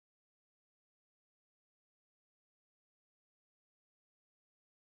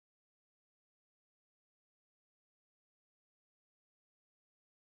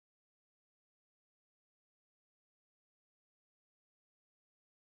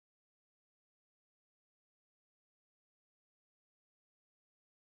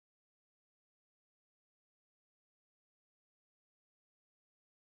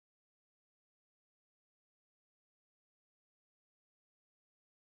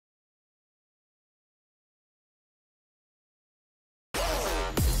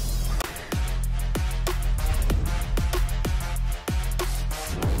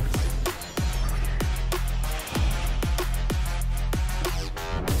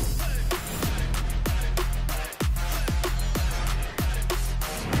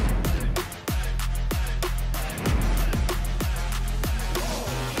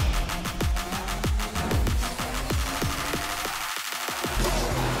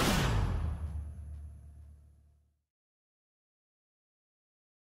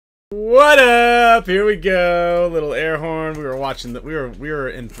What up? Here we go. Little air horn. We were watching that. We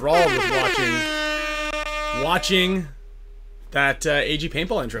were enthralled with watching that AG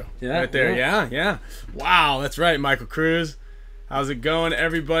Paintball intro. Yeah, right there. Yeah. Wow, that's right, Michael Cruz. How's it going,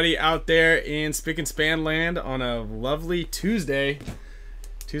 everybody out there in Spick and Span land on a lovely Tuesday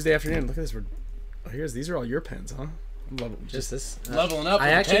afternoon? Look at this. These are all your pens, huh? Just this. Leveling up. I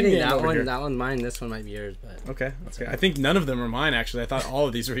actually think that one mine. This one might be yours, but okay. I think none of them are mine. Actually, I thought all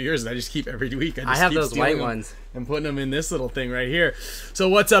of these were yours. I just keep every week. I have those white ones and putting them in this little thing right here. So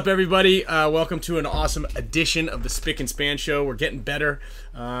what's up, everybody? Welcome to an awesome edition of the Spick and Span show. We're getting better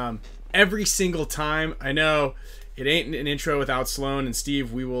every single time. I know it ain't an intro without Sloan and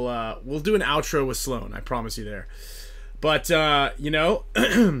Steve. We'll do an outro with Sloan. I promise you there. But you know.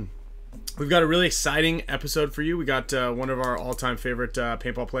 We've got a really exciting episode for you. We got one of our all-time favorite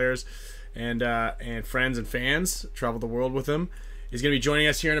paintball players and friends and fans, travel the world with him. He's going to be joining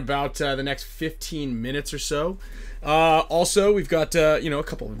us here in about the next 15 minutes or so. Also, we've got you know, a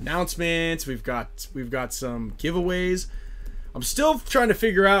couple of announcements. We've got some giveaways. I'm still trying to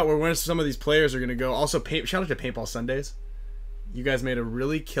figure out where some of these players are going to go. Also, shout out to Paintball Sundays. You guys made a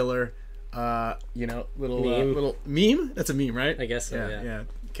really killer, you know, little meme. That's a meme, right? I guess so. Yeah.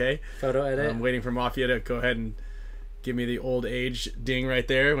 Okay. Photo edit. I'm waiting for Mafia to go ahead and give me the old age ding right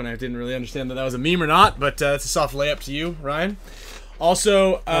there when I didn't really understand that was a meme or not, but it's a soft layup to you, Ryan.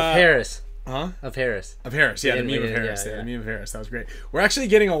 Also, of Harris. Huh? Of Harris. Of Harris, yeah, the meme of Harris. Yeah, the meme of Harris. That was great. We're actually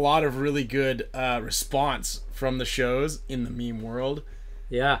getting a lot of really good response from the shows in the meme world.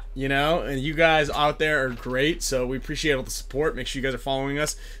 Yeah. You know, and you guys out there are great, so we appreciate all the support. Make sure you guys are following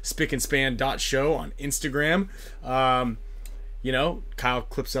us, spickandspan.show on Instagram. You know, Kyle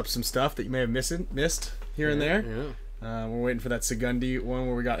clips up some stuff that you may have missed here and there. Yeah. We're waiting for that Segundi one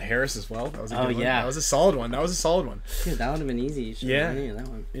where we got Harris as well. That was a good one. Yeah. That was a solid one. Dude, that would have been easy. You should have done that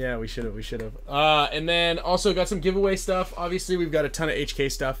one. Yeah, we should have. And then also got some giveaway stuff. Obviously, we've got a ton of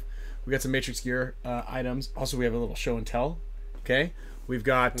HK stuff. We got some Matrix Gear items. Also, we have a little show and tell. Okay. We've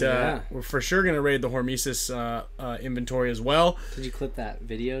got, we're for sure going to raid the Hormesis inventory as well. Did you clip that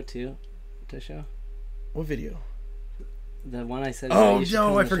video too to show? What video? The one I said. Oh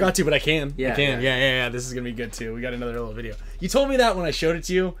no, I forgot to, but I can. Yeah, I can. Yeah. This is gonna be good too. We got another little video. You told me that when I showed it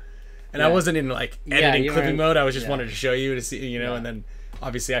to you, and I wasn't in like editing clipping mode. I was just wanted to show you to see, you know, and then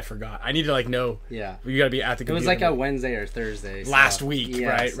obviously I forgot. I need to like know. Yeah. You got to be at the computer. It was like a Wednesday or Thursday. Last week,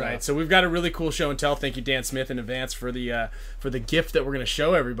 right. So we've got a really cool show and tell. Thank you, Dan Smith, in advance for the gift that we're gonna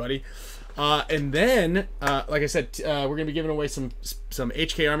show everybody. And then, like I said, we're gonna be giving away some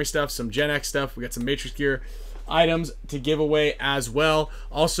HK Army stuff, some Gen X stuff. We got some Matrix Gear items to give away as well.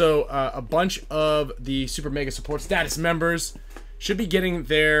 Also, a bunch of the Super Mega Support Status members should be getting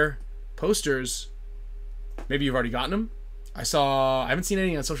their posters. Maybe you've already gotten them. I haven't seen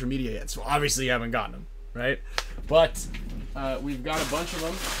any on social media yet, so obviously you haven't gotten them, right? But we've got a bunch of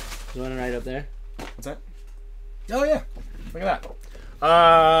them. You want to write up there? What's that? Oh yeah, look at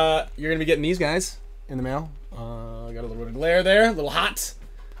that. You're gonna be getting these guys in the mail. Got a little bit of glare there, a little hot.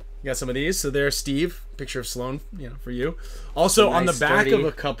 You got some of these. So there's Steve, picture of Sloan, you know, for you. Also nice, on the back of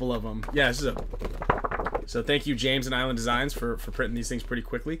a couple of them. Yeah, this is so thank you, James and Island Designs, for printing these things pretty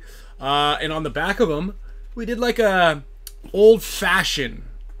quickly. And on the back of them, we did like a old-fashioned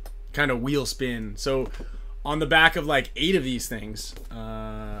kind of wheel spin. So on the back of like 8 of these things,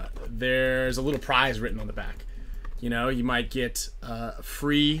 there's a little prize written on the back. You know, you might get a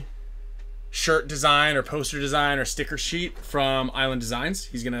free shirt design or poster design or sticker sheet from Island Designs.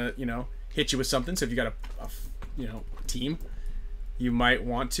 He's gonna, you know, hit you with something. So if you got a you know, team, you might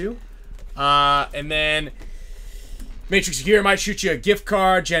want to. And then Matrix Gear might shoot you a gift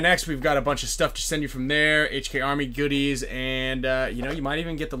card. Gen X, we've got a bunch of stuff to send you from there. HK Army goodies, and you know, you might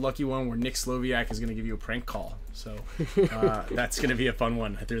even get the lucky one where Nick SLOWIAK is gonna give you a prank call. So that's gonna be a fun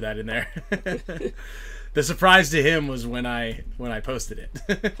one. I threw that in there. The surprise to him was when I posted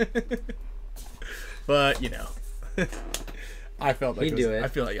it. But you know, I felt like I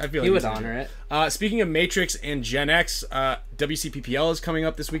feel like he would honor it. Speaking of Matrix and Gen X, WCPPL is coming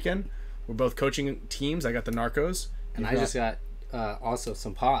up this weekend. We're both coaching teams. I got the Narcos, and I just got also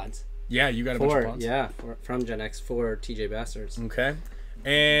some pods. Yeah, you got a bunch of pods. Yeah, from Gen X for TJ Bastards. Okay.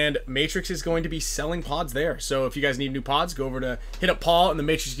 And Matrix is going to be selling pods there. So if you guys need new pods, go over to hit up Paul and the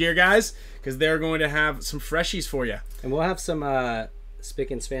Matrix Gear guys, because they're going to have some freshies for you. And we'll have some Spick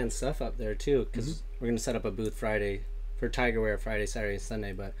and Span stuff up there too, because we're going to set up a booth Friday for Tiger Wear Friday, Saturday, and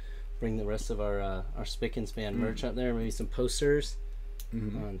Sunday, but bring the rest of our Spick and Span merch up there, maybe some posters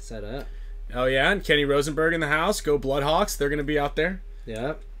on set up. Oh yeah, and Kenny Rosenberg in the house. Go Bloodhawks. They're going to be out there.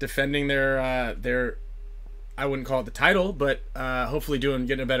 Yeah. Defending their I wouldn't call it the title, but hopefully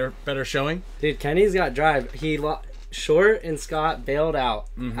getting a better showing. Dude, Kenny's got drive. Short and Scott bailed out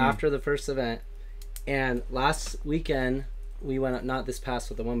after the first event, and last weekend we went up, not this past,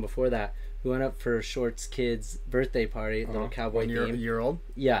 but the one before that, we went up for Short's kid's birthday party, little cowboy theme. Year old.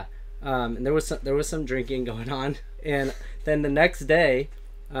 Yeah, and there was some drinking going on, and then the next day,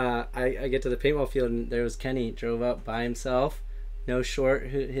 I get to the paintball field and there was Kenny, drove up by himself, no Short,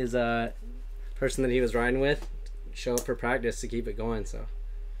 his person that he was riding with, show up for practice to keep it going. So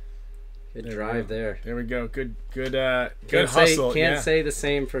good drive there. There we go. Good hustle. Can't say the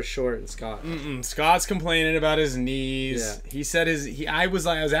same for Short and Scott. Scott's complaining about his knees. Yeah. He said I was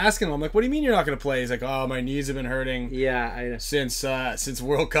asking him, I'm like, what do you mean you're not going to play? He's like, oh, my knees have been hurting. Yeah, since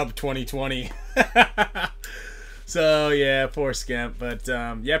World Cup 2020. So yeah, poor Scamp. But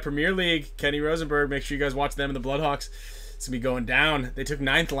yeah, Premier League, Kenny Rosenberg. Make sure you guys watch them and the Bloodhawks. It's gonna be going down. They took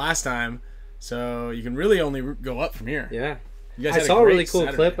 9th last time, so you can really only go up from here. Yeah. You guys I saw a really cool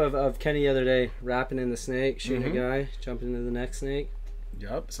Saturday. clip of Kenny the other day rapping in the snake, shooting a guy, jumping into the next snake.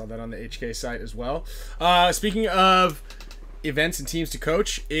 Yep, saw that on the HK site as well. Speaking of events and teams to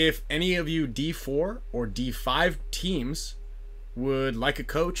coach, if any of you D4 or D5 teams would like a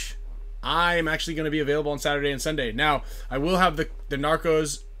coach, I'm actually going to be available on Saturday and Sunday. Now, I will have the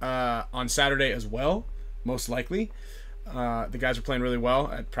Narcos on Saturday as well, most likely. The guys are playing really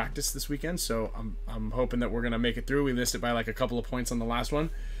well at practice this weekend, so I'm hoping that we're going to make it through. We missed it by like a couple of points on the last one.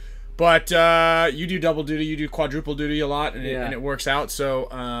 But you do double duty, you do quadruple duty a lot, and it works out. So,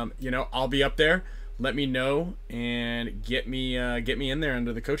 I'll be up there. Let me know and get me in there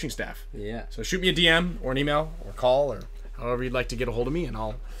under the coaching staff. Yeah. So shoot me a DM or an email or call or however you'd like to get a hold of me, and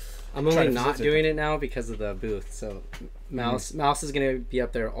I'm only not doing it now because of the booth. So Mouse is going to be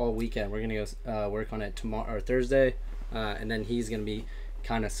up there all weekend. We're going to go work on it tomorrow or Thursday, and then he's going to be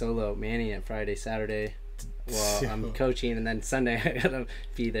kind of solo manning it Friday, Saturday. Well, I'm coaching, and then Sunday I gotta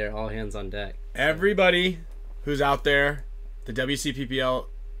be there, all hands on deck. Everybody who's out there, the WCPPL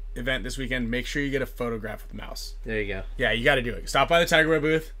event this weekend, make sure you get a photograph with Mouse. There you go. Yeah, you got to do it. Stop by the Tiger Wear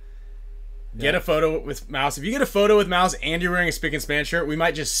booth. Get a photo with Mouse. If you get a photo with Mouse and you're wearing a Spick Span shirt, we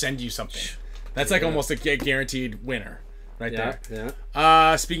might just send you something. That's like almost a guaranteed winner right there.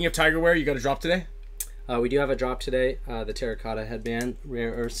 Yeah. Speaking of Tiger Wear, you got a drop today? We do have a drop today. The Terracotta Headband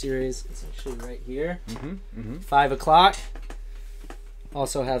Rare Earth Series. It's actually right here. 5 o'clock.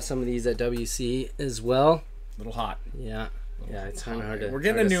 Also have some of these at WC as well. A little hot. Yeah. Yeah, it's kind of hard to. We're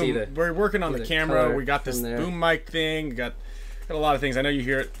getting we're working on the camera. We got this boom mic thing. We got a lot of things. I know you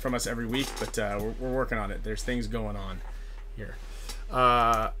hear it from us every week, but we're working on it. There's things going on here.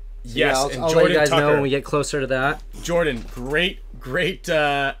 Yes, I'll Jordan let you guys Tucker, know when we get closer to that. Jordan, great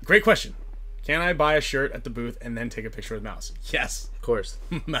question. Can I buy a shirt at the booth and then take a picture with Mouse? Yes, of course.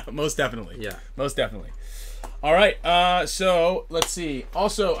 Most definitely. Yeah, most definitely. All right, so let's see.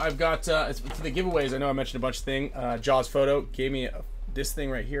 Also, I've got for the giveaways. I know I mentioned a bunch of things. Jaws Photo gave me this thing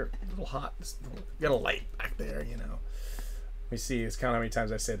right here. A little hot. Got a light back there, you know. Let me see. It's kind of how many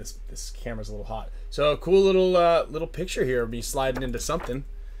times I say this. This camera's a little hot. So a cool little picture here of me sliding into something.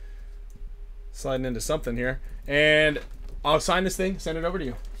 Here, and I'll sign this thing. Send it over to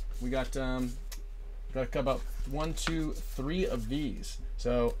you. We got about 1, 2, 3 of these.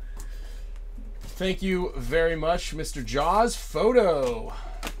 So thank you very much, Mr. Jaws Photo.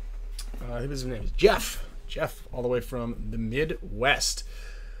 I think his name is Jeff. Jeff, all the way from the Midwest.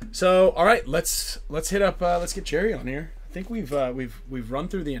 So all right, let's hit up. Let's get Jerry on here. I think we've run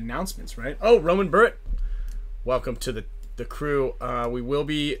through the announcements, right? Oh, Roman Burrett, welcome to the crew. We will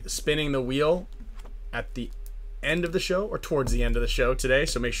be spinning the wheel at the end of the show or towards the end of the show today,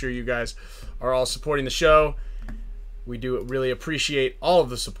 so make sure you guys are all supporting the show. We do really appreciate all of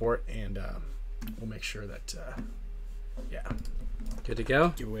the support, and we'll make sure that good to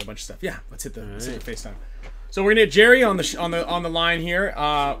go. Give away a bunch of stuff. Yeah, let's hit the FaceTime. So we're gonna get Jerry on the line here.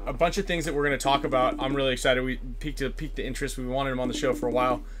 A bunch of things that we're gonna talk about. I'm really excited. We piqued the interest. We wanted him on the show for a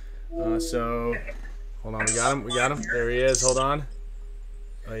while. So hold on, we got him. There he is. Hold on.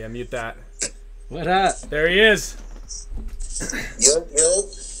 Oh yeah, mute that. What up? There he is. Yo.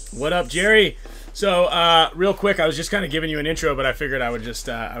 What up, Jerry? So real quick, I was just kind of giving you an intro, but I figured I would just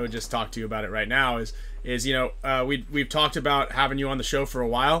talk to you about it right now. We've talked about having you on the show for a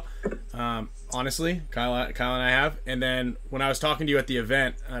while. Honestly, Kyle and I have. And then when I was talking to you at the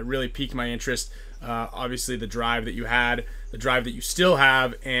event, it really piqued my interest. Obviously, the drive that you had, the drive that you still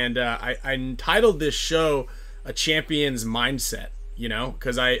have, and I entitled this show "A Champion's Mindset." You know,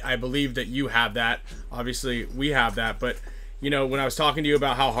 because I believe that you have that. Obviously, we have that. But you know, when I was talking to you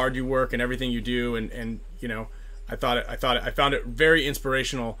about how hard you work and everything you do, and you know, I found it very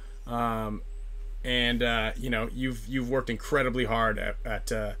inspirational. and you know, you've worked incredibly hard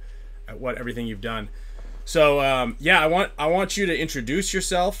at what everything you've done. So yeah, I want you to introduce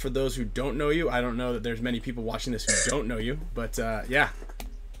yourself for those who don't know you. I don't know that there's many people watching this who don't know you, but yeah.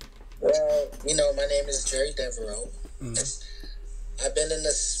 Well, you know, my name is Jerry Devereaux. I've been in the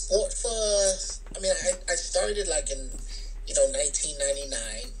sport for, I mean, I started like in, you know,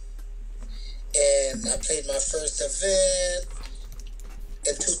 1999, and I played my first event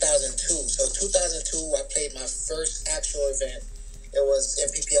in 2002. So 2002, I played my first actual event. It was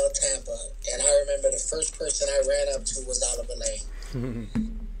MPPL Tampa, and I remember the first person I ran up to was Oliver Lane.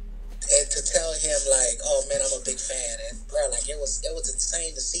 And to tell him, like, oh man, I'm a big fan, and bro, like it was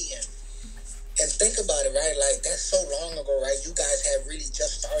insane to see him. And think about it, right? Like, that's so long ago, right? You guys had really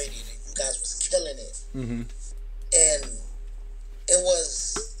just started it, and you guys was killing it. And it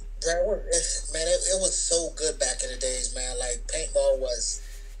was, bro, it was so good back in the days, man. Like, paintball was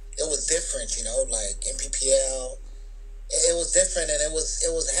different, you know, like MPPL. It was different, and it was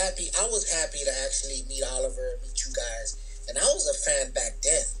happy. I was happy to actually meet Oliver, meet you guys, and I was a fan back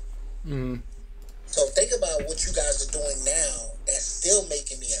then. So think about what you guys are doing now. That's still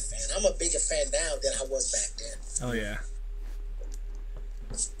making me a fan. I'm a bigger fan now than I was back then. Oh yeah.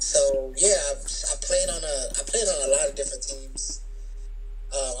 So yeah, I played on a lot of different teams.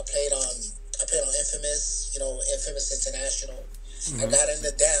 I played on Infamous, you know, Infamous International. I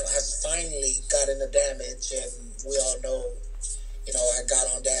finally got into damage, and we all know, you know, I got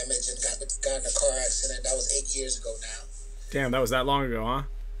on damage and got in a car accident. That was 8 years ago now. Damn, that was that long ago, huh?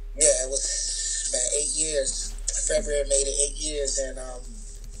 Yeah, it was, man, 8 years. February made it 8 years, and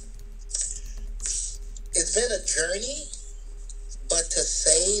it's been a journey. But to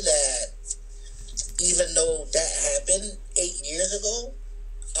say that even though that happened 8 years ago,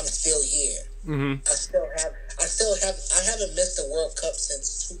 I'm still here. I haven't missed the World Cup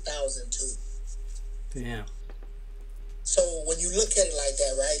since 2002. Yeah. So when you look at it like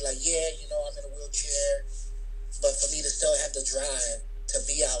that, right? Like, yeah, you know, I'm in a wheelchair, but for me to still have the drive to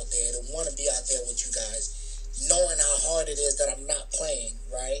be out there, to want to be out there with you guys, knowing how hard it is that I'm not playing,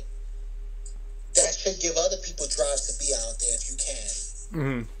 right? That should give other people drives to be out there if you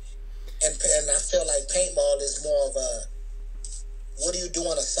can. And I feel like paintball is more of a, what do you do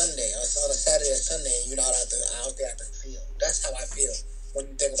on a Sunday, or on a Saturday or Sunday, and you're not out there at the field? That's how I feel when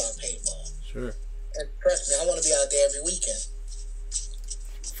you think about paintball. Sure. And trust me, I want to be out there every weekend.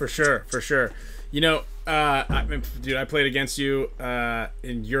 For sure. You know, dude, I played against you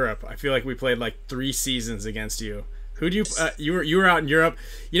in Europe. I feel like we played like 3 seasons against you. Who do you were out in Europe?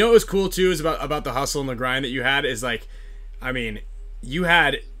 You know what was cool too is about the hustle and the grind that you had is like, I mean, you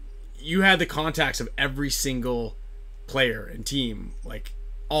had the contacts of every single player and team, like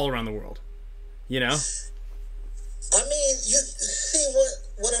all around the world, you know? I mean, you see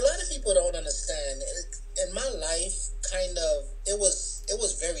what a lot of people don't understand in my life, kind of, it was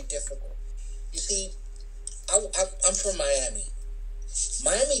very difficult. You see, I'm from Miami.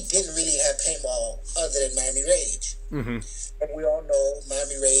 Miami didn't really have paintball other than Miami Rage. And we all know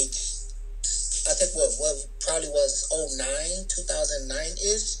Miami Rage, I think what probably was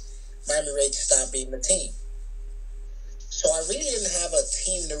 2009-ish, Miami Rage stopped being the team. So I really didn't have a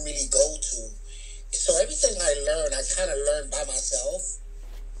team to really go to. So everything I learned, I kind of learned by myself,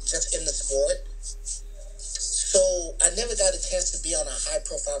 just in the sport. So I never got a chance to be on a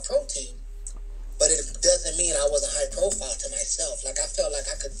high-profile pro team, but it doesn't mean I wasn't high-profile to myself. Like, I felt like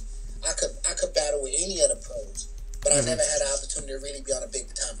I could battle with any of the pros, but I never had an opportunity to really be on a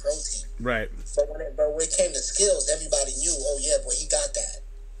big-time pro team. Right. But when it came to skills, everybody knew, oh yeah, boy, he got that.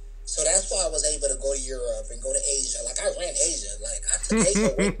 So that's why I was able to go to Europe and go to Asia. Like, I ran Asia. Like, I took Asia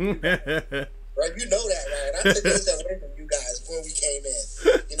away from you guys. Right? You know that, right? I took Asia away from you guys when we came in.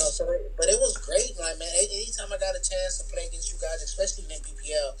 You know, so, but it was great. Like, man, anytime I got a chance to play against you guys, especially in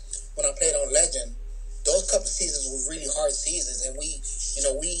PPL, when I played on Legend, those couple seasons were really hard seasons. And we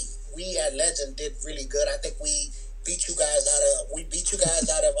at Legend did really good. I think we beat you guys out of,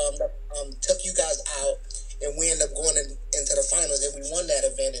 took you guys out, and we ended up going into the finals, and we won that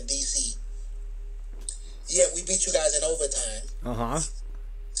event in DC. Yeah, we beat you guys in overtime.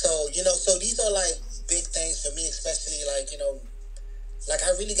 So, you know, so these are like big things for me, especially like, you know, like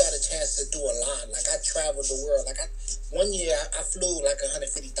I really got a chance to do a lot. Like, I traveled the world. Like, one year I flew like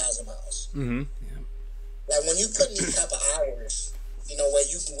 150,000 miles. Like, when you put in these type of hours, you know, where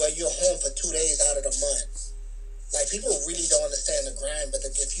you're home for 2 days out of the month, like, people really don't understand the grind, but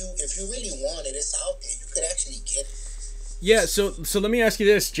if you really want it, it's out there. You could actually get it. Yeah, so let me ask you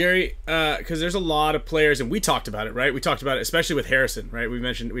this, Jerry, because there's a lot of players, and we talked about it, right? We talked about it, especially with Harrison, right?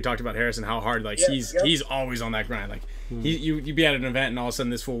 We talked about Harrison, how hard, like, he's always on that grind. Like, You'd be at an event and all of a sudden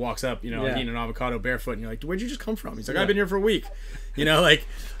this fool walks up, you know, eating an avocado barefoot, and you're like, where'd you just come from? He's like, I've been here for a week. You know, like,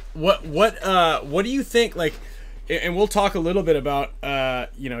 what do you think, like, and we'll talk a little bit about,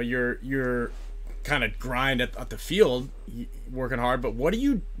 you know, your kind of grind at the field, working hard, but what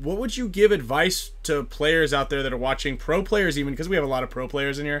would you give advice to players out there that are watching, pro players even, because we have a lot of pro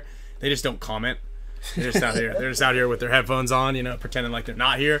players in here, they just don't comment. They're just out here. They're just out here with their headphones on, you know, pretending like they're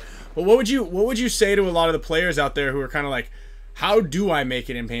not here. But what would you say to a lot of the players out there who are kind of like, how do I make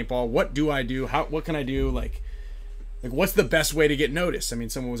it in paintball? What do I do? What can I do? Like what's the best way to get noticed? I mean,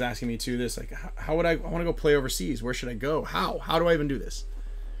 someone was asking me too this, like, how would I want to go play overseas? Where should I go? How do I even do this?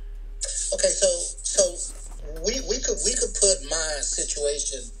 Okay, so we could put my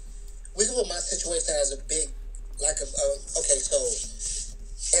situation. We could put my situation as a big, like okay. So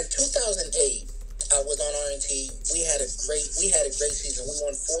in 2008. I was on R&T. We had a great season. We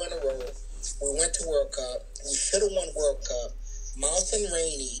won 4 in a row. We went to World Cup. We should have won World Cup. Mouse and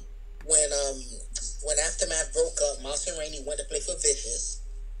Rainey, when Aftermath broke up, Mouse and Rainey went to play for Vicious,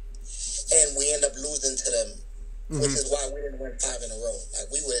 and we ended up losing to them, which is why we didn't win 5 in a row. Like,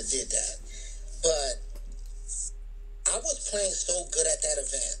 we would have did that. But I was playing so good at that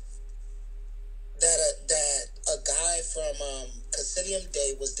event that a guy from Concilium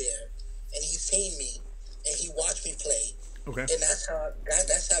Day was there. And he seen me, and he watched me play. Okay. And that's how I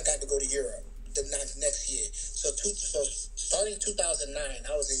got to go to Europe the next year. So starting 2009,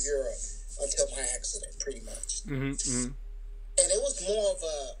 I was in Europe until my accident, pretty much. And it was more of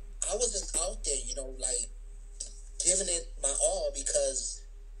I was just out there, you know, like giving it my all, because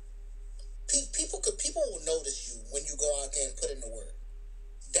people will notice you when you go out there and put in the work.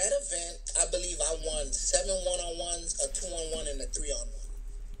 That event, I believe I won 7 1-on-1s, a 2-on-1, and a 3-on-1.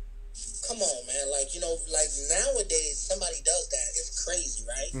 Come on, man. Like, you know, like nowadays somebody does that. It's crazy,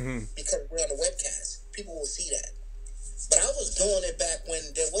 right? Because we're on a webcast. People will see that. But I was doing it back when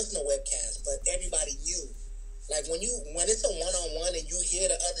there was no webcast, but everybody knew. Like when it's a 1-on-1 and you hear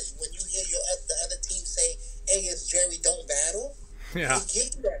the other team say, hey, it's Jerry, don't battle. Yeah. It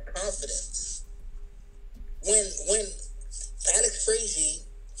gives you that confidence. When Alex Frazier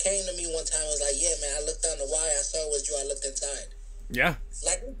came to me one time, I was like, yeah, man, I looked on the wire, I saw it was you, I looked inside. Yeah.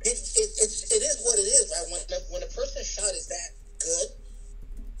 Like, it is what it is, right? When a person's shot is that good,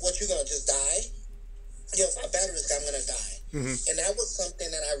 what, you gonna just die? You know, if I batter this guy, I'm gonna die. And that was something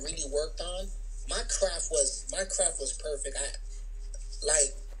that I really worked on. My craft was perfect.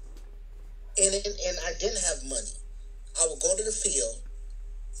 And I didn't have money. I would go to the field,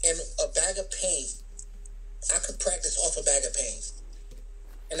 and a bag of paint, I could practice off a bag of paint.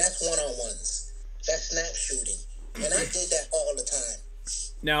 And that's 1-on-1s. That's snap shooting. And I did that all the time.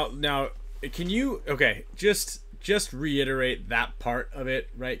 Now, can you just reiterate that part of it,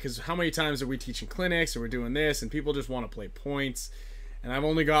 right? Because how many times are we teaching clinics or we're doing this, and people just want to play points, and I've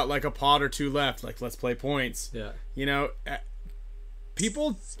only got like a pot or 2 left. Like, let's play points. Yeah. You know,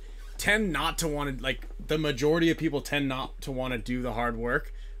 people tend not to want to, like, the majority of people tend not to want to do the hard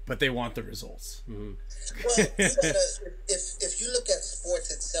work, but they want the results. Well, if you look at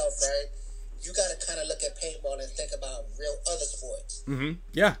sports itself, right? You got to kind of look at paintball and think about real other sports.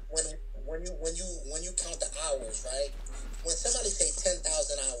 Yeah. When you count the hours, right? When somebody say 10,000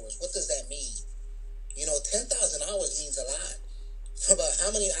 hours, what does that mean? You know, 10,000 hours means a lot. But how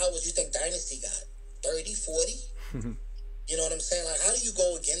many hours you think Dynasty got? 30, 40? You know what I'm saying? Like, how do you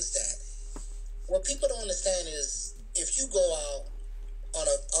go against that? What people don't understand is, if you go out on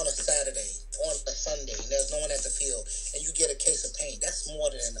a Saturday, on a Sunday, and there's no one at the field, and you get a case of paint, that's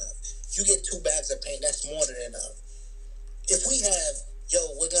more than enough. You get 2 bags of paint, that's more than enough. If we have,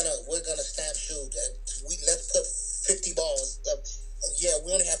 we're gonna snap shoot, let's put 50 balls up. Yeah,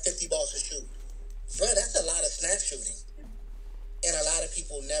 we only have 50 balls to shoot. Bro, that's a lot of snap shooting. And a lot of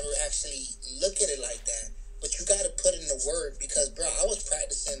people never actually look at it like that. But you gotta put in the work, because, bro, I was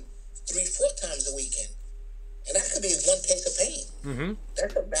practicing 3-4 times a weekend. And that could be 1 case of paint.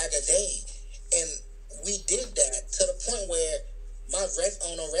 That's a bag a day. And we did that to the point where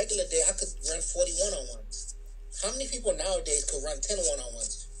on a regular day, I could run 40 1-on-1s. How many people nowadays could run 10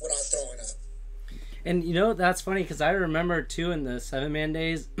 1-on-1s without throwing up? And, you know, that's funny, because I remember, too, in the 7-man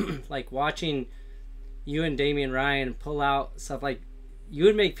days, like, watching you and Damian Ryan pull out stuff. Like, you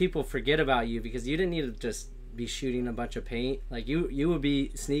would make people forget about you, because you didn't need to just be shooting a bunch of paint. Like, you would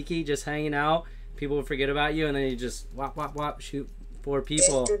be sneaky, just hanging out. People would forget about you, and then you just whop, shoot 4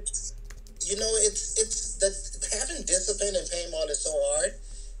 people. You know, it's having discipline in paintball is so hard,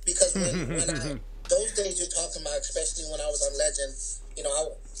 because when those days you're talking about, especially when I was on Legend, you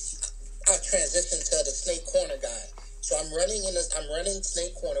know, I transitioned to the snake corner guy. So I'm running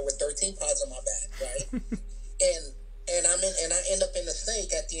snake corner with 13 pods on my back, right? And and I end up in the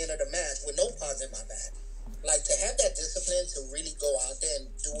snake at the end of the match with no paws in my back. Like, to have that discipline to really go out there and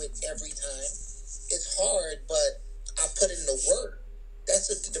do it every time, it's hard, but I put in the work.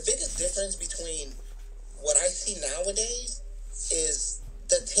 That's the biggest difference between what I see nowadays is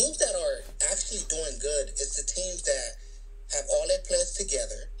the teams that are actually doing good is the teams that have all their players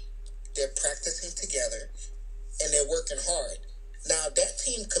together, they're practicing together, and they're working hard. Now, that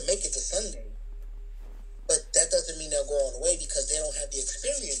team could make it to Sunday, but that doesn't mean they'll go all the way because they don't have the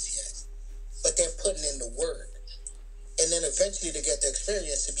experience yet. But they're putting in the work. And then eventually they get the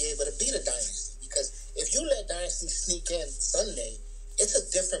experience to be able to beat a Dynasty. Because if you let Dynasty sneak in Sunday, it's a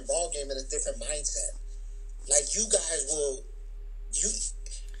different ballgame and a different mindset. Like, you guys will...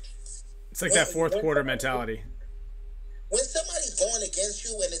 It's like that fourth quarter mentality. When somebody's going against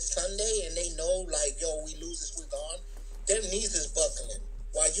you and it's Sunday and they know, like, yo, we lose this, we're gone, their knees is buckling.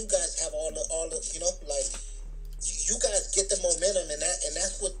 While you guys have all the you know, like, you guys get the momentum, and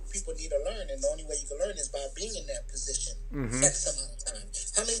that's what people need to learn. And the only way you can learn is by being in that position X amount of time.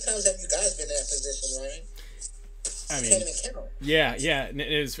 How many times have you guys been in that position, Ryan? I mean, can't even count. Yeah.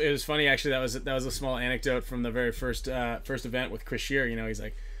 It was funny actually. That was a small anecdote from the very first event with Chris Shear. You know, he's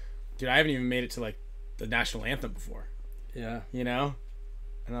like, dude, I haven't even made it to like the national anthem before. Yeah. You know,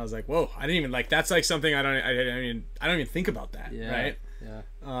 and I was like, whoa, I didn't even like. That's like something I don't even think about that. Yeah. Right. Yeah.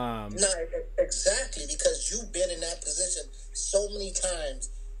 No, exactly, because you've been in that position so many times.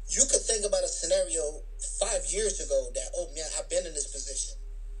 You could think about a scenario 5 years ago that, oh man, I've been in this position.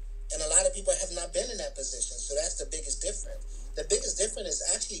 And a lot of people have not been in that position. So that's the biggest difference. The biggest difference is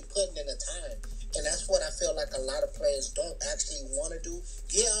actually putting in the time. And that's what I feel like a lot of players don't actually want to do.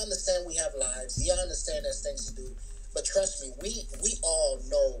 Yeah, I understand we have lives. Yeah, I understand there's things to do. But trust me, we all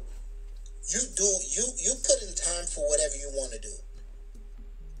know you put in time for whatever you want to do.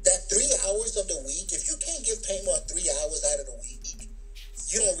 That 3 hours of the week, if you can't give paintball 3 hours out of the week,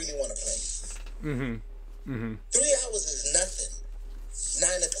 you don't really want to play. 3 hours is nothing. 9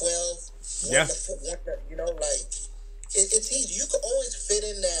 to 12, yeah. 1 to, you know, like, it's easy. You could always fit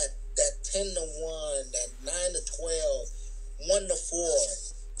in that 10 to 1, that 9 to 12, 1 to 4.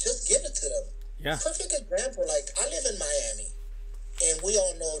 Just give it to them. Yeah. Perfect example, like, I live in Miami, and we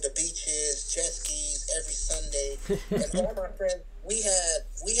all know the beaches, jet skis, every Sunday, and all my friends, we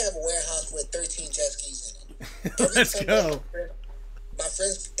have a warehouse with 13 jet skis in it. Let's go. My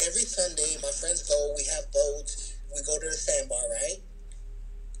friends, every Sunday, my friends go, we have boats, we go to the sandbar, right?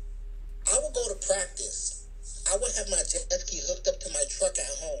 I would go to practice. I would have my jet ski hooked up to my truck at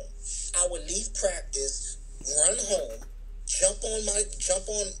home. I would leave practice, run home, jump on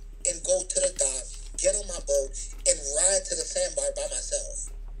and go to the dock, get on my boat, and ride to the sandbar by myself.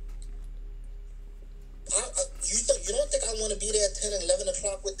 You don't think I want to be there at 10 and 11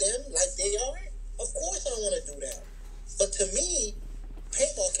 o'clock with them like they are? Of course I want to do that. But to me,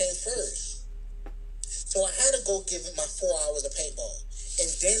 paintball came first. So I had to go give it my 4 hours of paintball and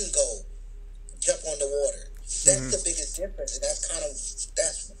then go jump on the water. That's the biggest difference. And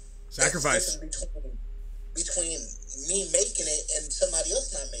that's sacrifice between me making it and somebody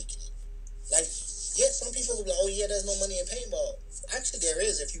else not making it. Like, yeah, some people will be like, oh yeah, there's no money in paintball. Actually, there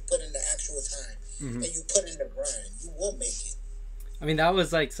is if you put in the actual time and you put in the grind. You will make it. I mean, that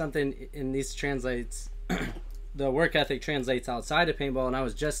was like something in these translates. The work ethic translates outside of paintball, and I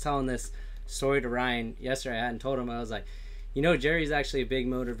was just telling this story to Ryan yesterday. I hadn't told him. I was like, you know, Jerry's actually a big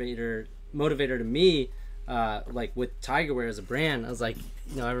motivator to me, like with Tigerwear as a brand. I was like,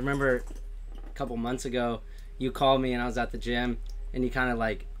 you know, I remember a couple months ago you called me and I was at the gym and you kind of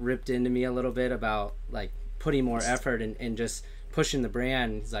like ripped into me a little bit about like putting more effort and just pushing the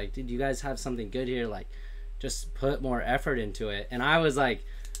brand. He's like, dude, you guys have something good here, like just put more effort into it. And I was like,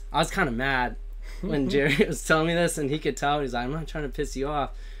 I was kind of mad when Jerry was telling me this, and he could tell. He's like, I'm not trying to piss you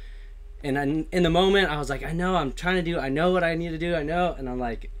off. And in the moment I was like, I know I know what I need to do, I know. And I'm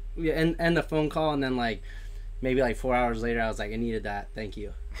like, end the phone call, and then like maybe like 4 hours later I was like, I needed that, thank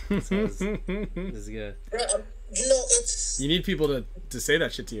you. So it was good. You know, you need people to say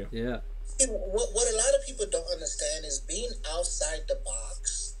that shit to you. Yeah. What a lot of people don't understand is being outside the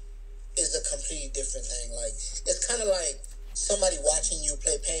box is a completely different thing. Like, it's kind of like somebody watching you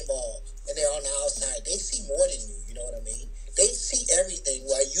play paintball and they're on the outside. They see more than you know what I mean? They see everything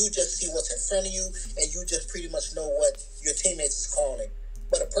while you just see what's in front of you and you just pretty much know what your teammates is calling.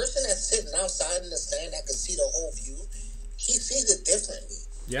 But a person that's sitting outside in the stand that can see the whole view, he sees it differently.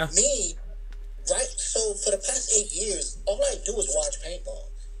 Yeah. Me, right? So for the past 8 years, all I do is watch paintball.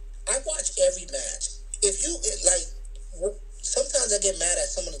 I watch every match. Sometimes I get mad at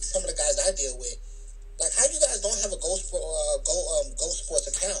some of the guys I deal with. Like, how you guys don't have a Ghost Sports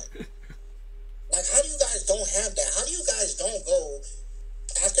account? Like, how do you guys don't have that? How do you guys don't go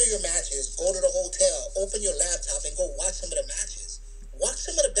after your matches, go to the hotel, open your laptop, and go watch some of the matches? Watch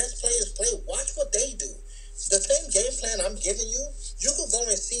some of the best players play. Watch what they do. The same game plan I'm giving you, you can go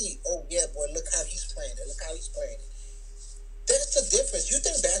and see, oh, yeah, boy, look how he's playing it. Look how he's playing it. That's the difference. You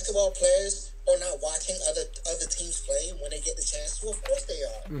think basketball players are not watching other teams play when they get the chance to? Of course they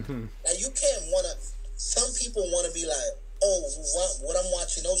are. Mm-hmm. Now, you can't want to, some people want to be like, oh, what I'm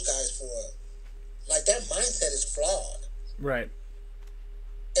watching those guys for. Like, that mindset is flawed. Right.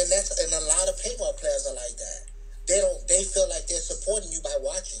 And a lot of paintball players are like that. They feel like they're supporting you by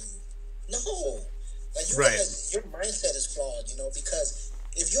watching you. No. Like, you right. guys, your mindset is flawed, you know, because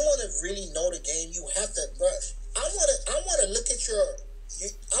if you want to really know the game, you have to, I want to look at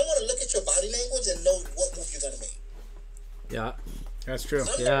your body language and know what move you're going to make. Yeah. That's true.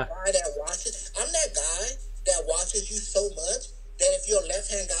 I'm that guy that watches. I'm that guy that watches you so much that if your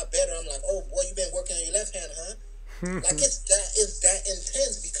left hand got better, I'm like, oh boy, you been working on your left hand, huh? Like it's that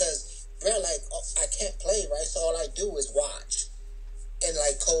intense because, bro, like I can't play, right? So all I do is watch and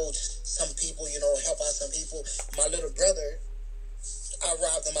like coach some people, you know, help out some people. My little brother, I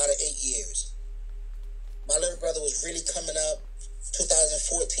robbed him out of 8 years. My little brother was really coming up.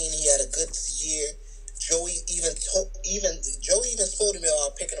 2014, he had a good year. Joey even spoke to me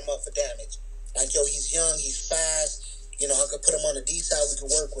about picking him up for damage. Like, yo, he's young, he's fast. You know, I could put him on the D side. We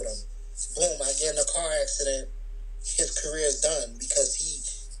could work with him. Boom! I get in a car accident. His career is done because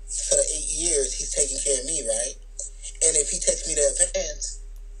for the 8 years, he's taking care of me, right? And if he takes me to events,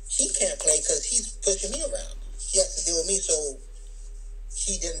 he can't play because he's pushing me around. He has to deal with me, so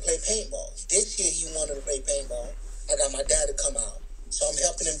he didn't play paintball. This year, he wanted to play paintball. I got my dad to come out, so I'm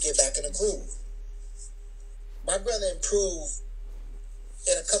helping him get back in the groove. My brother improved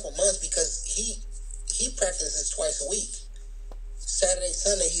in a couple months because he practices twice a week. Saturday,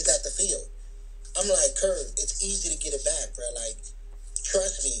 Sunday, he's at the field. I'm like, Kurt, it's easy to get it back, bro. Like,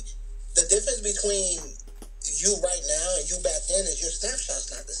 trust me. The difference between you right now and you back then is your snapshot's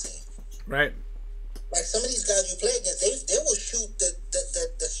not the same. Right. Like, some of these guys you play against, they will shoot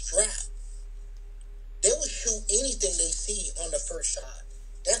the strap. They will shoot anything they see on the first shot.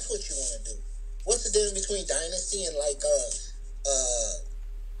 That's what you want to do. What's the difference between Dynasty and like a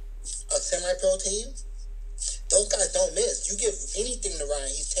semi-pro team? Those guys don't miss. You give anything to Ryan,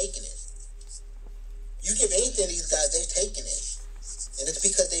 he's taking it. You give anything to these guys, they've taken it. And it's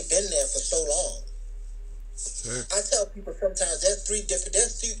because they've been there for so long. Sure. I tell people sometimes there's three different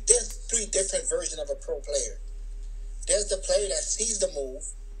versions of a pro player. There's the player that sees the move,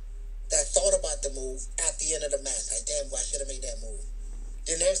 that thought about the move at the end of the match. Like, damn, I should have made that move.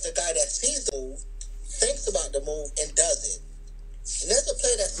 Then there's the guy that sees the move, thinks about the move, and does it. And there's the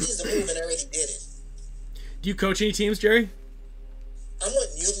player that sees the move and already did it. Do you coach any teams, Jerry? I'm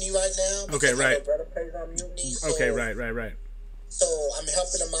with Mutiny right now. Okay, right. My brother plays on Mutiny. So, okay, right. So I'm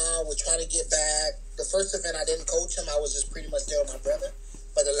helping him out. We're trying to get back. The first event I didn't coach him. I was just pretty much there with my brother.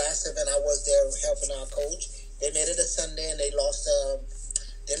 But the last event I was there helping our coach. They made it a Sunday and they lost.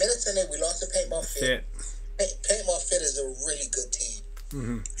 They made it Sunday. We lost the Paintball Fit. Paintball Fit is a really good team.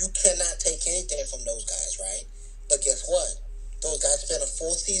 Mm-hmm. You cannot take anything from those guys, right? But guess what? Those guys spent a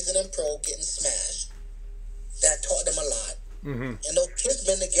full season in pro getting smashed. That taught them a lot. Mm-hmm. And those kids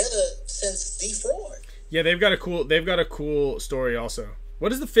been together since D4. Yeah, they've got a cool story also. What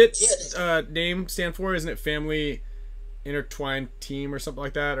does the Fit name stand for? Isn't it Family Intertwined Team or something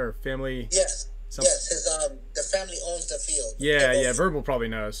like that, or Family? Yes. Yes, his the family owns the field. Yeah. Verbal probably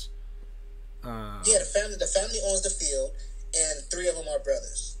knows. Yeah, the family owns the field, and 3 of them are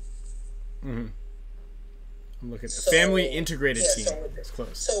brothers. Mm-hmm. I'm looking at family integrated team. It's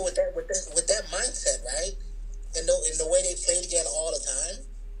close. So with that mindset, right, and the way they play together all the time,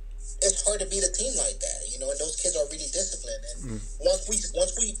 it's hard to beat a team like that, you know. And those kids are really disciplined. And once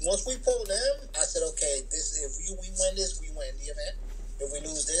we pull them, I said, okay, we win this, we win the event. If we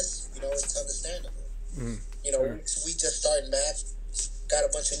lose this, you know, it's understandable. You know, we just starting back, got a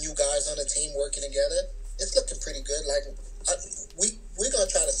bunch of new guys on the team working together. It's looking pretty good. Like, we're gonna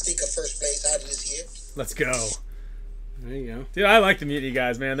try to sneak a first place out of this year. Let's go. There you go, dude. I like the Mutiny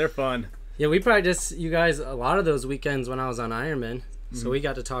guys, man. They're fun. Yeah, we practiced you guys a lot of those weekends when I was on Ironman. So we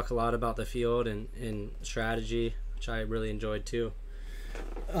got to talk a lot about the field and strategy, which I really enjoyed too.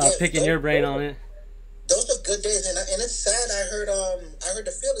 Picking your brain on it. Those are good days, and it's sad. I heard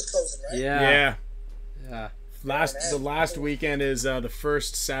the field is closing, right? Yeah. The last weekend is the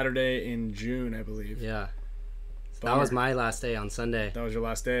first Saturday in June, I believe. Yeah. That was my last day on Sunday. That was your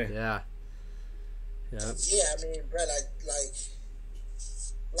last day. Yeah. Yeah, I mean, bro,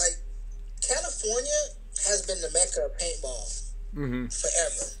 like California has been the mecca of paintball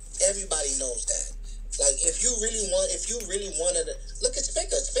forever. Everybody knows that. Like, if you really wanted to look at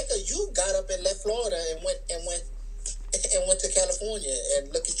Spicker. Spicker, you got up and left Florida and went to California,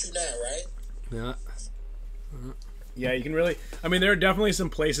 and look at you now, right? Yeah. Yeah, you can really. I mean, there are definitely some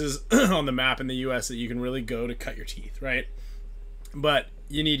places on the map in the U.S. that you can really go to cut your teeth, right? But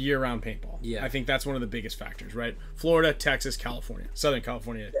you need year-round paintball. Yeah. I think that's one of the biggest factors, right? Florida, Texas, California, Southern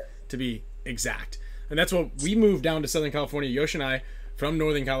California, to be exact. And that's what we moved down to Southern California. Yosh and I from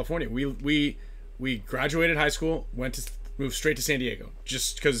Northern California. We graduated high school, moved straight to San Diego,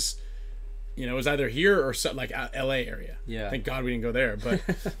 just because. You know, it was either here or like L.A. area. Yeah. Thank God we didn't go there. But,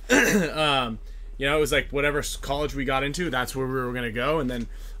 you know, it was like whatever college we got into, that's where we were going to go. And then,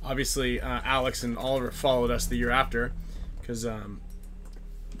 obviously, Alex and Oliver followed us the year after because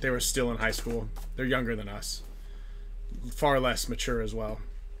they were still in high school. They're younger than us. Far less mature as well.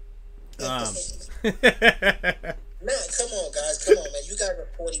 Man, come on, guys. Come on, man. You guys are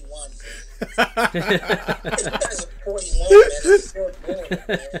 41. You guys are 41, man. It's still doing it,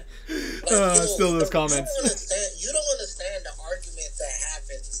 man. Like, still those comments. You don't understand the argument that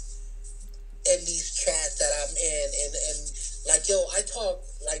happens in these chats that I'm in. And like, yo, I talk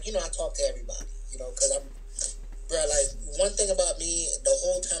to everybody, you know, because like, one thing about me, the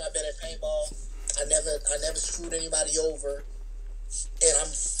whole time I've been in paintball, I never screwed anybody over. And I'm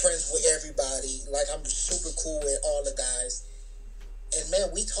friends with everybody. Like, I'm super cool with all the guys. And,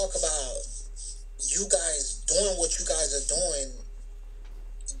 man, we talk about you guys doing what you guys are doing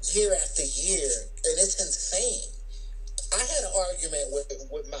year after year. And it's insane. I had an argument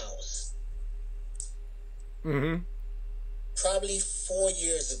with Mouse. Mm-hmm. Probably 4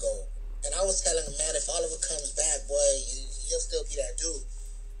 years ago. And I was telling him, man, if Oliver comes back, boy, he'll still be that dude.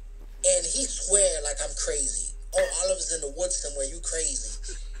 And he swear like I'm crazy. Oh, Oliver's in the woods somewhere, you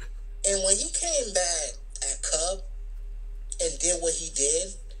crazy. And when he came back at Cub and did what he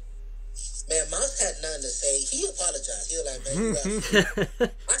did, man, Mouse had nothing to say. He apologized. He was like, man, you got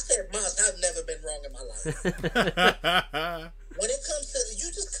I said, Mouse, I've never been wrong in my life. When it comes to,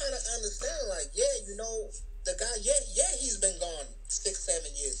 you just kind of understand, like, yeah, you know, the guy, yeah, he's been gone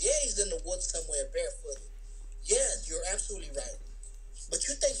 6-7 years. Yeah, he's in the woods somewhere barefooted. Yeah, you're absolutely right. But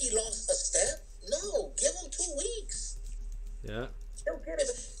you think he lost a step? No, give him 2 weeks. Yeah. He'll get it.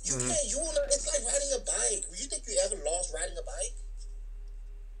 You can't. It's like riding a bike. You think you ever lost riding a bike?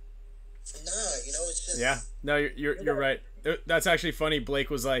 Nah, you know, it's just. Yeah. No, you're right. That's actually funny.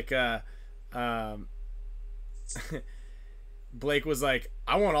 Blake was like, Blake was like,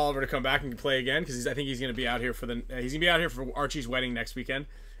 I want Oliver to come back and play again because I think he's gonna be out here for Archie's wedding next weekend,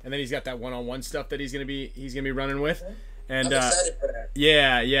 and then he's got that one-on-one stuff that he's gonna be running with. And I'm excited for that.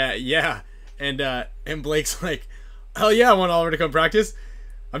 Yeah. And Blake's like, hell yeah, I want Oliver to come practice.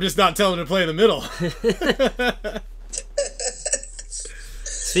 I'm just not telling him to play in the middle.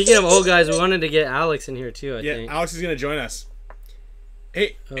 Speaking of old guys, we wanted to get Alex in here too, I think. Yeah, Alex is going to join us.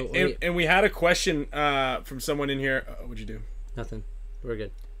 Hey, and we had a question from someone in here. What'd you do? Nothing. We're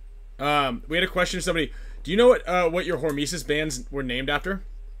good. We had a question from somebody. Do you know what your HORMESIS bands were named after?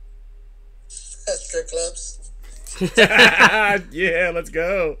 Strip clubs. Yeah, let's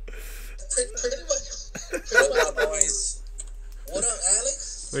go. Pretty much, boys. What up,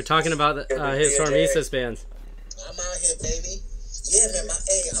 Alex? We're talking about his HORMESIS bands. I'm out here, baby. Yeah, man.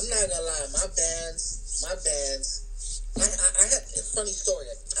 I'm not gonna lie. My bands. I had a funny story.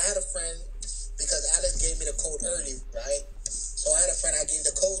 I had a friend because Alex gave me the code early, right? So I had a friend I gave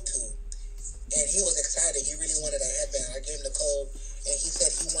the code to, and he was excited. He really wanted a headband. I gave him the code, and he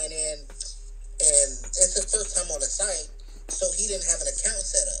said he went in, and it's his first time on the site, so he didn't have an account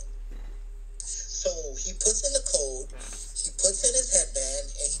set up. So he puts in the code, he puts in his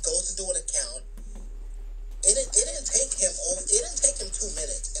headband, and he goes to do an account. It didn't take him 2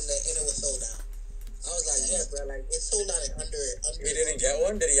 minutes, and it was sold out. I was like, yeah, bro, like it's sold out in under. He didn't get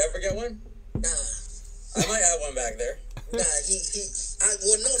one? Did he ever get one? Nah. I might have one back there. Nah, no,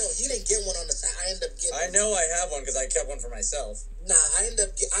 he didn't get one on the side. I ended up getting. I know I have one because I kept one for myself. Nah, I ended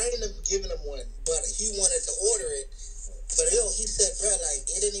up giving him one, but he wanted to order it. But he said, bro, like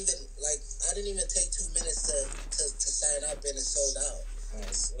I didn't even take 2 minutes to sign up, and it sold out.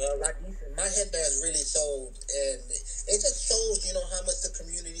 Nice. Well, like my headband's really sold, and it just shows, you know, how much the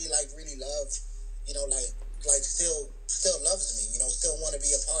community like really loves, you know, like still loves me, you know, still want to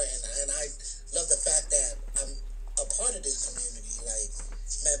be a part, and I love the fact that I'm a part of this community. Like,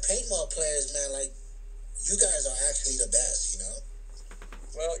 man, paintball players, man, like you guys are actually the best, you know.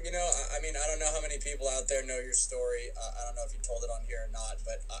 Well, you know, I mean, I don't know how many people out there know your story. I don't know if you told it on here or not,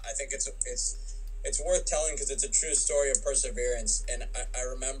 but I think it's it's worth telling because it's a true story of perseverance. And I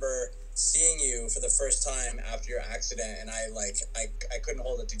remember seeing you for the first time after your accident, and I couldn't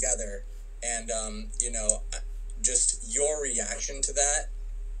hold it together. And just your reaction to that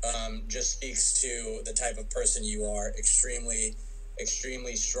just speaks to the type of person you are. Extremely,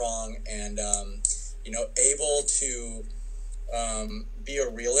 extremely strong, and able to be a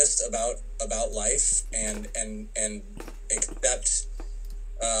realist about life and accept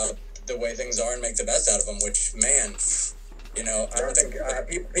the way things are and make the best out of them. Which, man, I don't think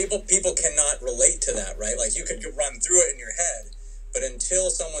people cannot relate to that, right? Like, you could run through it in your head, but until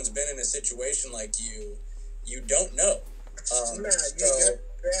someone's been in a situation like you don't know. You're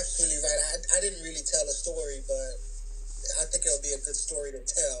absolutely right. I didn't really tell a story, but I think it'll be a good story to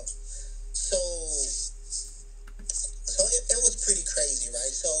tell. So it was pretty crazy,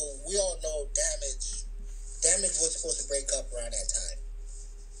 right? So we all know Damage was supposed to break up around that time.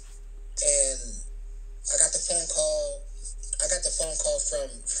 And I got the phone call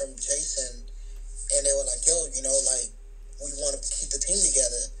from Jason, and they were like, "Yo, we want to keep the team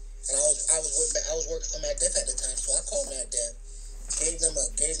together." And I was working for MacDev at the time, so I called MacDev, gave them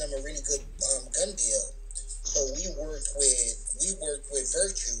a really good gun deal. So we worked with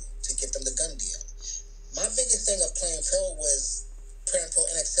Virtue to get them the gun deal. My biggest thing of playing pro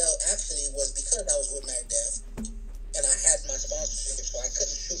NXL actually was because I was with MacDev and I had my sponsorship, so I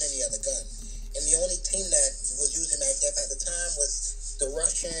couldn't shoot any other gun. And the only team that was using MacDev at the time was the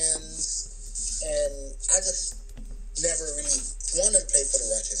Russians, and I just never really wanted to play for the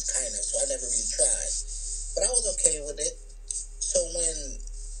Russians, kind of, so I never really tried. But I was okay with it. So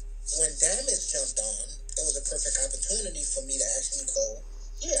when Damage jumped on, it was a perfect opportunity for me to actually go,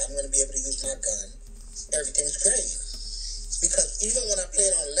 yeah, I'm going to be able to use my gun. Everything's great. Because even when I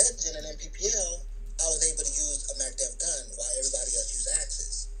played on Legend and MPPL, I was able to use a MacDev gun while everybody else used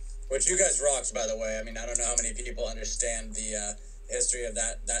Axis. Which you guys rocked, by the way. I mean, I don't know how many people understand the history of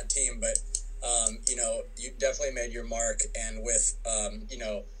that team, but you definitely made your mark, and with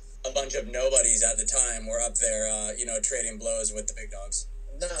a bunch of nobodies at the time were up there, trading blows with the big dogs.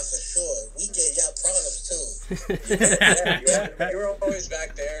 Nah, for sure. We gave y'all problems too. You were always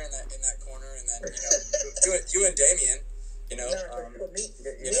back there in that corner, and then you and Damien,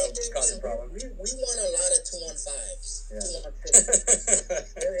 just causing problems. We won a lot of 2-on-5s. Yeah. 2-on-6s.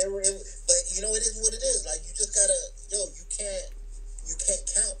 But it is what it is. Like, you just gotta, you can't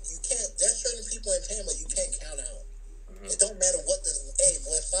count. There's certain people in Tampa you can't count out. Mm-hmm. It don't matter what it's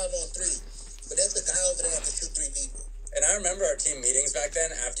 5-on-3, but there's a guy over there that can shoot 3 people. And I remember our team meetings back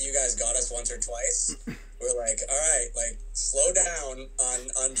then, after you guys got us once or twice, we were like, all right, slow down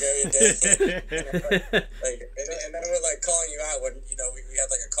on Jerry and Dave. And then we're calling you out when, we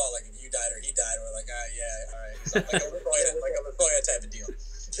had a call, if you died or he died, we're like, yeah, all right. So like a LaFoya type of deal.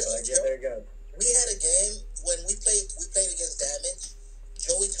 So there you go. We had a game when we played against Damage.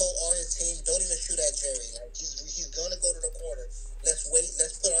 Joey told all his team, don't even shoot at Jerry. He's gonna go to the corner. Let's wait.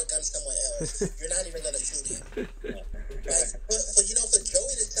 Let's put our gun somewhere else. You're not even gonna shoot him. For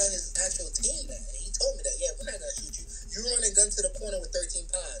Joey to tell his actual team that, he told me that, yeah, we're not gonna shoot you. You run a gun to the corner with 13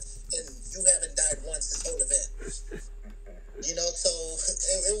 pods, and you haven't died once this whole event.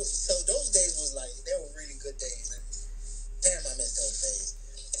 So those days was they were really good days, and damn, I miss those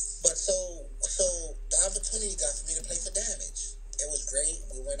days. But so the opportunity got for me to play for Damage. It was great.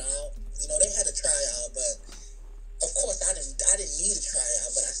 We went out. They had a tryout, but of course I didn't need a tryout,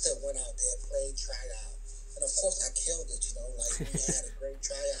 but I still went out there, played, tried out, and of course I killed it. We had a great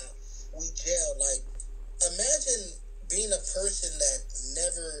tryout. We gelled. Imagine being a person that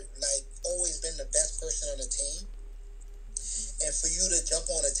never always been the best person on the team, and for you to jump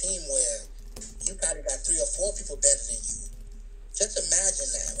on a team where you probably got 3 or 4 people better than you. Just imagine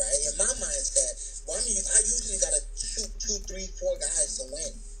that, right? In my mindset, I usually got to shoot 2, 3, 4 guys to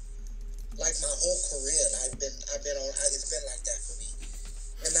win. My whole career, I've been on. It's been like that for me.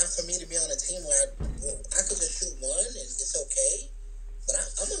 And now for me to be on a team where I could just shoot 1 and it's okay, but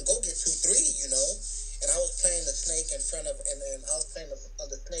I'm gonna go get 2, 3, And I was playing the snake in front of, and I was playing the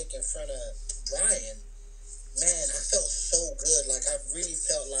snake in front of Brian. Man, I felt so good. I really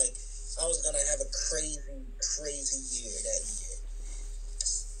felt like I was gonna have a crazy, crazy year that year.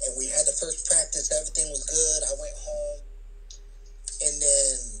 And we had the first practice. Everything was good. I went home. And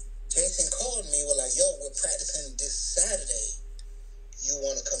then Jason called me. We're like, yo, we're practicing this Saturday. You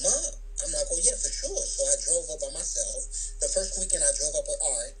want to come up? I'm like, yeah, for sure. So I drove up by myself. The first weekend I drove up with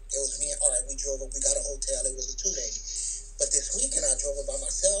Art. It was me and Art. We drove up. We got a hotel. It was a 2-day. But this weekend I drove up by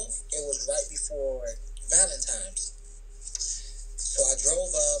myself. It was right before Valentine's. So I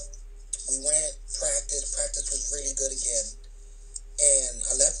drove up. We went, practice. Practice was really good again. And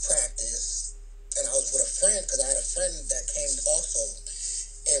I left practice.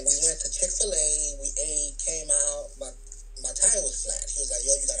 Chick-fil-A, we ate, came out, my tire was flat. He was like,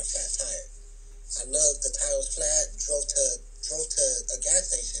 yo, you got a flat tire. I looked, the tire was flat, drove to a gas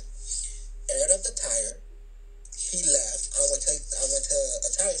station, aired up the tire. He left. I went to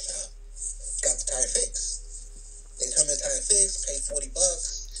a tire shop, got the tire fixed. They told me the tire fixed, paid $40.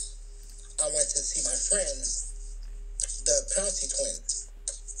 I went to see my friends, the Pouncey twins,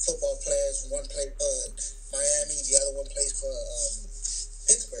 football players. One played for Miami, the other one plays for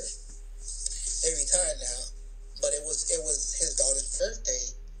Pittsburgh. They retired now, but it was his daughter's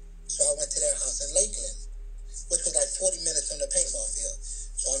birthday, so I went to their house in Lakeland, which was like 40 minutes from the paintball field.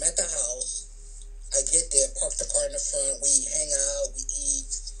 So I'm at the house. I get there, park the car in the front. We hang out, we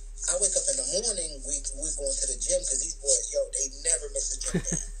eat. I wake up in the morning. We going to the gym because these boys, they never miss a gym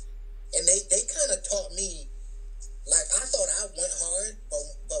day. And they kind of taught me, like, I thought I went hard,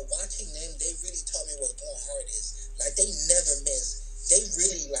 but watching them, they really taught me what going hard is. Like, they never miss. They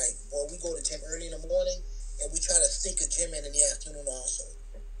really, like, we go to the gym early in the morning, and we try to sneak a gym in the afternoon also.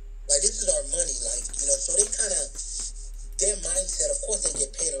 Like, this is our money, like, so they kind of, their mindset, of course they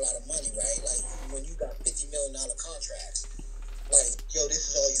get paid a lot of money, right? Like, when you got $50 million contracts, like, this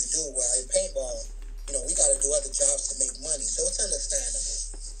is all you do. Well, in paintball, we got to do other jobs to make money, so it's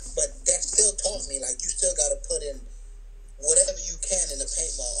understandable. But that still taught me, like, you still got to put in whatever you can in the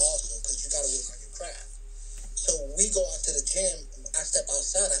paintball also, because you got to work on your craft. So we go out to the gym. I step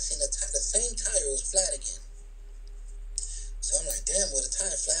outside. I seen the same tire was flat again. So I'm like, damn, the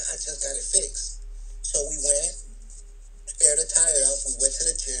tire flat? I just got it fixed. So we went, aired the tire up. We went to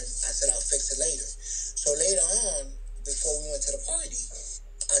the gym. I said, I'll fix it later. So later on, before we went to the party,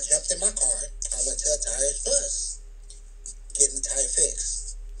 I jumped in my car. I went to a tire plus, getting the tire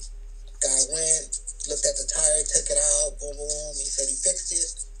fixed. Guy went, looked at the tire, took it out, boom, boom. He said he fixed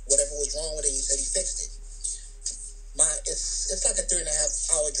it. Whatever was wrong with it, he said he fixed it. It's like a 3.5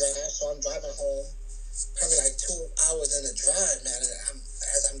 hour drive, so I'm driving home. Probably like 2 hours in the drive, man. And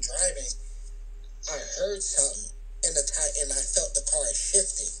as I'm driving, I heard something in the tire, and I felt the car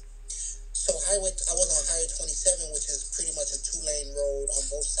shifting. So I was on Highway 27, which is pretty much a 2-lane road on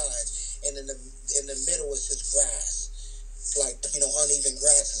both sides, and in the middle is just grass, like uneven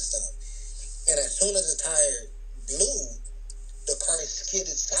grass and stuff. And as soon as the tire blew, the car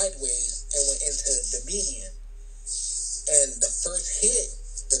skidded sideways and went into the median. And the first hit,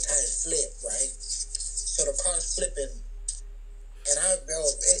 the tire flipped, right? So the car's flipping. And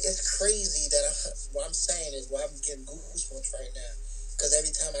it's crazy that what I'm saying is I'm getting goosebumps right now. Because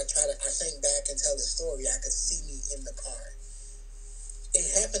every time I think back and tell the story, I could see me in the car. It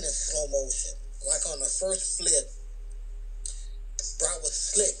happened in slow motion. Like on the first flip, bro, I was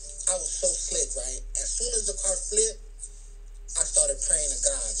slick. I was so slick, right? As soon as the car flipped, I started praying to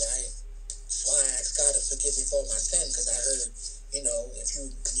God, right? So I asked God to forgive me for my sin, because I heard, if you,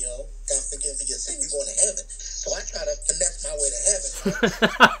 God forgive me your sin, you're going to heaven. So I try to finesse my way to heaven,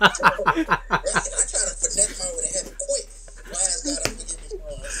 right? I try to finesse my way to heaven quick. So I asked God to forgive me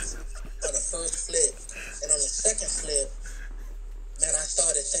on the first flip. And on the second flip, man, I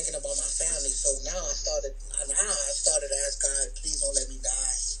started thinking about my family. So now I started to ask God, please don't let me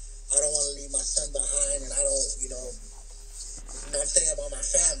die. I don't want to leave my son behind, and I don't, I'm thinking about my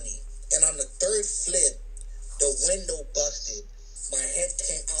family. And on the third flip, the window busted. My head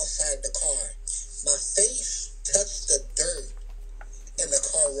came outside the car. My face touched the dirt, and the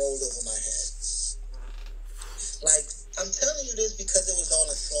car rolled over my head. Like, I'm telling you this because it was all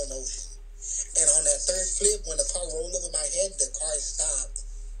in slow motion. And on that third flip, when the car rolled over my head, the car stopped,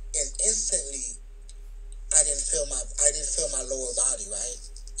 and instantly, I didn't feel my lower body, right?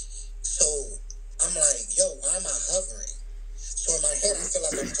 So I'm like, yo, why am I hovering? So in my head, I feel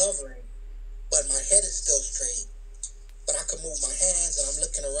like I'm hovering, but my head is still straight. But I can move my hands, and I'm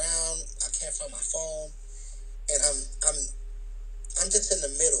looking around. I can't find my phone, and I'm just in the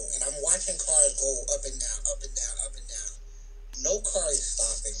middle, and I'm watching cars go up and down, up and down, up and down. No car is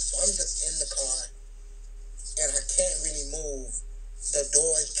stopping, so I'm just in the car, and I can't really move. The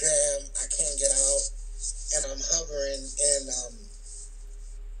door is jammed. I can't get out, and I'm hovering, and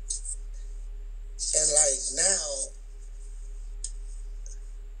like now,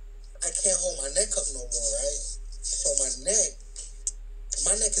 I can't hold my neck up no more, right? So my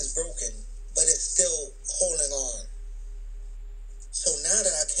neck is broken, but it's still holding on. So now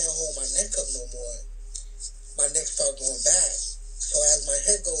that I can't hold my neck up no more, my neck starts going back. So as my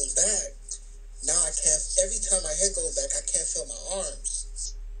head goes back, now I can't, every time my head goes back, I can't feel my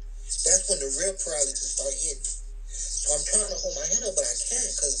arms. That's when the real paralysis start hitting. So I'm trying to hold my head up, but I can't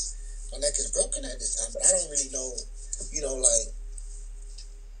because my neck is broken at this time. But I don't really know,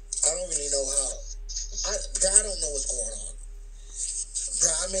 I don't really know how. I don't know what's going on. Bro,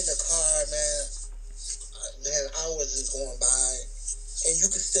 I'm I'm in the car, man. Man, hours is going by, and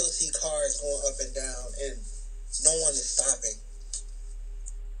you can still see cars going up and down, and no one is stopping.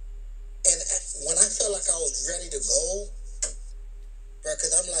 And when I felt like I was ready to go, bro,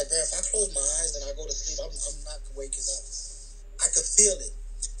 because I'm like, bro, if I close my eyes and I go to sleep, I'm not waking up. I could feel it,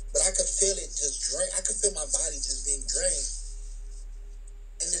 but I could feel it just drain. I could feel my body just being drained.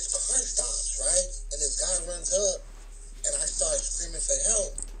 And this car stops, right? And this guy runs up, and I start screaming for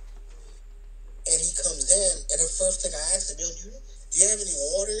help. And he comes in, and the first thing I asked him, yo, do you have any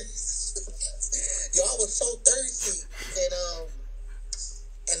water? Yo, I was so thirsty.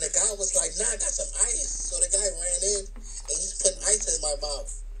 And the guy was like, nah, I got some ice. So the guy ran in, and he's putting ice in my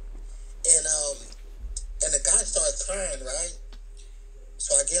mouth. And the guy starts crying, right?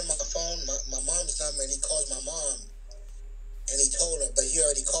 So I give him my phone, my mom's number, and he calls my mom. And he told her, but he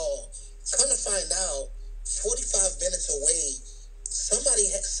already called. Come to find out, 45 minutes away, somebody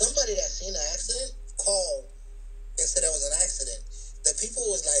that seen the accident called and said there was an accident. The people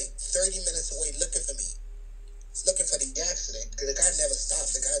was like 30 minutes away looking for me, looking for the accident, because the guy never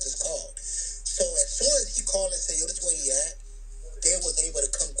stopped. The guy just called. So as soon as he called and said, yo, this where he at, they was able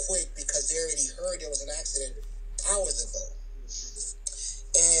to come quick because they already heard there was an accident hours ago.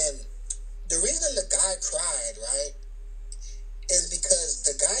 And the reason the guy cried, right, is because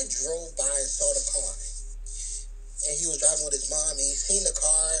the guy drove by and saw the car. And he was driving with his mom, and he seen the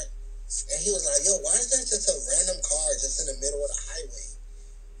car, and he was like, yo, why is that just a random car just in the middle of the highway?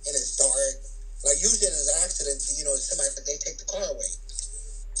 And it's dark. Like, usually in an accident, you know, somebody, they take the car away.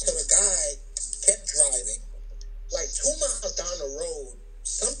 So the guy kept driving. Like 2 miles down the road,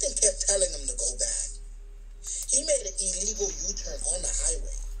 something kept telling him to go back. He made an illegal U-turn on the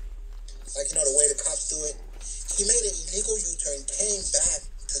highway. Like, you know, the way the cops do it. He made an illegal U-turn, came back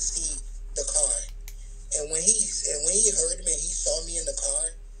to see the car. And when he heard me and he saw me in the car,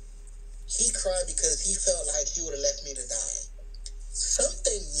 he cried because he felt like he would have left me to die.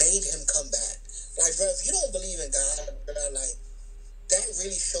 Something made him come back. Like, bro, if you don't believe in God, bro, like, that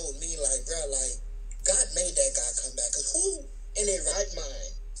really showed me, like, bro, like, God made that guy come back. Because who in their right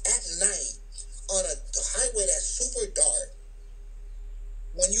mind at night on a highway that's super dark,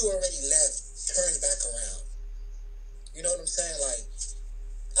 when you already left, turns back around? You know what I'm saying? Like,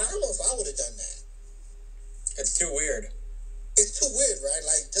 I don't know if I would have done that. It's too weird. It's too weird, right?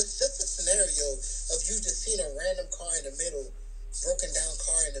 Like, just a scenario of you just seeing a random car in the middle, broken down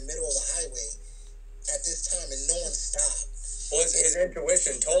car in the middle of a highway at this time, and no one stopped. Well, his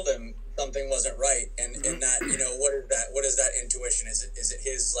intuition told him something wasn't right, and that, you know, what is that? What is that intuition? Is it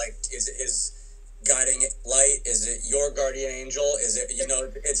his guiding light? Is it your guardian angel? Is it, you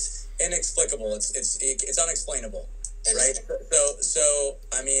know, it's inexplicable. It's unexplainable, right? So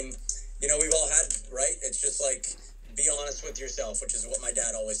I mean, you know, we've all had, right? It's just like, be honest with yourself, which is what my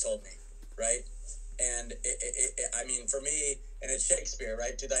dad always told me, right? And I mean, for me, and it's Shakespeare,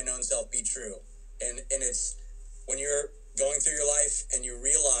 right? To thine own self be true. And it's when you're going through your life and you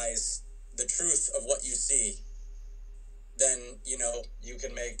realize the truth of what you see, then, you know, you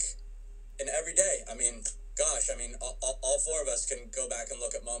can make an everyday. I mean, gosh, I mean, all 4 of us can go back and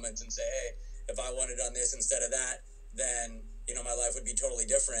look at moments and say, hey, if I would have done this instead of that, then, you know, my life would be totally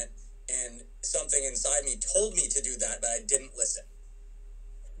different. And something inside me told me to do that, but I didn't listen.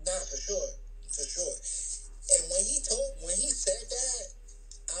 Nah, for sure. And when he said that,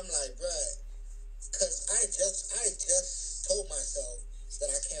 I'm like, bruh, because I just told myself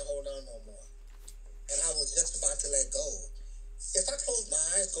that I can't hold on no more. And I was just about to let go. If I close my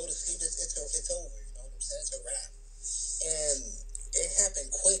eyes, go to sleep, it's over. You know what I'm saying? It's a wrap. And it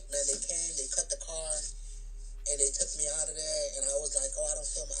happened quick, man. They came, they cut the car, and they took me out of there. And I was like, oh,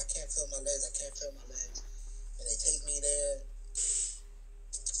 I can't feel my legs. And they take me there.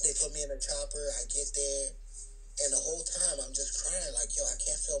 They put me in a chopper. I get there. And the whole time, I'm just crying like, yo, I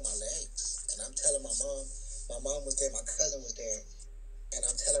can't feel my legs. And I'm telling my mom was there, my cousin was there. And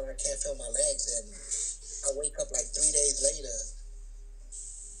I'm telling her I can't feel my legs. And I wake up like 3 days later.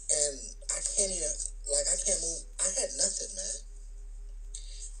 And I can't move. I had nothing, man.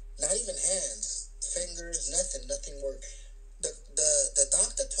 Not even hands, fingers, nothing worked. The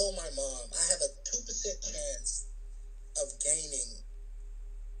doctor told my mom I have a 2% chance of gaining.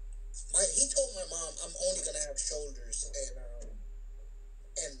 He told my mom I'm only gonna have shoulders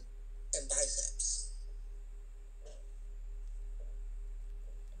and biceps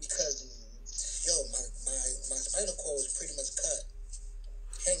because my spinal cord was pretty much cut,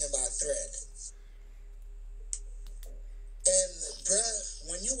 hanging by a thread. And bruh,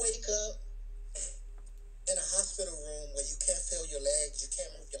 when you wake up in a hospital room where you can't feel your legs, you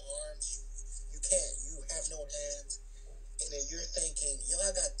can't move your arms, you have no hands, and then you're thinking, yo,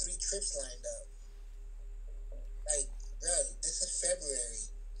 I got 3 trips lined up. Like, bro, this is February.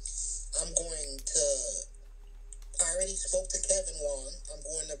 I'm going to. I already spoke to Kevin Wong. I'm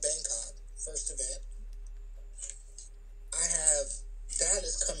going to Bangkok, first event. I have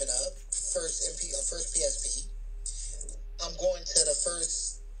Dallas coming up, first PSP. I'm going to the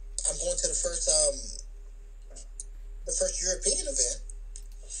first European event.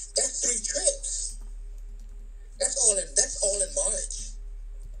 That's 3 trips. That's all in March.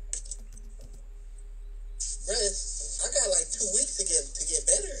 Bro, I got like 2 weeks to get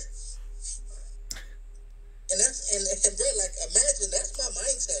better. And bro, like, imagine that's my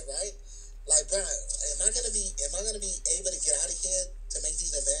mindset, right? Like, bro, am I gonna be able to get out of here to make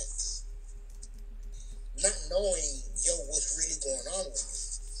these events? Not knowing, yo, what's really going on with me.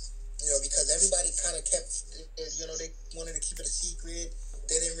 You know, because everybody kind of kept, you know, they wanted to keep it a secret.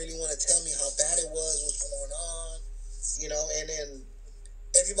 They didn't really want to tell me how bad it was, what's going on. You know, and then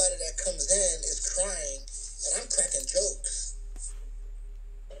everybody that comes in is crying, and I'm cracking jokes.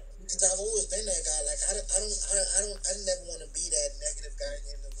 Because I've always been that guy. Like, I never want to be that negative guy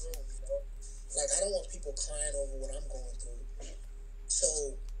in the room, you know? Like, I don't want people crying over what I'm going through. So,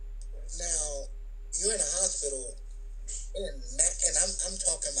 now, you're in a hospital, and I'm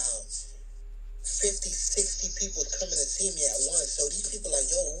talking about 50, 60 people coming to see me at once. So these people like,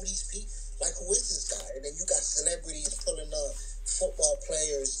 yo, who these people? Like, who is this guy? And then you got celebrities pulling up, football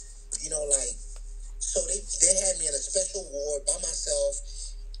players, you know, like, so they had me in a special ward by myself.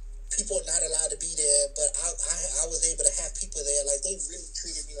 People are not allowed to be there, but I was able to have people there. Like, they really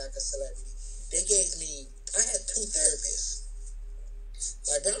treated me like a celebrity. They gave me, I had 2 therapists.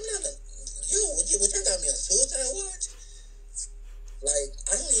 Like, bro, I'm not a, what you got me on suicide watch? Like,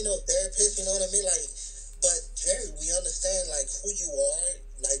 I don't need no therapist, you know what I mean? Like, but Jerry, we understand, like, who you are,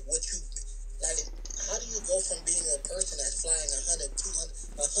 like, what you, like, how do you go from being a person that's flying 100,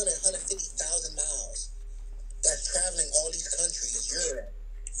 200, 150,000 miles, that's traveling all these countries, Europe,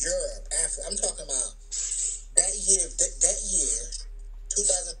 Africa. I'm talking about that year,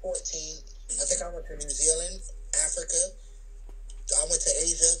 2014, I think I went to New Zealand, Africa. I went to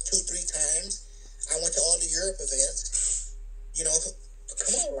Asia 2-3 times. I went to all the Europe events. You know,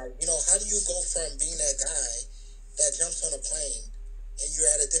 come on, like, you know, how do you go from being that guy that jumps on a plane and you're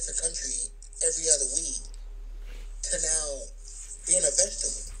at a different country every other week to now being a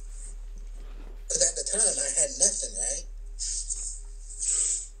vegetable? Because at the time I had nothing, right?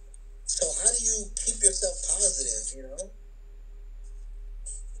 So how do you keep yourself positive, you know?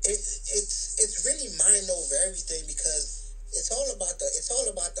 It's really mind over everything, because it's all about the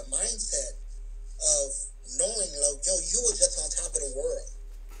mindset of knowing, like, yo, you were just on top of the world.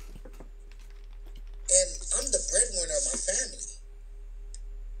 And I'm the breadwinner of my family.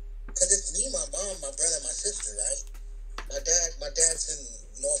 Because it's me, my mom, my brother, and my sister, right? My dad's in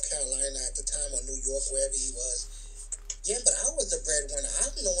North Carolina at the time, or New York, wherever he was. Yeah, but I was the breadwinner.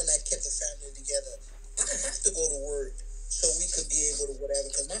 I'm the one that kept the family together. I have to go to work so we could be able to whatever.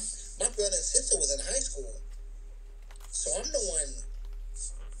 Because my brother and sister was in high school. So I'm the one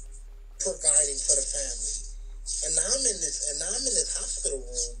providing for the family. And now I'm in this hospital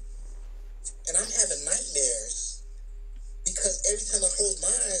room, and I'm having nightmares because every time I close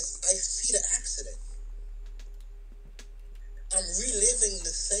my eyes, I see the accident. I'm reliving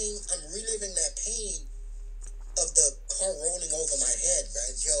that pain of the car rolling over my head,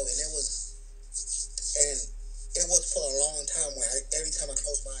 right, Joe? And it was for a long time where every time I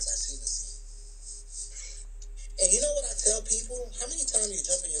close my eyes, I see the scene. And you know what I tell people? How many times you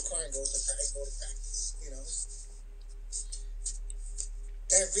jump in your car and go to practice, you know?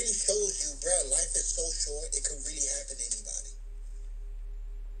 That really shows you, bro, life is so short, it could really happen to anybody.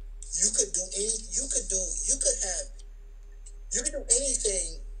 You could do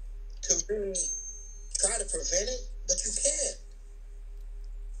anything to really try to prevent it, but you can't.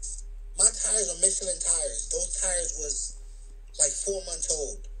 My tires are Michelin tires. Those tires was like 4 months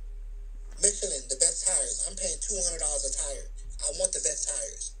old. Michelin, the best tires. I'm paying $200 a tire. I want the best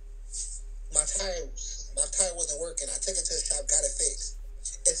tires. My tire wasn't working. I took it to the shop, got it fixed.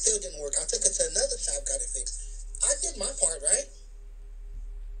 It still didn't work. I took it to another shop, got it fixed. I did my part, right?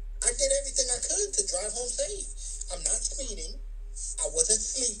 I did everything I could to drive home safe. I'm not speeding. I wasn't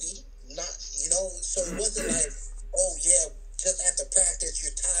sleepy. So it wasn't like, oh yeah, just after practice,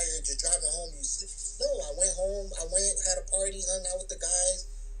 you're tired, you're driving home, you sleep. No, I went home, had a party, hung out with the guys.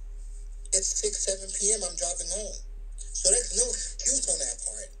 It's 6, 7 p.m., I'm driving home. So there's no excuse on that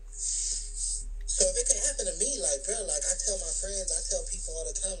part. So if it could happen to me, like, bro, like I tell my friends, I tell people all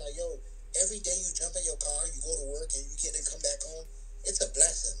the time, like, yo, every day you jump in your car, you go to work, and you get to come back home, it's a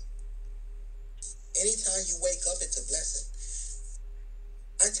blessing. Anytime you wake up, it's a blessing.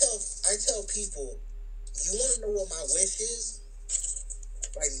 tell people, you want to know what my wish is?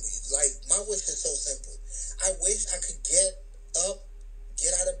 Like my wish is so simple. I wish I could get up,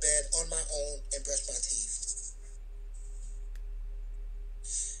 get out of bed on my own, and brush my teeth.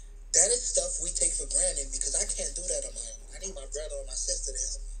 That is stuff we take for granted because I can't do that on my own. I need my brother or my sister to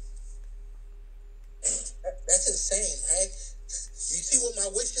help me. That's insane, right? You see what my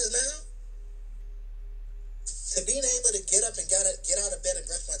wish is now? To being able to get up and get out of bed and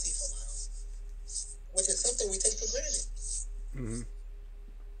brush my teeth on my own, which is something we take for granted. Mm-hmm.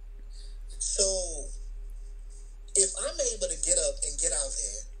 So, if I'm able to get up and get out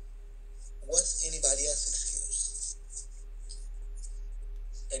there, what's anybody else's excuse?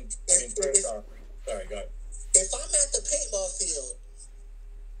 And first off, sorry, go ahead. If I'm at the paintball field,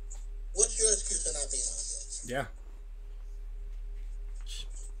 what's your excuse for not being out there? Yeah.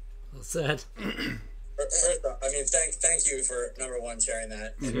 Well said. First off, I mean, thank you for number one sharing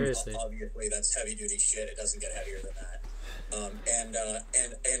that. Seriously. Obviously, that's heavy duty shit. It doesn't get heavier than that. And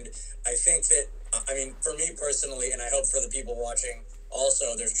I think that, I mean, for me personally, and I hope for the people watching,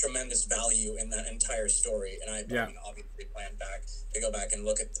 also, there's tremendous value in that entire story. And I mean, obviously plan to go back and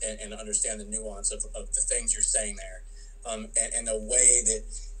look at and understand the nuance of the things you're saying there, and the way that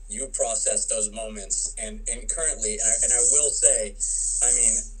you process those moments. And currently, and I will say, I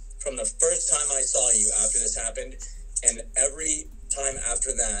mean, from the first time I saw you after this happened, and every time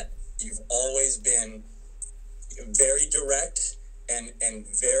after that, you've always been very direct and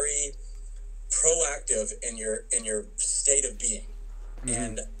very proactive in your state of being. Mm-hmm.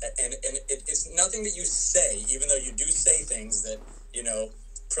 And it's nothing that you say, even though you do say things that, you know,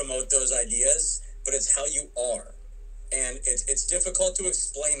 promote those ideas, but it's how you are. And it's difficult to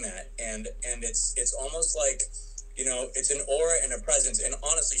explain that. And it's almost like, you know, it's an aura and a presence. And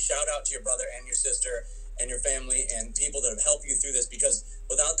honestly, shout out to your brother and your sister and your family and people that have helped you through this, because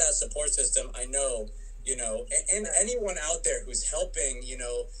without that support system, I know, you know, and anyone out there who's helping, you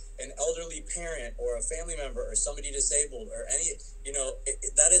know, an elderly parent or a family member or somebody disabled or any, you know,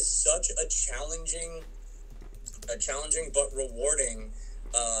 that is such a challenging but rewarding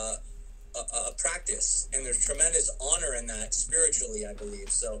a practice, and there's tremendous honor in that spiritually, I believe.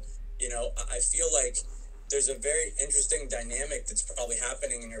 So, you know, I feel like there's a very interesting dynamic that's probably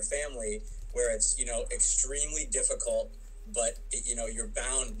happening in your family where it's, you know, extremely difficult, but you know, you're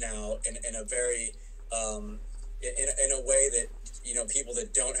bound now in a very in a way that, you know, people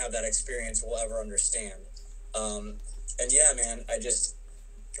that don't have that experience will ever understand. And yeah, man,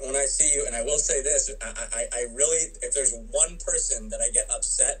 when I see you, and I will say this, I really, if there's one person that I get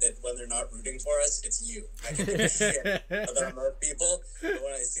upset that when they're not rooting for us, it's you. I can give a shit about most people, but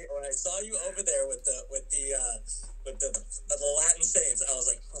when I saw you over there with the Latin Saints, I was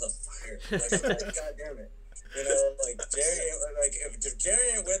like, motherfucker, like, God damn it. You know, like Jerry, like if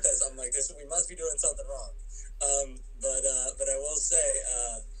Jerry ain't with us, I'm like, we must be doing something wrong. But I will say,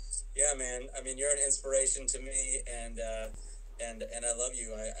 yeah, man. I mean, you're an inspiration to me, and I love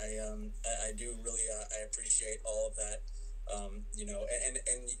you. I do really. I appreciate all of that. You know,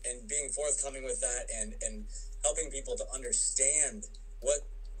 and being forthcoming with that, and helping people to understand what,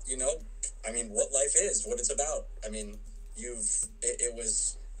 you know, I mean, what life is, what it's about. I mean, it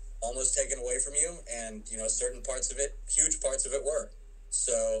was almost taken away from you, and you know, certain parts of it, huge parts of it were.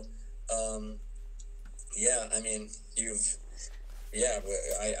 So, yeah, I mean, I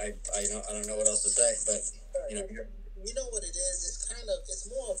don't know what else to say, but you know, you know what it is? It's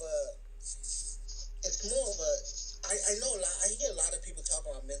more of a. I know I hear a lot of people talk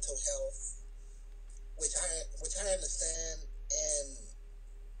about mental health, which I understand, and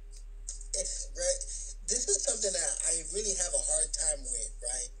it's right. This is something that I really have a hard time with,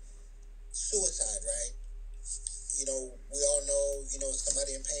 right? Suicide, right? You know, we all know, you know,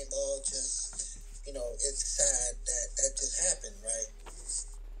 somebody in paintball just, you know, it's sad that just happened, right?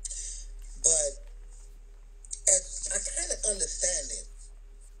 But I kind of understand it.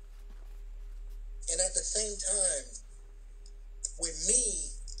 And at the same time, with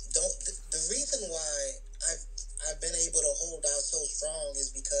me, the reason why I've been able to hold out so strong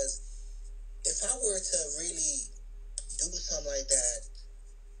is because if I were to really do something like that,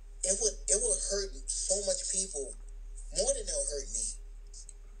 it would hurt so much people more than it'll hurt me.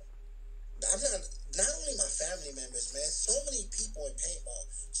 Not only my family members, man, so many people in paintball,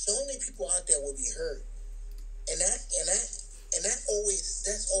 so many people out there will be hurt. And that's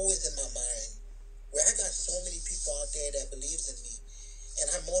always in my mind, where I got so many people out there that believes in me,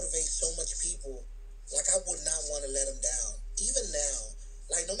 and I motivate so much people. Like, I would not want to let them down. Even now,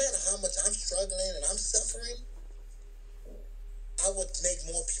 like, no matter how much I'm struggling and I'm suffering, I would make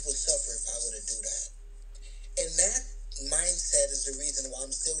more people suffer if I were to do that. And that mindset is the reason why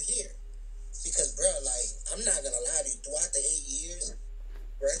I'm still here. Because, bro, like, I'm not gonna lie to you. Throughout the 8 years,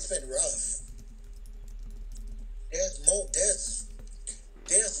 bro, it's been rough. There's more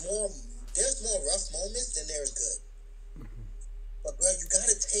rough moments than there's good. But, bro, you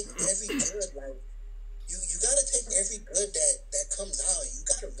gotta take every good, like, you gotta take every good that comes out, and you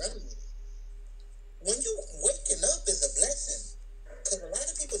gotta run with it. When you waking up is a blessing, because a lot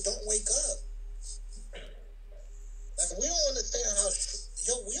of people don't wake up. Like, we don't understand how,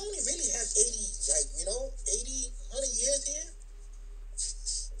 we only really have 80, 100 years here.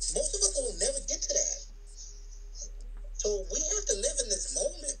 Most of us will never get to that. So we have to live in this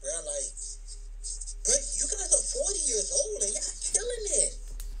moment, bro. Like, bro, you guys are 40 years old and y'all killing it.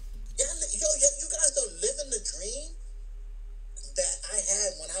 You guys are living the dream that I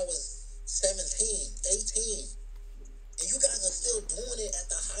had when I was 17, 18. And you guys are still doing it at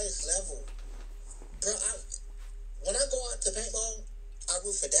the highest level. Bro, when I go out to paintball, I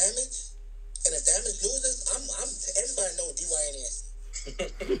root for damage. And if damage loses, everybody know DYNS.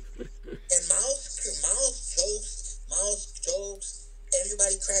 And Miles jokes,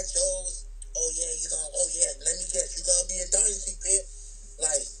 everybody cracks jokes. Let me guess, you gonna be a dynasty pit.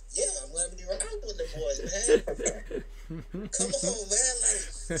 Like, yeah, I'm gonna be around with the boys, man. Come on, man.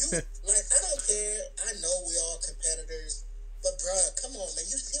 Like, I don't care. I know we all competitors, but bruh, come on, man.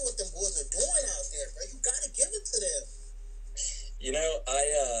 You see what them boys are doing out there, bro. You gotta give it to them. You know,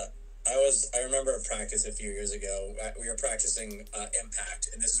 I remember a practice a few years ago. We were practicing Impact,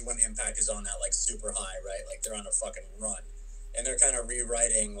 and this is when Impact is on that like super high, right? Like they're on a fucking run, and they're kind of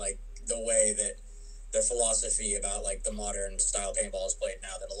rewriting like the way that their philosophy about like the modern style paintball is played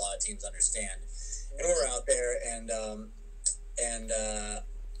now that a lot of teams understand. And we're out there, and man,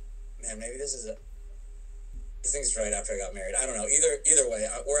 maybe this thing's right after I got married. I don't know. Either way,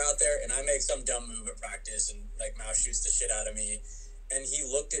 we're out there, and I make some dumb move at practice, and like Mouse shoots the shit out of me. And he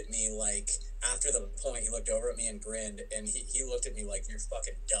looked at me like, after the point, he looked over at me and grinned, and he looked at me like, you're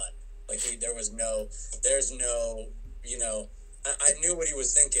fucking done. Like, there's no, you know, I knew what he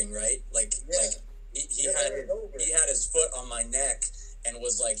was thinking, right? Like, yeah. Like he had his foot on my neck and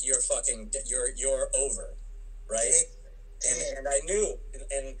was like, you're over, right? And I knew,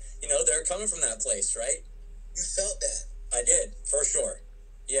 and you know, they're coming from that place, right? You felt that. I did, for sure.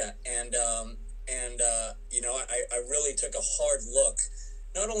 Yeah, and you know, I really took a hard look,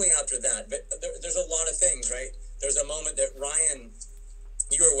 not only after that, but there's a lot of things, right? There's a moment that Ryan,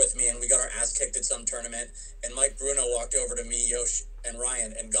 you were with me, and we got our ass kicked at some tournament, and Mike Bruno walked over to me, Yosh, and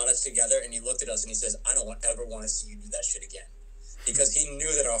Ryan, and got us together, and he looked at us, and he says, I don't ever want to see you do that shit again. Because he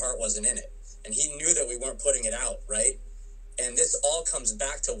knew that our heart wasn't in it, and he knew that we weren't putting it out, right? And this all comes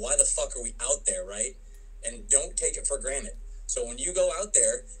back to why the fuck are we out there, right? And don't take it for granted. So when you go out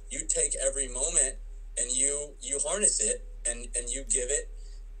there, you take every moment and you harness it and you give it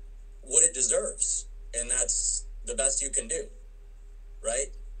what it deserves. And that's the best you can do, right?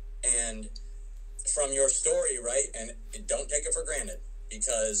 And from your story, right? And don't take it for granted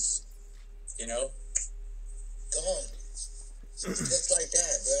because, you know. Gone. Just like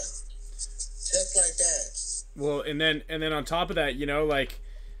that, bro. Just like that. Well, and then on top of that, you know, like,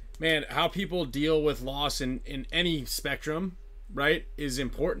 man, how people deal with loss in any spectrum, right, is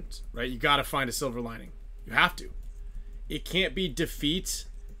important, right? You got to find a silver lining. You have to. It can't be defeat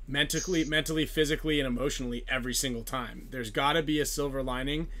mentally, physically, and emotionally every single time. There's got to be a silver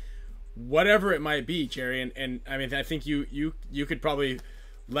lining, whatever it might be, Jerry. And I mean, I think you could probably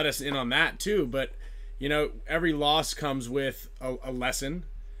let us in on that too. But, you know, every loss comes with a lesson.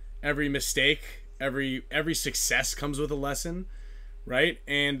 Every mistake, every success comes with a lesson. Right?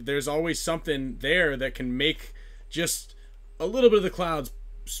 And there's always something there that can make just a little bit of the clouds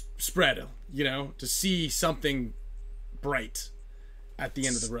spread, you know, to see something bright at the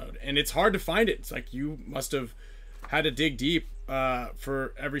end of the road. And it's hard to find it. It's like you must have had to dig deep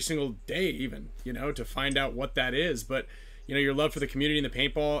for every single day even, you know, to find out what that is. But, you know, your love for the community and the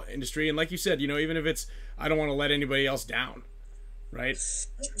paintball industry. And like you said, you know, even if it's, I don't want to let anybody else down. Right?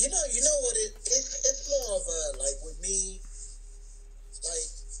 You know what it's more of a, like with me,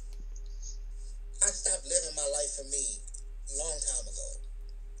 like, I stopped living my life for me a long time ago.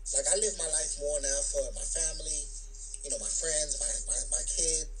 Like, I live my life more now for my family, you know, my friends, my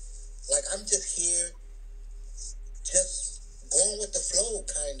kid. Like, I'm just here, just going with the flow,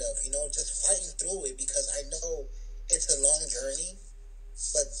 kind of, you know, just fighting through it because I know it's a long journey.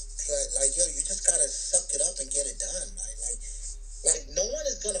 But, like, yo, you just gotta suck it up and get it done. Like no one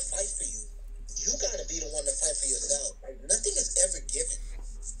is gonna fight for you. You gotta be the one to fight for yourself. Like, nothing is ever given.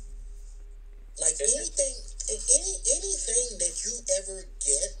 Like, anything that you ever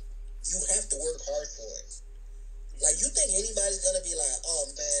get, you have to work hard for it. Like, you think anybody's gonna be like, oh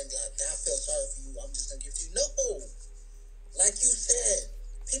man, like, I feel sorry for you, I'm just gonna give to you? No. Like you said,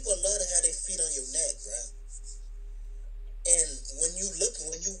 people love to have their feet on your neck, bruh. And when you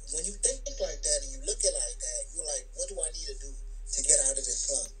think like that and you look at it like that, you're like, what do I need to do to get out of this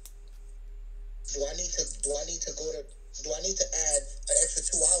slump? Do I need to add an extra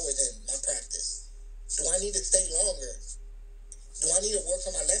 2 hours in my practice? Do I need to stay longer? Do I need to work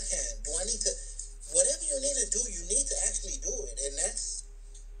on my left hand? Do I need to, whatever you need to do, you need to actually do it. And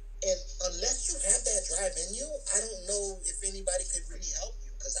unless you have that drive in you, I don't know if anybody could really help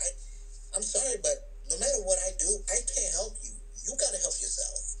you. Because I'm sorry, but no matter what I do, I can't help you. You got to help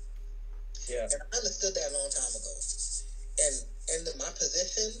yourself. Yeah. And I understood that a long time ago. And my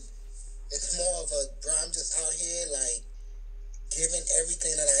position, it's more of a, bro, I'm just out here, like, giving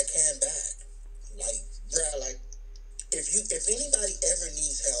everything that I can back. Like, bro, like, if anybody ever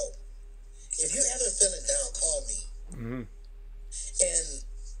needs help, if you're ever feeling down, call me. Mm-hmm. And,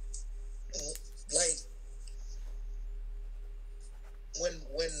 like,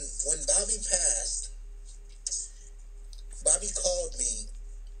 when Bobby passed, Bobby called me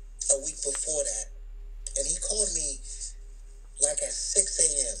a week before that, and he called me like at 6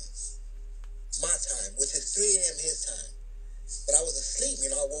 a.m. my time, which is 3 a.m. his time. But I was asleep, you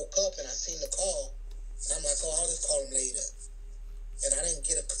know. I woke up and I seen the call, and I'm like, oh, I'll just call him later. And I didn't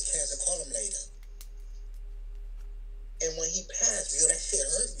get a chance to call him later. And when he passed, yo, that shit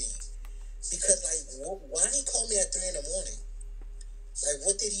hurt me. Because, like, why did he call me at 3 in the morning? Like,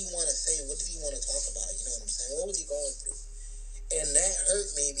 what did he want to say? What did he want to talk about? You know what I'm saying? What was he going through? And that hurt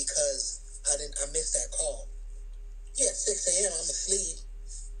me because I missed that call. Yeah, 6 a.m., I'm asleep.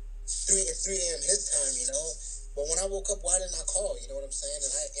 3 a.m. his time, you know? But when I woke up, why didn't I call? You know what I'm saying?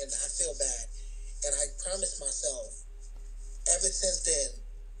 And I feel bad. And I promised myself, ever since then,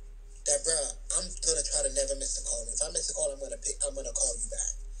 that, bro, I'm going to try to never miss a call. If I miss a call, I'm going to call you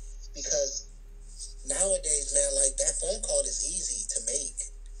back. Because nowadays, man, like, that phone call is easy to make.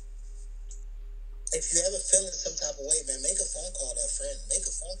 If you ever feeling some type of way, man, make a phone call to a friend. Make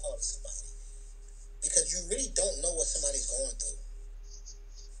a phone call to somebody. Because you really don't know what somebody's going through.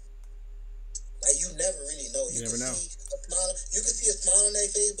 Like, you never really know. You never know. You can see a smile on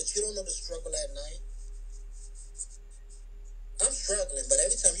their face, but you don't know the struggle at night. I'm struggling, but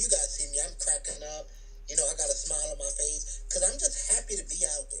every time you guys see me, I'm cracking up. You know, I got a smile on my face because I'm just happy to be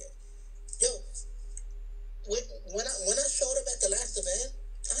out there. Yo, when I showed up at the last event,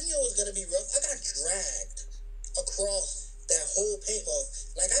 I knew it was gonna be rough. I got dragged across that whole paintball.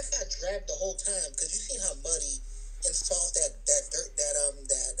 Like, I got dragged the whole time because you see how muddy and soft that dirt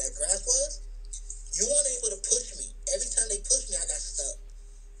that grass was. You weren't able to push me. Every time they pushed me, I got stuck.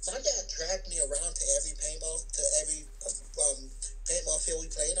 My dad dragged me around to every paintball field we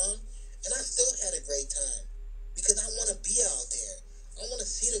played on, and I still had a great time because I want to be out there. I want to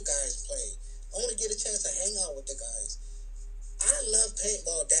see the guys play. I want to get a chance to hang out with the guys. I love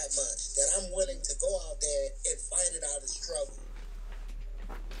paintball that much that I'm willing to go out there and fight it out and struggle.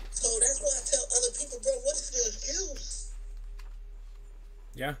 So that's why I tell other people, bro, what is your excuse?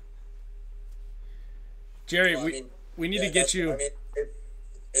 Yeah. Jerry, Well, we need to get you. I mean,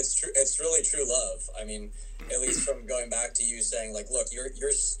 it's true. It's really true love. I mean, at least from going back to you saying, like, look,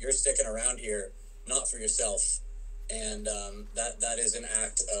 you're sticking around here not for yourself, and that is an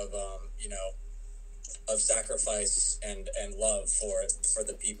act of of sacrifice and love for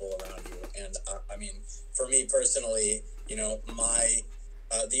the people around you. And I mean, for me personally, you know, my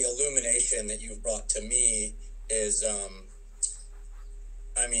the illumination that you've brought to me is,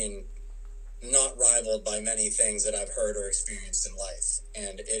 I mean, not rivaled by many things that I've heard or experienced in life.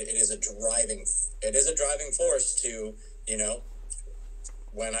 And it is a driving force to, you know,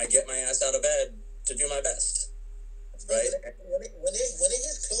 when I get my ass out of bed, to do my best. Right? When it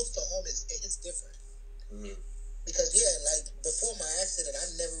gets close to home, it's different. Mm-hmm. Because, yeah, like, before my accident,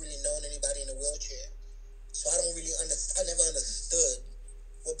 I've never really known anybody in a wheelchair. So I never understood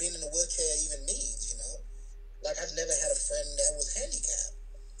what being in a wheelchair even means, you know? Like, I've never had a friend that was handicapped.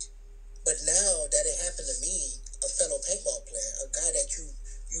 But now that it happened to me, a fellow paintball player, a guy that you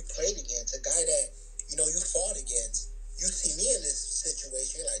played against, a guy that, you know, you fought against, you see me in this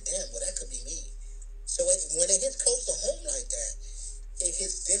situation, you're like, damn, well, that could be me. So when it hits close to home like that, it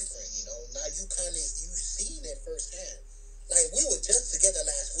hits different, you know? Now you seen it firsthand. Like, we were just together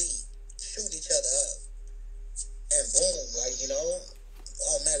last week, shooting each other up. And boom, like, you know,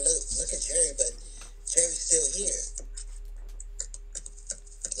 oh man, look at Jerry, but Jerry's still here.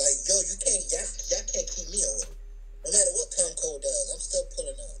 Like, yo, y'all can't keep me away. No matter what Tom Cole does, I'm still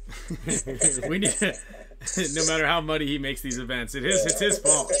pulling up. We need no matter how muddy he makes these events, it's his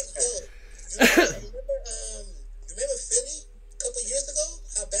fault. You remember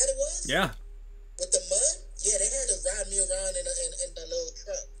Yeah. With the mud, yeah, they had to ride me around in the little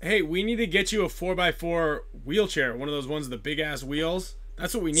truck. Hey, we need to get you a 4x4 wheelchair, one of those ones with the big ass wheels.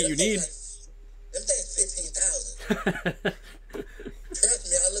 That's what we need. You need. Them things 15,000. Trust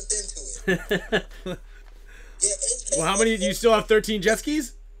me, I looked into it. Yeah, HK. Well, how many? Do you still have 13 jet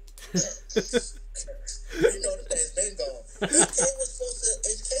skis? You know the thing's been gone.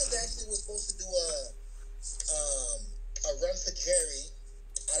 HK actually was supposed to do a run for Jerry.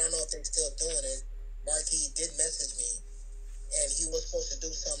 I don't know if they're still doing it. Marquis did message me, and he was supposed to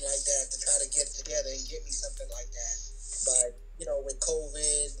do something like that to try to get together and get me something like that. But you know, with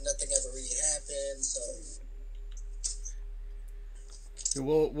COVID, nothing ever really happened. So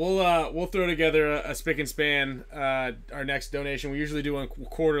we'll throw together a Spick and Span. Our next donation. We usually do one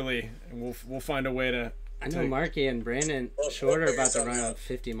quarterly, and we'll find a way to. I know Marky and Brandon Short are about to run a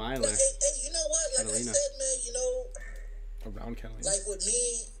 50 miler. Hey, you know what? Like Catalina. I said, man, you know, around Catalina. Like with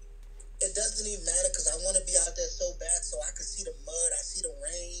me, it doesn't even matter because I want to be out there so bad so I can see the mud, I see the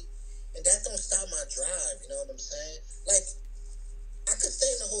rain, and that don't stop my drive. You know what I'm saying? Like, I could stay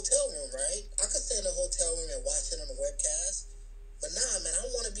in the hotel room, right? I could stay in the hotel room and watch it on the webcast. But nah, man, I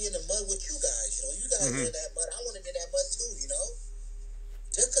want to be in the mud with you guys. You know, you guys are in that mud. I want to be in that mud too. You know,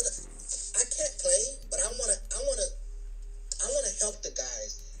 just because I can't play, but I want to help the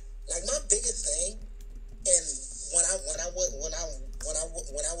guys. Like my biggest thing, and when I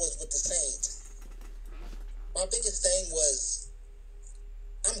was with the Saints, my biggest thing was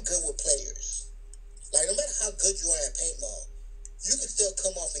I'm good with players. Like no matter how good you are at paintball, you can still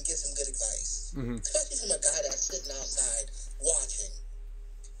come off and get some good advice, especially from a guy that's sitting outside watching.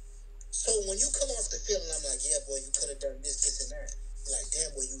 So when you come off the field and I'm like, yeah, boy, you could have done this, this, and that. You're like, damn,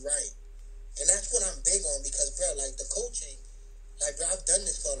 boy, you right. And that's what I'm big on because, bro, like the coaching, like, bro, I've done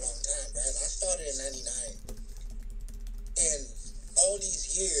this for a long time, bro. I started in '99. And all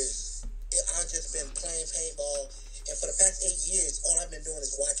these years, I've just been playing paintball. And for the past 8 years, all I've been doing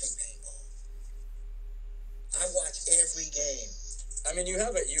is watching paintball. I watch every game. I mean, you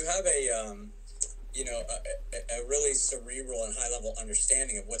have a really cerebral and high level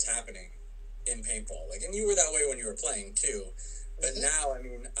understanding of what's happening in paintball. Like, and you were that way when you were playing too. But now, I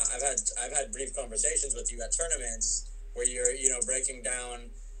mean, I've had brief conversations with you at tournaments where you're, breaking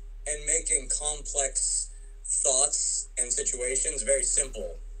down and making complex thoughts and situations very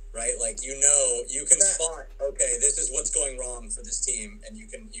simple, right? Like, you can spot, okay, this is what's going wrong for this team, and you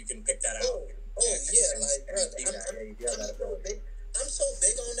can pick that out. I'm so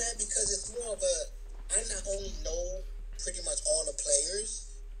big on that because it's more of I not only know pretty much all the players,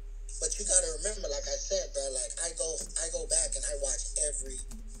 but you gotta remember, like I said, bro, like I go back and I watch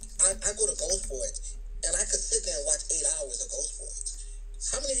I go to Ghost Boards and I could sit there and watch 8 hours of Ghost Boards.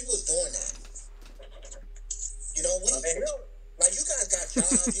 How many people is doing that? You know, like you guys got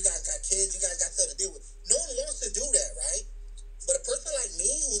jobs, you guys got kids, you guys got stuff to deal with. No one wants to do that, right? But a person like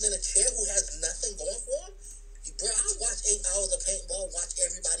me who's in a chair who has nothing going for him, bro, I watch 8 hours of paintball, watch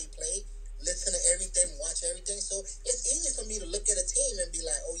everybody play, listen to everything, watch everything. So it's easy for me to look at a team and be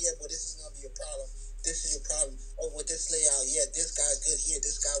like, oh yeah, but this is gonna be a problem. This is your problem. Oh, with this layout, yeah, this guy's good here,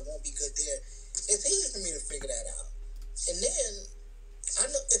 this guy won't be good there. It's easy for me to figure that out. And then I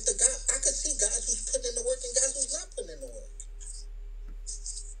know if the guy, I could see guys who's putting in the work and guys who's not putting in the work.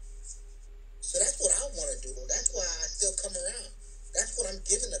 So that's what I want to do. That's why I still come around. That's what I'm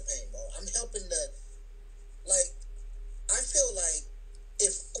giving the paintball. I'm helping I feel like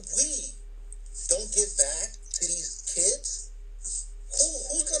if we don't give back to these kids,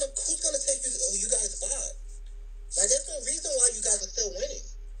 who's gonna take you guys' spot? Like, there's no reason why you guys are still winning.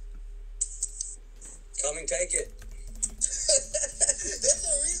 Come and take it. There's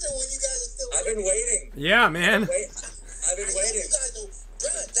no reason why you guys are still winning. I've been waiting. Yeah, man. I've been waiting. You guys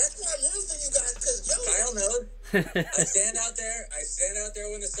that's why I'm rooting for you guys, because Kyle knows. I stand out there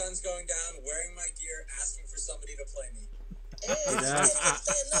when the sun's going down, wearing my gear, asking for somebody to play me. Hey, you can't even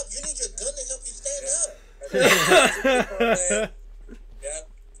stand up. You need your gun to help you stand up. Yeah.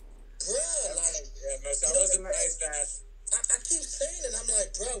 Bruh, like... Yeah, Marcelo's in the ice bath. I keep saying it. I'm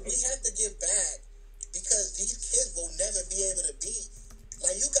like, bro, we have to give back because these kids will never be able to beat.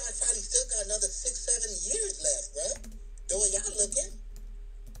 Like, you guys probably still got another 6-7 years left, bro. The way y'all looking.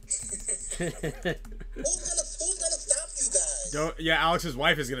 Who's gonna stop you guys? Alex's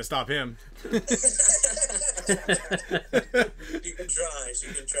wife is gonna stop him. She can try.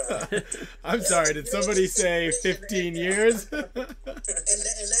 I'm sorry, did somebody say 15 years? and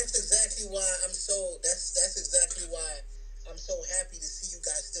that's exactly why that's exactly why I'm so happy to see you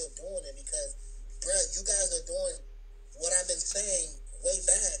guys still doing it, because bro, you guys are doing what I've been saying way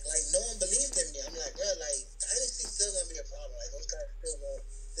back. Like, no one believed in me. I'm like, bro, like, Dynasty's still gonna be a problem. Like,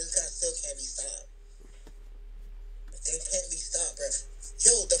 this guy still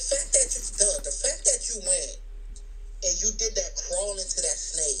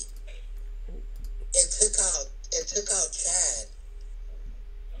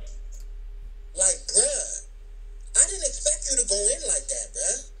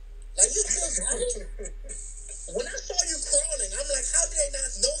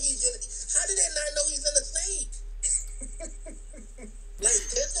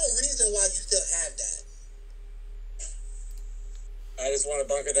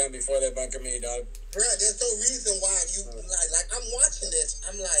bunker them before they bunker me, dog. Bro, there's no reason why you like. I'm watching this.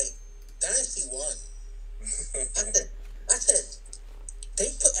 I'm like, Dynasty won. I said,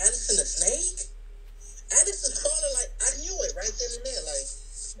 they put Addison a snake. Addison's crawling like I knew it right then and there. Like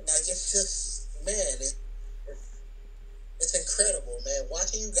it's just, man, it's incredible, man.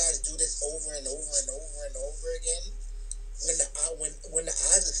 Watching you guys do this over and over and over and over again. When the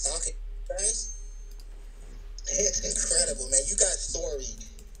eyes are stalking you guys, it's incredible, man. Your guys' story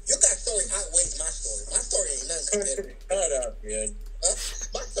outweighs my story. My story ain't nothing compared to Shut up, dude.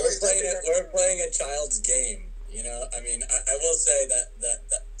 my story. We're playing a child's game. You know, I mean, I will say that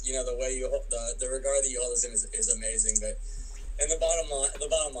you know, the way you hold the regard that you hold us in is amazing. But and the bottom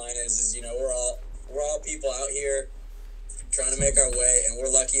line is you know, we're all people out here trying to make our way, and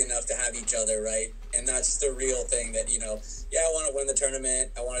we're lucky enough to have each other, right? And that's the real thing that, you know, yeah, I want to win the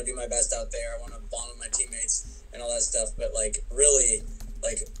tournament. I want to do my best out there. I want to bond with my teammates and all that stuff. But, like, really,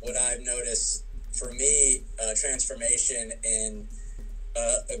 like, what I've noticed for me, transformation in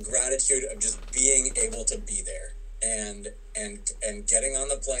a gratitude of just being able to be there and getting on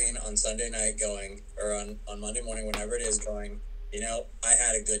the plane on Sunday night going, or on Monday morning, whenever it is, going, you know, I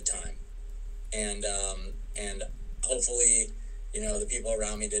had a good time. And hopefully, you know, the people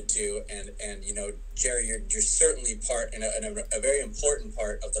around me did too. And you know, Jerry, you're certainly part in a very important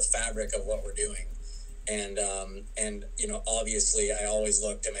part of the fabric of what we're doing. And you know, obviously, I always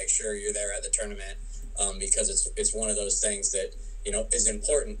look to make sure you're there at the tournament, because it's one of those things that, you know, is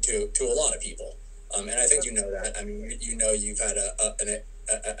important to a lot of people. And I think you know that. I mean, you know, you've had a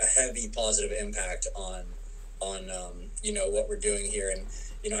heavy positive impact on you know, what we're doing here. And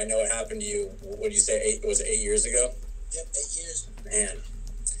you know, I know it happened to you. What did you say? Was it 8 years ago? Yep, 8 years. Man.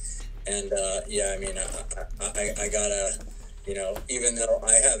 And yeah, I mean, I gotta, you know, even though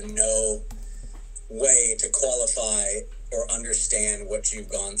I have no way to qualify or understand what you've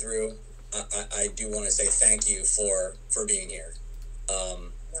gone through, I do want to say thank you for being here.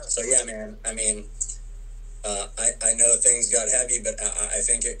 So yeah, man. I mean, I know things got heavy, but I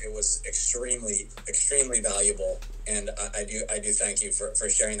think it was extremely, extremely valuable, and I do thank you for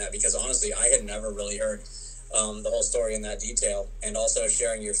sharing that, because honestly, I had never really heard the whole story in that detail, and also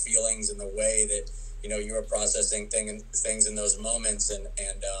sharing your feelings and the way that, you know, you were processing things in those moments, and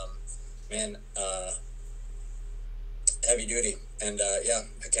man, heavy duty, and yeah,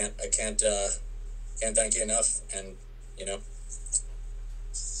 I can't thank you enough, and you know.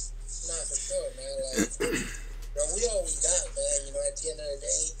 Nah, for sure, man. Like, bro, we all we got, man. You know, at the end of the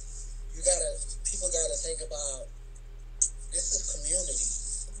day, people gotta think about, this is community.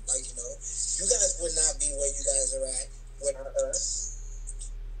 Like, you know, you guys would not be where you guys are at without us,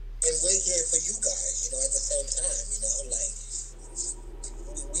 and we're here for you guys. You know, at the same time, you know, like,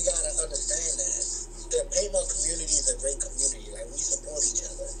 we gotta understand that the paintball community is a great community. Like, we support each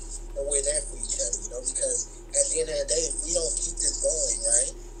other, and we're there for each other. You know, because at the end of the day, if we don't keep this going,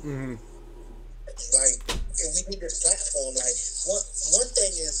 right? Mm-hmm. Like, and we need this platform. Like, one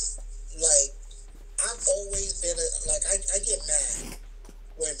thing is, like, I've always been I get mad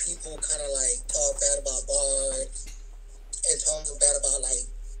when people kind of like talk bad about Bart and talk bad about, like,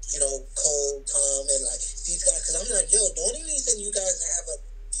 you know, Cole, Tom, and like these guys. Because I'm like, yo, the only reason you guys are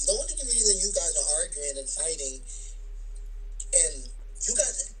arguing and fighting, and you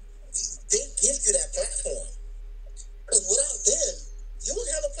guys, they give you that platform. Because without them, you would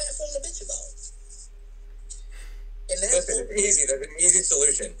have a platform to bitch about. And that's Listen, it's easy. There's an easy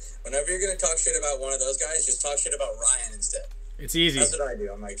solution. Whenever you're going to talk shit about one of those guys, just talk shit about Ryan instead. It's easy. That's what I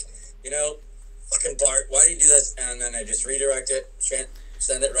do. I'm like, you know, fucking Bart, why do you do this? And then I just redirect it, send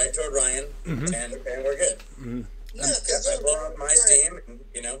it right toward Ryan, and we're good. Mm-hmm. Yeah, I blow up my steam, and,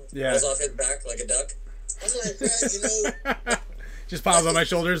 you know, rolls off his back like a duck. I'm like, man, you know. Just piles on my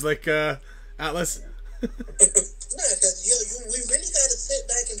shoulders like Atlas. Nah, because we really got to sit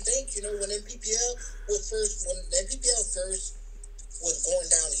back and think, you know, when NPPL first was going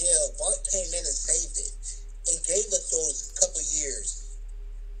downhill, Bart came in and saved it and gave us those couple years.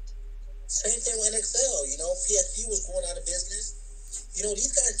 Same thing with NXL, you know, PSP was going out of business. You know,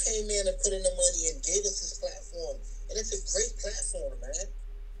 these guys came in and put in the money and gave us this platform, and it's a great platform, man.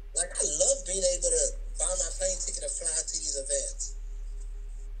 Like, I love being able to buy my plane ticket and fly to these events.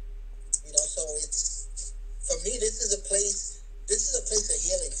 You know, so it's, for me, this is a place of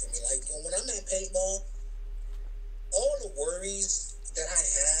healing for me. Like, when I'm at paintball, all the worries that I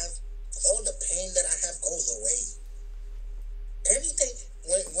have, all the pain that I have goes away. Everything,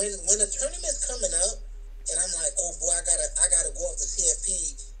 when a tournament's coming up, and I'm like, oh boy, I gotta go up to CFP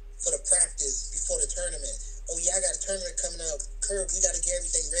for the practice before the tournament. Oh yeah, I got a tournament coming up. Curb, we gotta get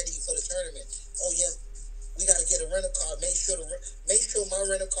everything ready for the tournament. Oh yeah, We got to get a rental car. Make sure my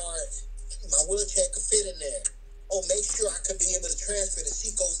rental car, my wheelchair could fit in there. Oh, make sure I could be able to transfer. The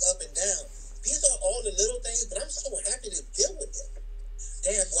seat goes up and down. These are all the little things, but I'm so happy to deal with them.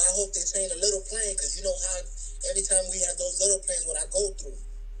 Damn, well, I hope this ain't a little plane, because you know how every time we have those little planes, what I go through.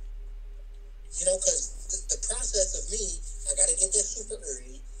 You know, because the process of me, I got to get there super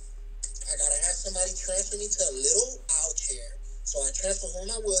early. I got to have somebody transfer me to a little aisle chair. So I transfer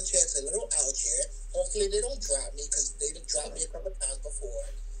from my wheelchair to a little aisle chair. Hopefully they don't drop me, because they done dropped me a couple times before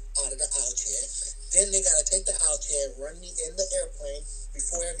out of the aisle chair. Then they got to take the aisle chair, run me in the airplane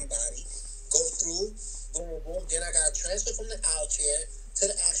before everybody, go through, boom, boom. Then I got to transfer from the aisle chair to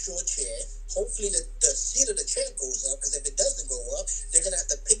the actual chair. Hopefully the seat of the chair goes up, because if it doesn't go up, they're going to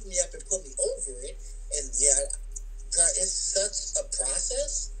have to pick me up and put me over it. And yeah, it's such a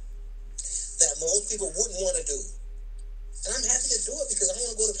process that most people wouldn't want to do. And I'm happy to do it, because I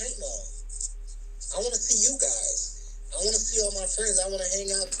want to go to paintball. I want to see you guys. I want to see all my friends. I want to hang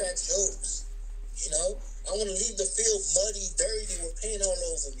out and crack jokes. You know? I want to leave the field muddy, dirty, with paint all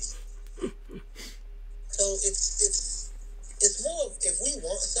over me. So it's more of, if we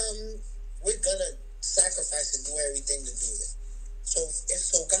want something, we're gonna sacrifice and do everything to do it. So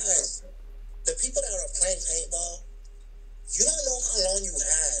guys, the people that are playing paintball, you don't know how long you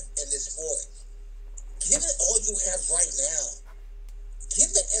have in this sport. Give it all you have right now. Give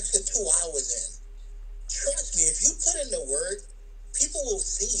the extra 2 hours in. Trust me, if you put in the work, people will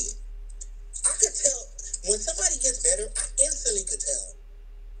see it. I could tell when somebody gets better. I instantly could tell.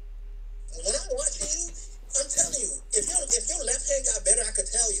 When I'm watching you, I'm telling you, if your left hand got better, I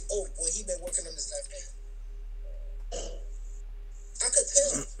could tell you, oh boy, he been working on his left hand. I could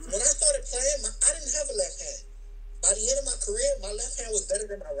tell. When I started playing, I didn't have a left hand. By the end of my career, my left hand was better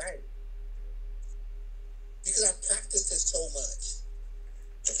than my right. Because I practiced it so much.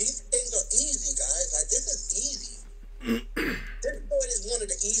 These things are easy, guys. Like, this is easy. This sport is one of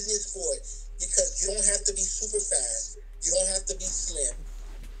the easiest sports, because you don't have to be super fast. You don't have to be slim.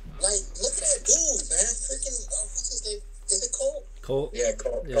 Like, look at that dude, man. Freaking, what's his name? Is it Cole? Colt. Yeah,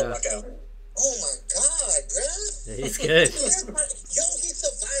 Colt. Yeah. Colt knockout. Oh my God, bruh. Yeah, he's good. Yo, he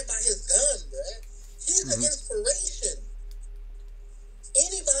survived by his gun, bruh. He's an inspiration.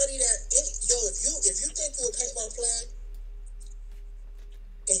 Anybody if you think you're a paintball player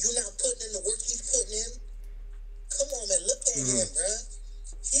and you're not putting in the work he's putting in, come on, man, look at him, bruh.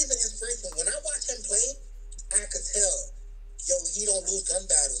 He's an inspiration. When I watch him play, I could tell, yo, he don't lose gun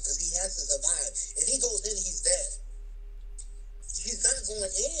battles, because he has to survive. If he goes in, he's dead. He's not going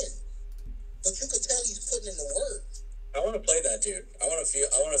in, but you could tell he's putting in the work. I want to play that, dude. I want to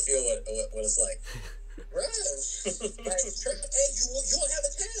feel what it's like. Right. Like, hey, you will have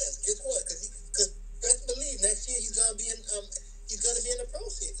a chance. Guess what? Because best believe next year he's gonna be in the pro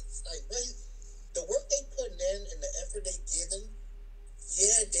season. Like, the work they putting in and the effort they giving.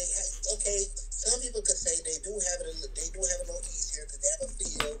 Yeah, okay. Some people could say they do have it a little easier because they have a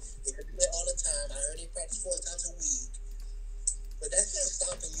field. They could do it all the time. I heard they practice 4 times a week. But that's not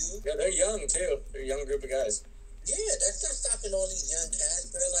stopping you. Yeah, they're young too. They're a young group of guys. Yeah, that's not stopping all these young cats,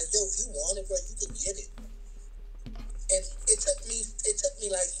 bro. Like, yo, if you want it, bro, you can get it. And it took me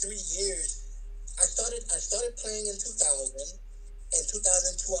like 3 years. I started playing in 2000. In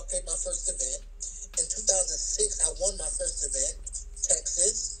 2002, I played my first event. In 2006, I won my first event,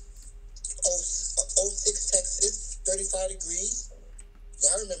 Texas. 06 Texas, 35 degrees.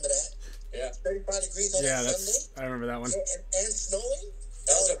 Y'all remember that? Yeah. 35 degrees on that Sunday. I remember that one. And snowing.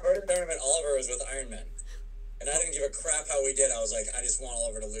 That was the first tournament Oliver was with Ironman. And I didn't give a crap how we did. I was like, I just want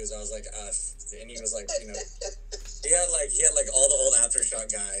Oliver to lose. I was like, and he was like, you know, he had like all the old aftershock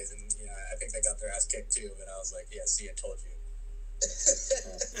guys, and you know, I think they got their ass kicked too. But I was like, yeah, see, I told you.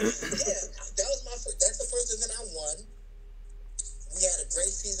 Yeah, that was my first. That's the first event I won. We had a great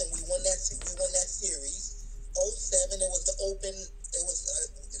season. We won that series. 07, it was the Open. It was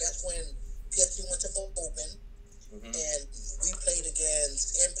that's when PSG went to Open, and we played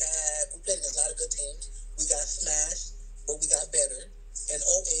against Impact. We played against a lot of good teams. We got smashed, but we got better. In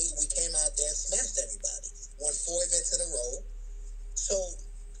 08, we came out there and smashed everybody. Won 4 events in a row. So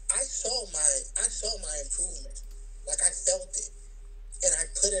I saw my improvement. Like, I felt it. And I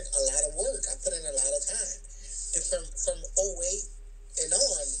put in a lot of work. I put in a lot of time. And from 08 and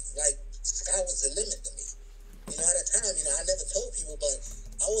on, like, sky was the limit to me. You know, at a time, you know, I never told people, but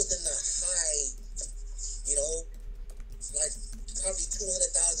I was in the high, you know, like probably $200,000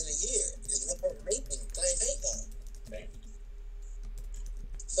 a year is what I'm making playing paintball. Damn.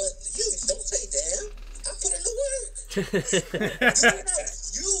 But you don't say damn. I put in the work.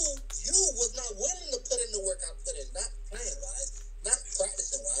 you was not willing to put in the work I put in, not playing wise, not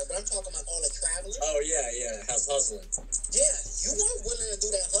practicing wise, but I'm talking about all the traveling. Oh Oh yeah, hustling. Yeah, you weren't willing to do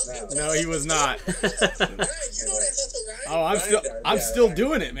that hustle. No, he was not. Ryan, you know that hustle, Ryan? Oh, I'm still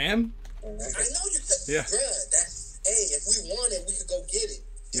doing it, man. I know you said, Yeah. bruh, that's, hey, if we want it, we could go get it.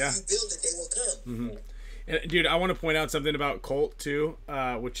 If Yeah. you build it, they will come. And, dude, I want to point out something about Colt too,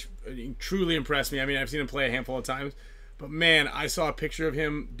 which truly impressed me. I mean, I've seen him play a handful of times, but man, I saw a picture of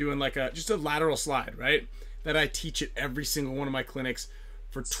him doing like just a lateral slide, right? That I teach at every single one of my clinics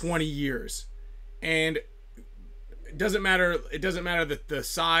for 20 years, and it doesn't matter. It doesn't matter the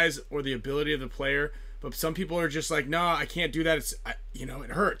size or the ability of the player, but some people are just like, no, I can't do that.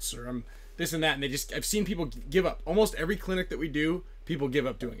 It hurts, or I'm this and that, and I've seen people give up. Almost every clinic that we do, people give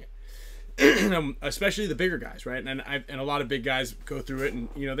up doing it. Especially the bigger guys, right? And a lot of big guys go through it, and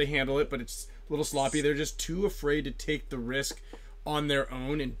they handle it, but it's a little sloppy. They're just too afraid to take the risk on their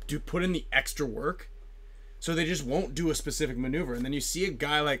own and put in the extra work, so they just won't do a specific maneuver. And then you see a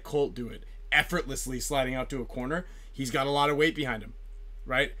guy like Colt do it effortlessly, sliding out to a corner. He's got a lot of weight behind him,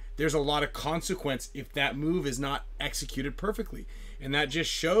 right? There's a lot of consequence if that move is not executed perfectly, and that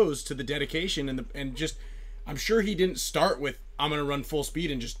just shows to the dedication and just. I'm sure he didn't start with, I'm going to run full speed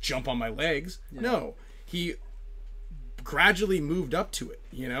and just jump on my legs. Yeah. No, he gradually moved up to it,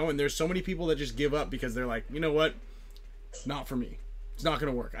 and there's so many people that just give up because they're like, you know what? Not for me. It's not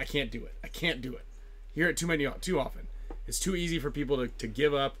going to work. I can't do it. I can't do it. Hear it too often. It's too easy for people to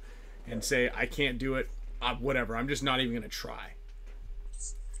give up and say, I can't do it. Whatever. I'm just not even going to try.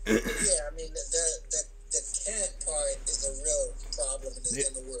 Yeah, I mean, the can't part is a real problem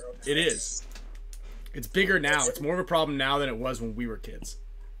in the world. It is. It's bigger now. It's more of a problem now than it was when we were kids.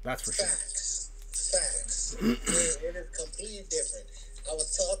 That's for sure. Facts. It is completely different. I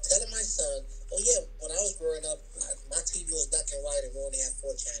was telling my son, when I was growing up, my TV was black and white and we only had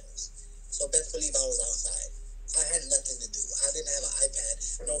 4 channels. So best believe I was outside. I had nothing to do. I didn't have an iPad,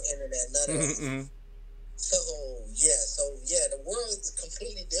 no internet, none of that. So the world is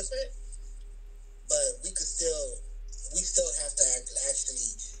completely different, but we still have to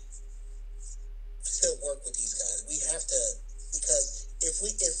actually still work with these guys. We have to, because if we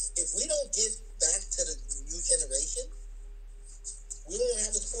don't get back to the new generation, we won't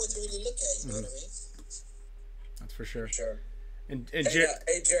have a sport to really look at. You know what I mean? That's for sure. Sure. And hey,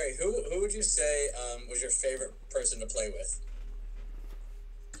 Jerry, who would you say was your favorite person to play with?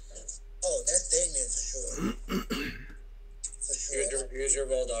 Oh, that's Damien for sure. For sure. Here's your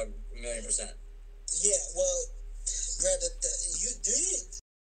roll dog, 1,000,000%. Yeah, well, brother,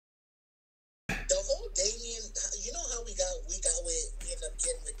 the whole Damien, you know how we ended up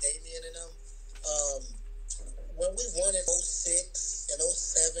getting with Damien and them. When we won in 06 and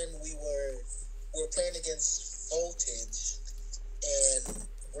 07, we were playing against Voltage and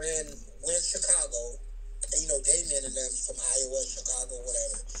when Chicago, and Damien and them from Iowa, Chicago,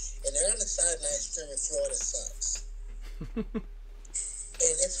 whatever, and they're on the sideline screaming Florida sucks. And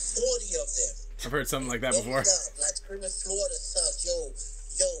it's 40 of them. I've heard something like that before. Like screaming Florida sucks. Yo,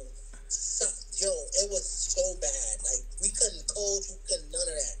 it was so bad. Like, we couldn't coach, we couldn't none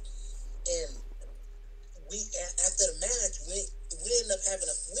of that. And after the match, we ended up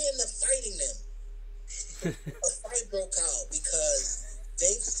fighting them. A fight broke out because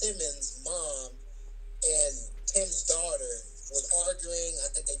Dave Simmons' mom and Tim's daughter was arguing. I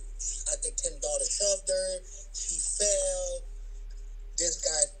think Tim's daughter shoved her. She fell. This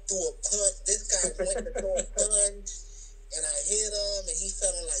guy threw a punch. This guy went to throw a punch, and I hit him, and he fell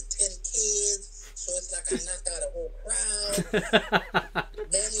on like 10 kids. So it's like I knocked out a whole crowd.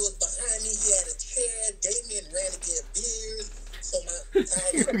 Manny was behind me. He had a chair. Damien ran to get beers. So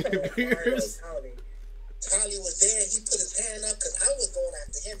Tolly was there. He put his hand up because I was going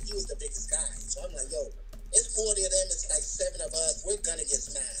after him. He was the biggest guy. So I'm like, yo, it's 40 of them. It's like 7 of us. We're going to get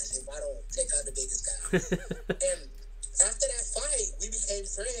smashed if I don't take out the biggest guy. And after that fight, we became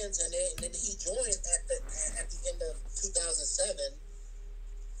friends, and then he joined at the end of 2007,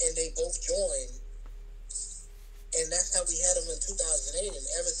 and they both joined, and that's how we had him in 2008, and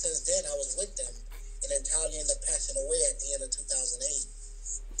ever since then, I was with them, and then Tolly ended up passing away at the end of 2008, and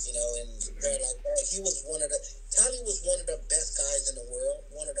they're like that. Tolly was one of the best guys in the world,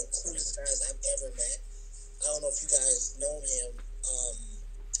 one of the coolest guys I've ever met. I don't know if you guys know him,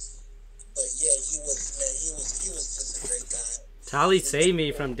 but yeah, he was just a great guy. Tolly saved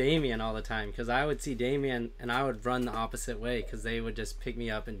me from Damien all the time because I would see Damien and I would run the opposite way because they would just pick me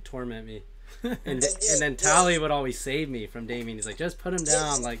up and torment me. And then Tolly would always save me from Damien. He's like, just put him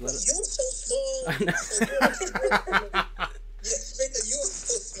down. Like, let him. You were so small. You were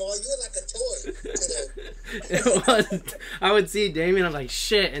so small. You were like a toy. It was. I would see Damien. I'm like,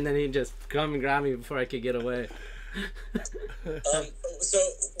 shit, and then he'd just come and grab me before I could get away. So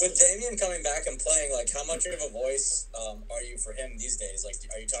with Damien coming back and playing, like, how much of a voice are you for him these days? Like,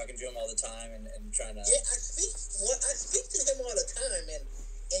 are you talking to him all the time and trying to? Yeah, I speak to him all the time, and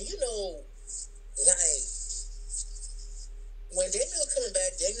you know, like when Damien was coming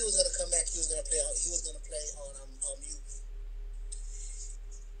back, Damien was gonna come back. He was gonna play on mute.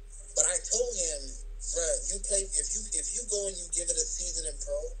 But I told him, bruh, if you go and you give it a season in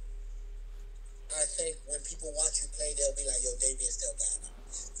pro, I think when people watch you play, they'll be like, yo, Damien still got it.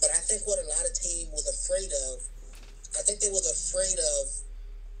 But I think what a lot of team was afraid of, I think they was afraid of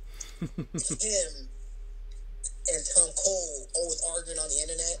him and Tom Cole always arguing on the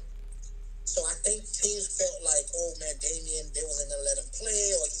internet. So I think teams felt like, oh man, Damien, they wasn't gonna let him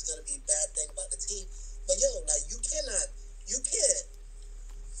play, or he's gonna be a bad thing about the team. But yo, like you can't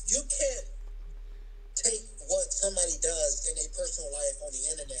take what somebody does in their personal life on the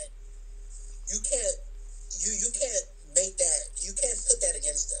internet. You can't make that. You can't put that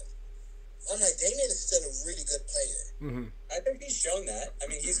against them. I'm like, Damien is still a really good player. Mm-hmm. I think he's shown that. I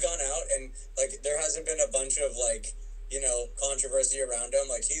mean, he's gone out and like there hasn't been a bunch of like, you know, controversy around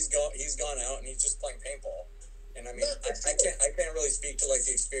him. Like he's gone out and he's just playing paintball. And I mean, I can't really speak to like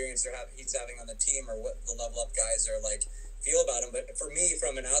the experience he's having on the team or what the level up guys are like feel about him. But for me,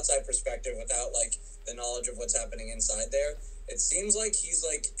 from an outside perspective, without like the knowledge of what's happening inside there, it seems like he's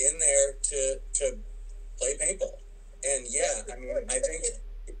like in there to play paintball. And yeah, I mean, I think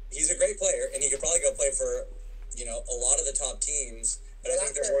he's a great player, and he could probably go play for, you know, a lot of the top teams. But I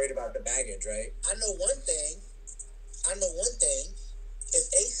think they're worried about the baggage, right? I know one thing. If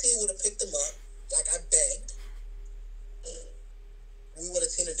AC would have picked him up, like I begged, we would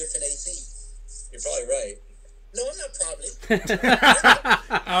have seen a different AC. You're probably right. No, I'm not probably.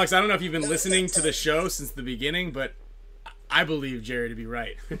 Alex, I don't know if you've been listening to the show since the beginning, but I believe Jerry to be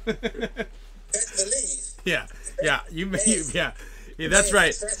right. Best believe. Yeah, that's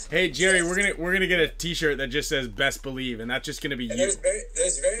right. Hey Jerry, we're gonna get a T-shirt that just says "Best Believe," and that's just gonna be you. There's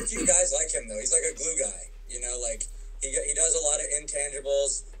very few guys like him though. He's like a glue guy. You know, like he does a lot of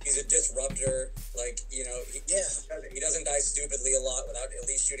intangibles. He's a disruptor. Like, you know, he doesn't die stupidly a lot without at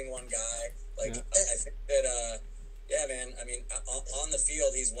least shooting one guy. Like I think that yeah, man. I mean, on the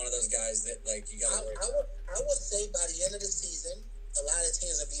field, he's one of those guys that like you gotta. I would say by the end of the season, a lot of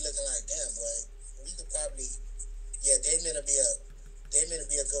teams will be looking like, damn boy, we could probably, Damien will be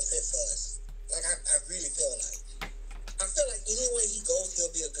a good fit for us. Like I really feel like. I feel like anywhere he goes,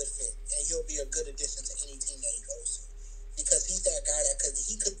 he'll be a good fit, and he'll be a good addition to any team that he goes to, because he's that guy that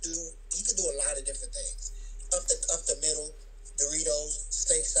he could do a lot of different things. Up the middle, Doritos,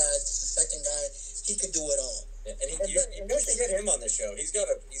 snake sides, the second guy, he could do it all. Yeah, and you should get him on the show. He's got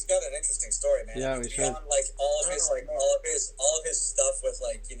an interesting story, man. Yeah, we should. Like all of his stuff with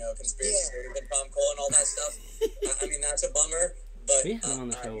like, you know, conspiracy theories and Tom Cole and all that stuff. I mean, that's a bummer. But we had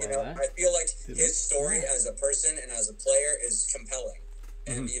on the show you know, I feel like his story as a person and as a player is compelling.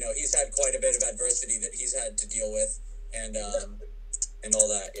 And you know, he's had quite a bit of adversity that he's had to deal with, and all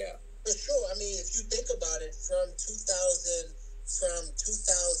that. Yeah. For sure. I mean, if you think about it, from 2011, from 2010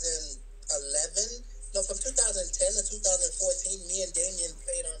 to 2014, me and Damien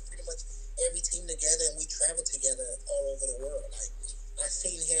played on pretty much every team together, and we traveled together all over the world. Like, I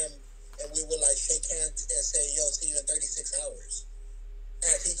seen him, and we would like shake hands and say, "Yo, see you in 36 hours."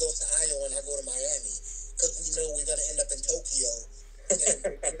 As he goes to Iowa and I go to Miami, because we know we're gonna end up in Tokyo. And,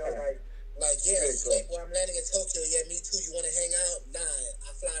 you know, well, I'm landing in Tokyo. Yeah, me too. You want to hang out? Nah, I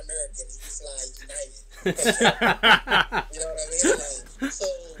fly American. You fly United. You know what I mean? Like,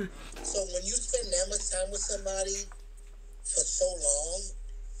 so when you spend that much time with somebody for so long,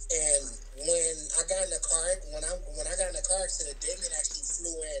 and when I got in the car accident, Damien actually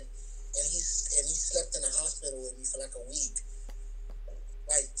flew in, and he slept in the hospital with me for like a week.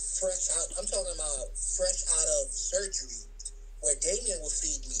 Like fresh out of surgery, where Damien would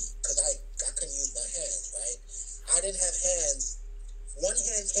feed me because I couldn't use my hands, right? I didn't have hands. One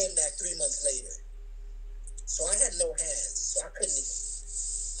hand came back 3 months later, so I had no hands. So I couldn't.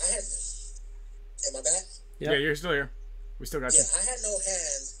 Am I back? Yeah, you're still here. We still got you. Yeah, I had no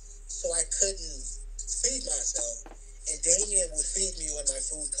hands, so I couldn't feed myself, and Damien would feed me when my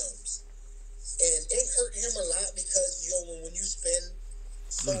food comes, and it hurt him a lot because when you spend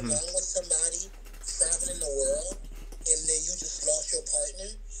so long with somebody traveling the world, and then you just lost your partner.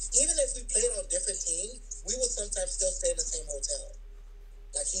 Even if we played on different teams, we would sometimes still stay in the same hotel.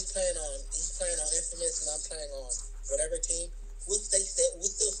 Like he's playing on Infamous, and I'm playing on whatever team. We'll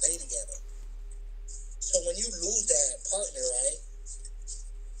still stay together. So when you lose that partner, right?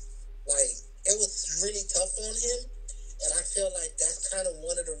 Like it was really tough on him, and I feel like that's kind of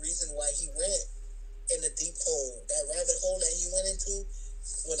one of the reasons why he went and in the deep hole, that rabbit hole that he went into,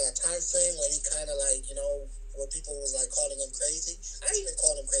 when that time frame when he kind of like, you know, where people was like calling him crazy. I even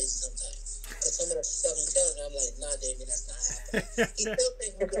call him crazy sometimes. Because some of the stuff he tells me, I'm like, nah, Damien, that's not happening. He still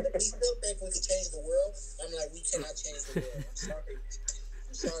think we could change the world. I'm like, we cannot change the world.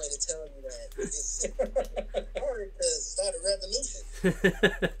 I'm sorry to tell you that. It's hard to start a revolution.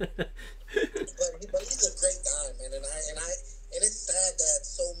 but he's a great guy, man. And it's sad that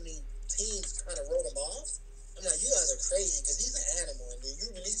so many teams kind of wrote him off. I'm like, you guys are crazy because he's an animal. And when you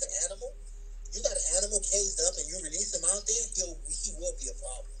release an animal, you got an animal caged up and you release him out there, he will be a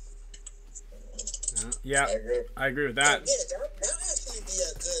problem. Yeah, I agree with that. Yeah, that'll actually be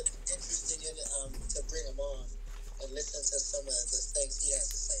a good, interesting to bring him on and listen to some of the things he has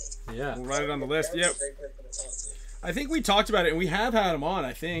to say. Yeah. We'll write it on the list. Yep. I think we talked about it, and we have had him on,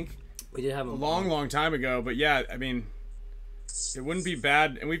 I think. We did have him a long time ago. But yeah, I mean, it wouldn't be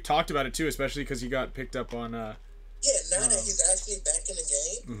bad. And we've talked about it, too, especially because he got picked up on... yeah, now that he's actually back in the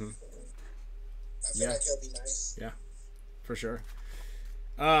game, I feel like he'll be nice. Yeah, for sure.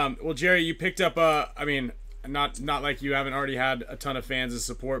 Well, Jerry, you picked up, I mean, not like you haven't already had a ton of fans and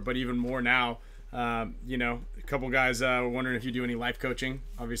support, but even more now. You know, a couple guys were wondering if you do any life coaching.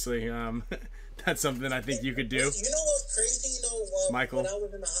 Obviously, that's something I think you could do. You know what's crazy? You know, Michael. When I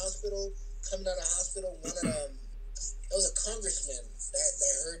was in the hospital, coming out of the hospital, one of them, there was a congressman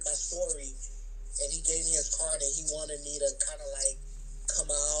that heard my story, and he gave me his card, and he wanted me to kind of like come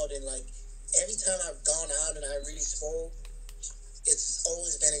out, and like every time I've gone out and I really spoke, it's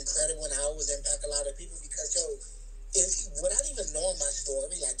always been incredible and how it was impact a lot of people because, without even knowing my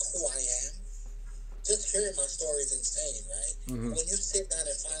story, like who I am, just hearing my story is insane, right? When you sit down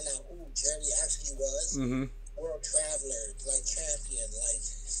and find out who Jerry actually was, world traveler, like champion, like,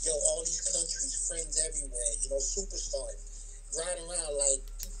 all these countries, friends everywhere, superstar, riding around like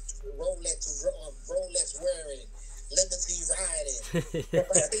Rolex wearing, limousine riding.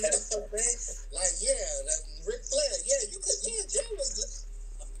 Like, Ric Flair, Jerry was good.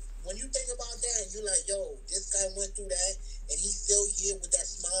 When you think about that, you're like, this guy went through that, and he's still here with that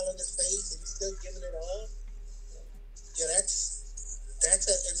smile on his face, and he's still giving it all. That's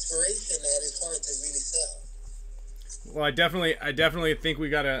an inspiration that is hard to really sell. Well, I definitely think we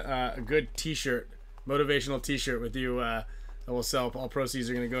got a good T-shirt, motivational T-shirt with you that will sell. All proceeds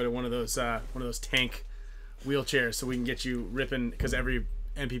are going to go to one of those tank wheelchairs, so we can get you ripping because every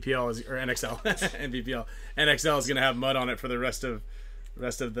NPPL is or NXL NXL is going to have mud on it for the rest of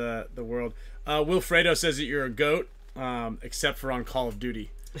the world. Wilfredo says that you're a goat, except for on Call of Duty.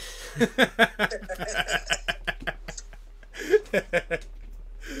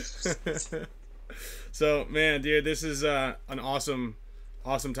 So, man, dude, this is an awesome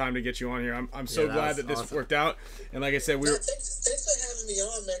time to get you on here. I'm so glad that this worked out. And like I said, thanks for having me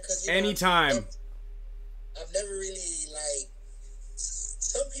on, man. Because anytime. I've never really like.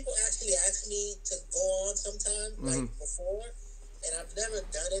 Some people actually ask me to go on sometime, like before, and I've never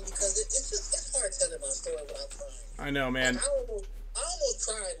done it because it's hard telling my story without crying. I know, man. Like, I almost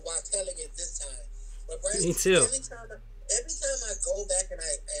cried while telling it this time. But Brandon, me too. Every time I go back and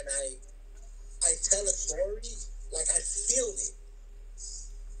I tell a story, like I feel it.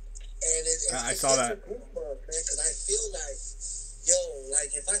 And I saw that. It's a goosebump, man, because I feel like,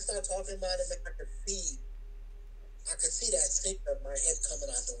 like if I start talking about it, man, I could see that stick of my head coming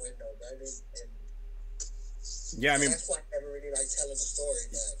out the window, man. And yeah, I mean, that's why I never really like telling the story,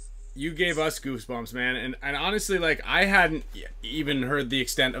 but you gave us goosebumps, man. And honestly, like I hadn't even heard the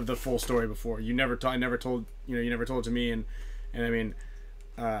extent of the full story before. You never told it to me, and I mean,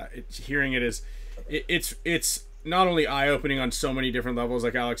 hearing it is, it's not only eye-opening on so many different levels,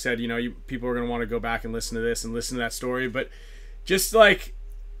 like Alex said. People are gonna want to go back and listen to this and listen to that story, but just like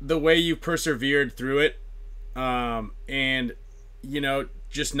the way you persevered through it, and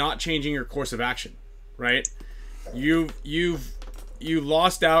just not changing your course of action, right? You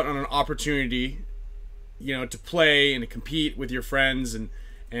lost out on an opportunity, to play and to compete with your friends and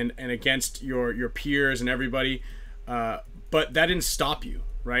against your peers and everybody, but that didn't stop you,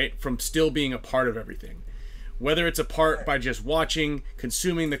 right, from still being a part of everything. Whether it's a part by just watching,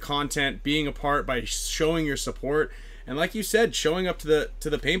 consuming the content, being a part by showing your support, and like you said, showing up to the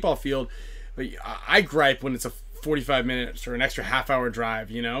paintball field. I gripe when it's a 45 minutes or an extra half-hour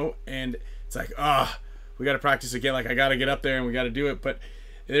drive, and it's like, we got to practice again. Like, I got to get up there and we got to do it. But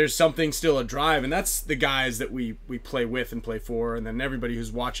there's something still a drive, and that's the guys that we play with and play for, and then everybody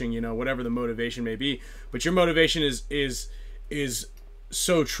who's watching, whatever the motivation may be. But your motivation is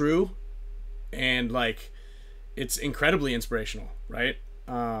so true, and like, it's incredibly inspirational, right?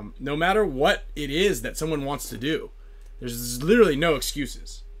 No matter what it is that someone wants to do, there's literally no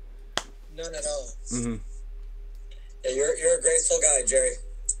excuses. None at all. Mm-hmm. Yeah, you're a graceful guy, Jerry.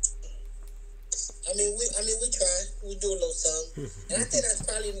 I mean, we try. We do a little something, and I think that's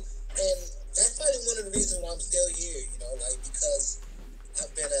probably one of the reasons why I'm still here. You know, like because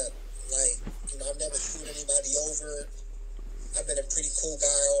I've been I've never screwed anybody over. I've been a pretty cool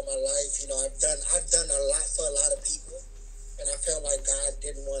guy all my life. You know, I've done a lot for a lot of people, and I felt like God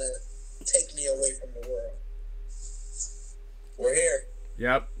didn't want to take me away from the world. We're here.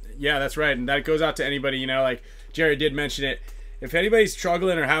 Yep. Yeah, that's right. And that goes out to anybody, you know, like Jerry did mention it. If anybody's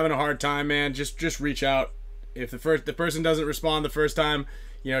struggling or having a hard time, man, just reach out. If the person doesn't respond the first time,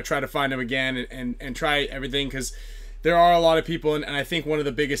 you know, try to find them again and try everything, because there are a lot of people, and I think one of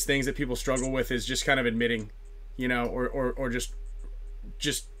the biggest things that people struggle with is just kind of admitting, you know, or just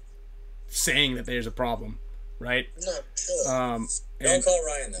saying that there's a problem, right? No, sure. Don't call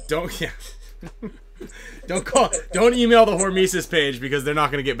Ryan though. Don't email the Hormesis page, because they're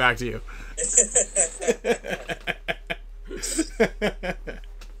not going to get back to you.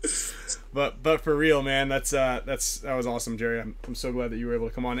 But for real, man, that was awesome, Jerry. I'm so glad that you were able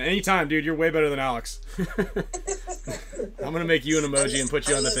to come on. Anytime, dude, you're way better than Alex. I'm gonna make you an emoji and put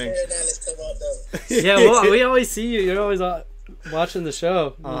you on the thing. Yeah, well, we always see you. You're always watching the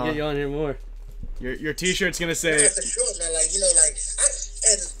show. We'll get you on here more. Your T-shirt's gonna say. Yeah, for sure, man. Like, you know, like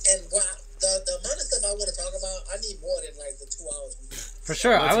the amount of stuff I want to talk about, I need more than like the 2 hours. For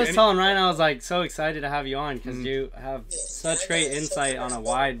sure. I was telling Ryan, I was like so excited to have you on, because you have such great insight on a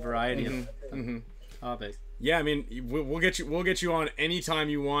wide variety of topics. Yeah, I mean, we'll get you on anytime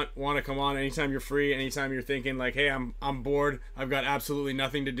you want to come on, anytime you're free, anytime you're thinking like, hey, I'm bored, I've got absolutely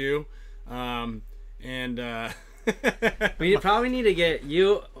nothing to do, We probably need to get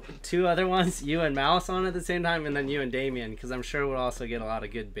you, 2 other ones, you and Mouse on at the same time, and then you and Damien, because I'm sure we'll also get a lot of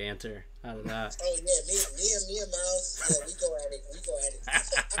good banter out of that. Oh yeah, me and Mouse, yeah, we go at it. I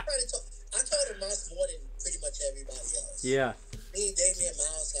talk to Mouse more than pretty much everybody else. Yeah. Me, Damien,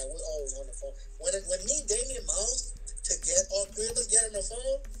 Mouse, like we're always on the phone. When me, Damien, Mouse, to get all 3 of us get on the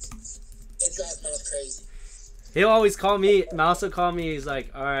phone, it drives Mouse crazy. He'll always call me. Mouse will call me. He's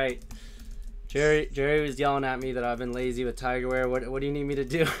like, all right, Jerry was yelling at me that I've been lazy with Tigerware. What do you need me to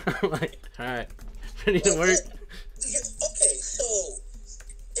do? I'm like, all right, ready to work. Okay, so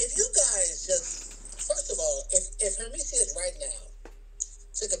if you guys just, first of all, if HORMESIS right now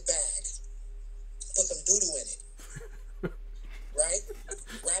took a bag, put some doo-doo in it, right,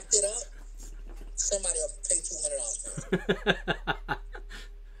 wrapped it up, somebody will pay $200 for it.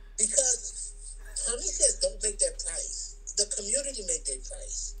 Because HORMESIS don't make their price. The community make their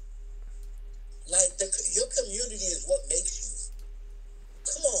price. Like, your community is what makes you.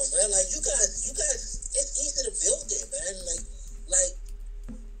 Come on, man. Like, you guys, it's easy to build it, man. Like,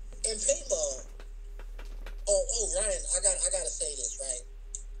 in paintball. Oh, Ryan, I gotta say this, right?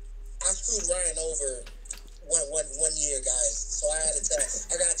 I screwed Ryan over one year, guys. So I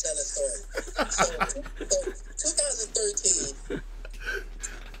gotta tell the story. So 2013,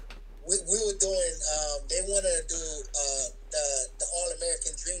 we were doing. They wanted to do the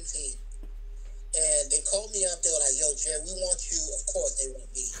All-American Dream Team. And they called me up. They were like, "Yo, Jerry, we want you." Of course, they want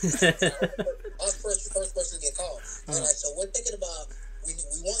me. I was first person to get called. They're like, "So we're thinking about we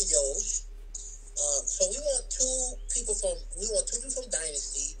want Yosh. So we want two people from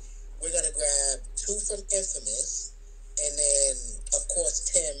Dynasty. We're gonna grab 2 from Infamous, and then of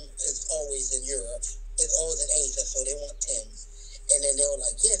course Tim is always in Europe. Is always in Asia, so they want Tim. And then they were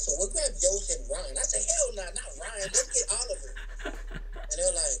like, "Yeah, so we'll grab Yosh and Ryan." I said, "Hell no, not Ryan. Let's get Oliver." And they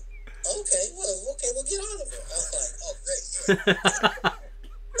were like, "Okay, we'll get Oliver." I was like, "Oh, great, yeah."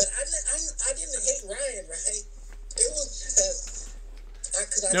 But I didn't hate Ryan, right? It was just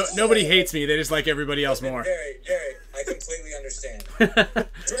nobody hates me. They just like everybody else more. Jerry, I completely understand. Yeah,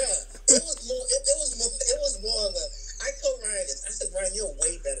 it was more of a. I told Ryan this. I said, "Ryan, you're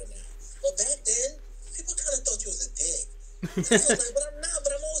way better now." But back then, people kind of thought you was a dick. And I was like, "But I'm not.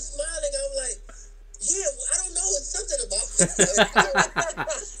 But I'm always smiling." I was like, "Yeah, I don't know. It's something about this."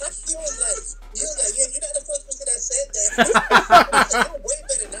 He was like, "Yeah, you're not the first person that said that." You're way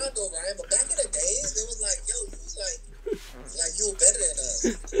better now, though, Ryan. But back in the days, it was like, "Yo, you was like you were better than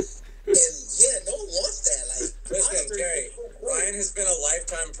us." And yeah, no one wants that. Like, listen, Jerry, Ryan has been a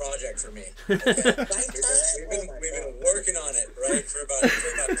lifetime project for me. Lifetime? We've been working on it, right, for about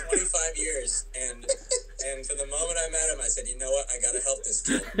 25 years, and from the moment I met him, I said, "You know what? I got to help this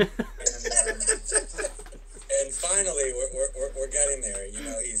kid." And finally, we're getting there. You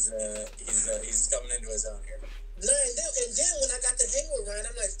know, he's coming into his own here. No, and then when I got to hang with Ryan,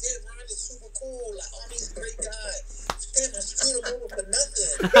 I'm like, "Damn, Ryan is super cool. Like, oh, he's a great guy. Damn, I screwed him over for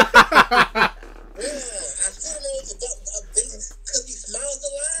nothing." Yeah, I screwed him over because he smiles a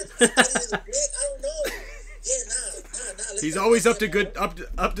lot. I don't know. Yeah, nah. He's always up to good, up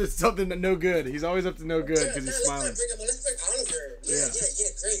to something that no good. He's always up to no good because he's smiling. Let's bring Oliver. Yeah,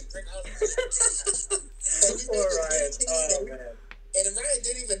 great. Bring Oliver. Poor Ryan. Oh man. And Ryan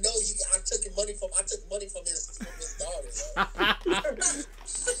didn't even know I took money from his daughter.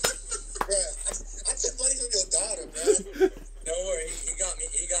 Bruh, I took money from your daughter, bro. Don't worry, he got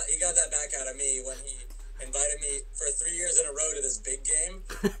that back out of me when he invited me for 3 years in a row to this big game,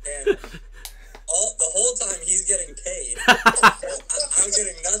 and the whole time he's getting paid. I'm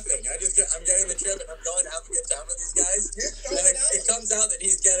getting nothing. I'm getting the trip and I'm going to have a good time with these guys. And it comes out that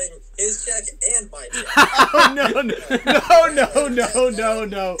he's getting his check and my check. Oh,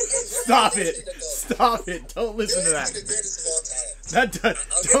 no. Stop it. Don't listen to that.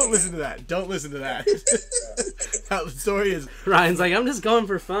 Don't listen to that. Don't listen to that. The story is Ryan's like, I'm just going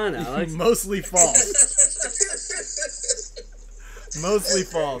for fun, Alex. mostly false. Mostly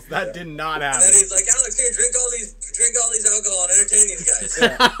false. That did not happen. And then he's like, Alex, here, drink all these alcohol and entertain these guys.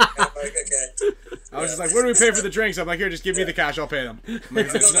 I'm like, okay. I was just like, where do we pay for the drinks? I'm like, here, just give me the cash. I'll pay them. I'm like,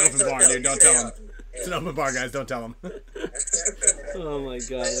 it's an open bar, dude. Don't tell them. It's an open bar, guys. Don't tell them. Oh my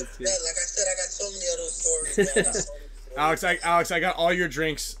god. That's good. Like I said, I got so many of those stories. Alex, I got all your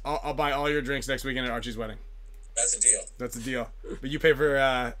drinks. I'll buy all your drinks next weekend at Archie's wedding. That's a deal. That's a deal. But you pay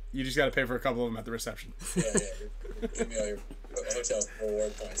for, you just got to pay for a couple of them at the reception. Yeah. Give me all your hotel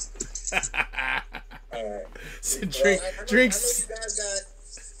reward points. All right. So I drinks. know you guys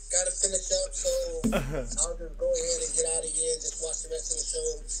got to finish up, so I'll just go ahead and get out of here and just watch the rest of the show.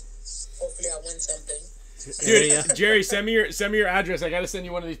 Hopefully, I win something. Dude, Jerry, send me your address. I got to send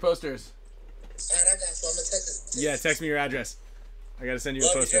you one of these posters. All right, I got you. I'm gonna text it. Yeah, text me your address. I got to send you a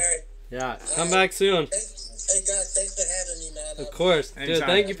Love you, poster. Jerry. Yeah, come back soon. Hey guys, thanks for having me, man. Of course. Dude, Anytime.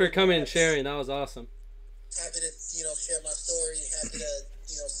 thank you for coming and sharing. That was awesome. Happy to, share my story. Happy to,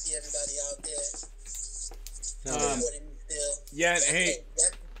 see everybody out there. Supporting me still. Yeah, hey.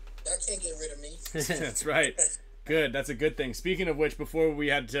 Y'all can't get rid of me. That's right. Good. That's a good thing. Speaking of which, before we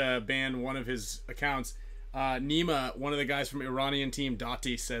had to ban one of his accounts, Nima, one of the guys from Iranian team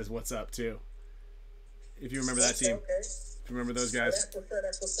Dati, says what's up too. If you remember that team. Okay. If you remember those guys.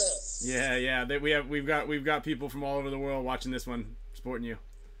 That's what's up. Yeah. We've got people from all over the world watching this one, supporting you.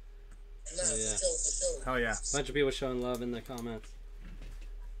 Nah, for sure. Hell yeah. Bunch of people showing love in the comments.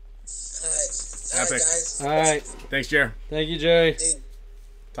 All right, Epic. guys. All right. Thanks, Jer. Thank you, Jerry.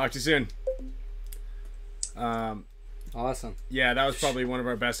 Talk to you soon. Awesome. Yeah, that was probably one of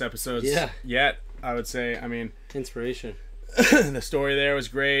our best episodes yet, I would say. I mean, Inspiration. the story there was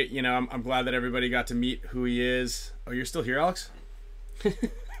great. I'm glad that everybody got to meet who he is. Oh, you're still here, Alex?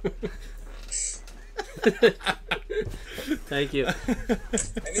 Thank you. I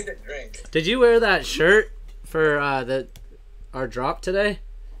need a drink. Did you wear that shirt for our drop today?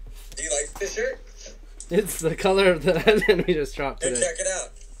 Do you like this shirt? It's the color of the headband we just dropped Go today. check it out.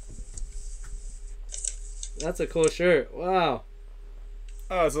 That's a cool shirt. Wow.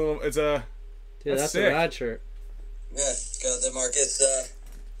 Oh, it's a Dude, that's sick. a rad shirt. Yeah, got the Marcus.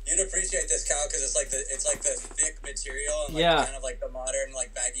 You'd appreciate this, Kyle, because it's like the thick material and kind of like the modern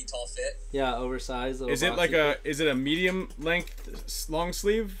baggy tall fit. Yeah, oversized. Is it a medium length long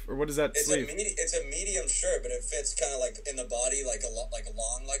sleeve, or what is that sleeve? It's a medium shirt, but it fits kind of like in the body like a long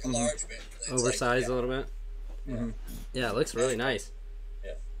a large bit. It's oversized a little bit. Mm-hmm. Yeah, it looks really nice.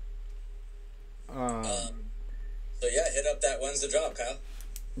 Yeah. So yeah, hit up that. When's the drop, Kyle?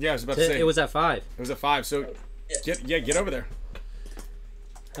 Yeah, I was about to say it was at 5. It was at 5. So get over there.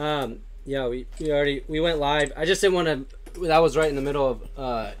 Yeah, we went live. I just didn't want to. That was right in the middle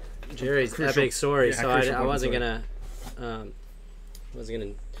of Jerry's epic story, so I wasn't gonna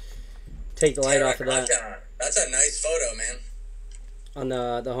take the light off of that. That's a nice photo, man. On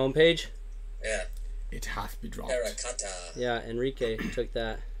the homepage. Yeah. It has to be dropped. Terracotta. Yeah, Enrique took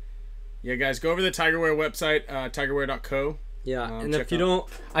that. Yeah, guys, go over to the Tigerwear website, tigerwear.co. Yeah, and if you don't,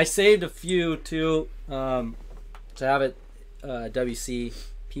 I saved a few too to have it WC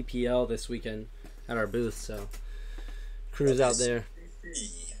PPL this weekend at our booth. So crews out there.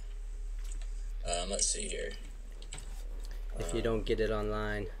 Let's see here. If you don't get it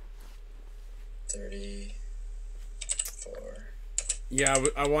online. 34. Yeah,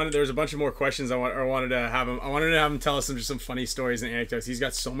 there was a bunch of more questions I wanted to have him. I wanted to have him tell us some funny stories and anecdotes. He's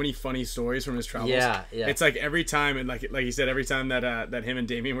got so many funny stories from his travels. Yeah. It's like every time, and like he said, every time that him and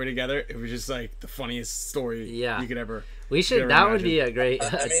Damien were together, it was just like the funniest story you could ever. We should. That would be a great. I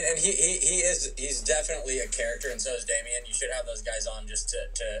mean, and he's definitely a character, and so is Damien. You should have those guys on just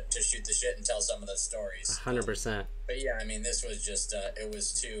to shoot the shit and tell some of those stories. 100%. But yeah, I mean, this was just it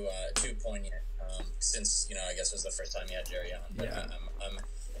was too poignant. Since I guess it was the first time you had Jerry on. But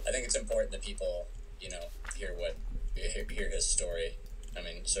I think it's important that people, you know, hear his story. I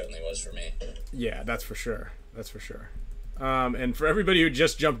mean, certainly was for me. Yeah, that's for sure. That's for sure. And for everybody who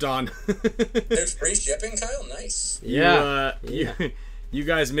just jumped on, there's free shipping, Kyle. Nice. Yeah. You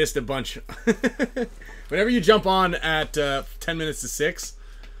guys missed a bunch. Whenever you jump on at 10 minutes to 6,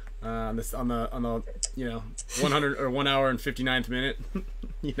 on the 100 or 1 hour and 59th minute,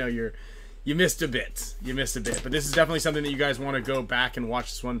 you missed a bit. You missed a bit. But this is definitely something that you guys want to go back and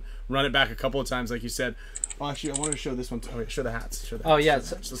watch this one, run it back a couple of times, like you said. Oh, actually, I wanted to show this one. Oh, wait, show the hats. Oh yeah,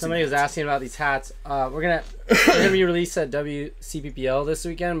 somebody was asking about these hats. We're gonna be released at WCPPL this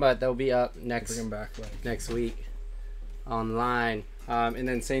weekend, but they'll be up next week online. And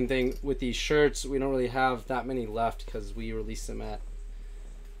then same thing with these shirts. We don't really have that many left because we released them at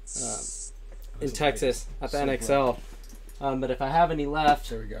in Texas at the NXL. But if I have any left,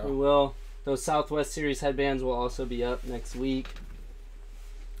 there we go. We will. Those Southwest Series headbands will also be up next week.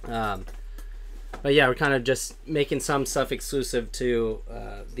 But yeah, we're kind of just making some stuff exclusive to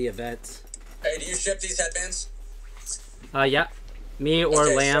the events. Hey, do you ship these headbands? Yeah. Me or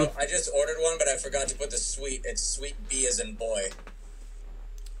okay, Lamb. So I just ordered one, but I forgot to put the sweet. It's sweet B as in boy.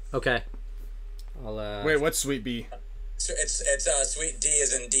 Okay. I'll, Wait, what's sweet B? So it's sweet D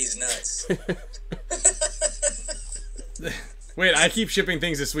as in D's nuts. Wait, I keep shipping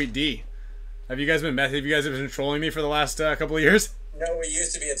things to Sweet D. Have you guys been trolling me for the last couple of years? No, we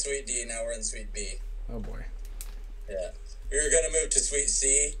used to be at Sweet D. Now we're in Sweet B. Oh boy. Yeah, we were gonna move to Sweet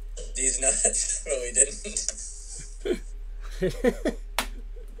C, D's nuts, but we didn't.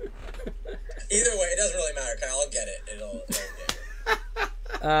 Either way, it doesn't really matter, Kyle. I'll get it. It'll get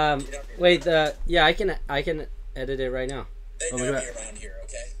it. Wait. Yeah, I can edit it right now. They know me around here,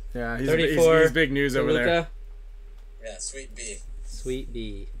 okay? Yeah, he's big news over there. Yeah, Sweet B. Sweet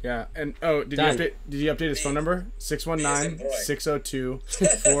B. Yeah, and did you update his phone number?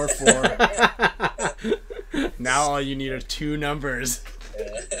 619-602-44. Now all you need are 2 numbers.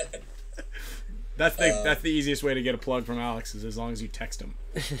 Yeah. That's the easiest way to get a plug from Alex, is as long as you text him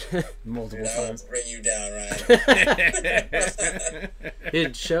multiple times. I'll bring you down, Ryan.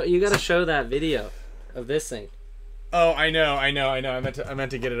 Dude, you gotta show that video of this thing. Oh, I know. I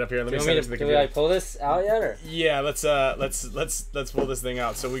meant to get it up here. Let me send it to the computer. Can I pull this out yet, or? Yeah, let's pull this thing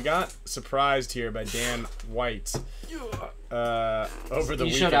out. So we got surprised here by Dan White. Over the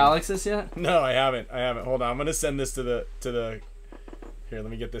weekend. You showed Alex this yet? No, I haven't. Hold on. I'm gonna send this to the. Here,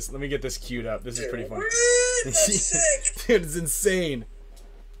 let me get this queued up. This is pretty fun. That's sick. Dude, it's insane.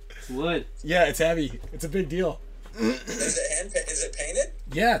 It's wood. Yeah, it's heavy. It's a big deal. Is it painted?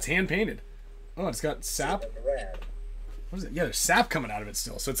 Yeah, it's hand painted. Oh, it's got sap. Rad. What is it? Yeah, there's sap coming out of it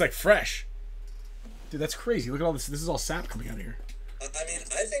still, so it's like fresh. Dude, that's crazy. Look at all this. This is all sap coming out of here. I mean,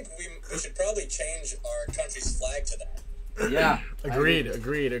 I think we should probably change our country's flag to that. Yeah. Agreed.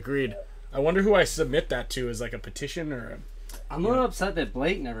 I wonder who I submit that to, as like a petition or a... I'm a little upset that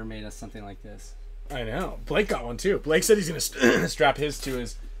Blake never made us something like this. I know. Blake got one too. Blake said he's gonna strap his to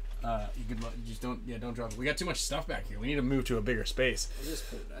his. You just don't drop it. We got too much stuff back here. We need to move to a bigger space.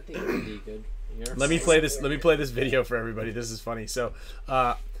 I think it would be good. Let me play this video for everybody. This is funny. So,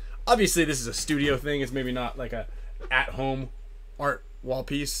 obviously this is a studio thing. It's maybe not like a at-home art wall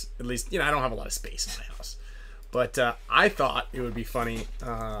piece. At least, I don't have a lot of space in my house. But I thought it would be funny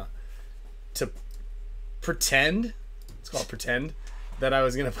to pretend. It's called pretend that I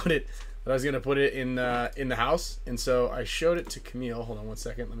was gonna put it. That I was gonna put it in the house. And so I showed it to Camille. Hold on one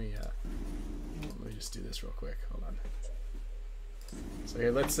second. Let me just do this real quick. Hold on. So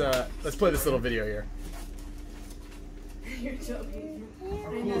here, let's play this little video here. You're joking. I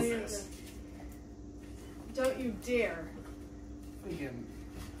know you're joking. Don't you dare. Thinking,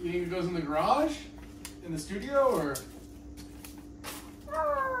 you think it goes in the garage? In the studio, or?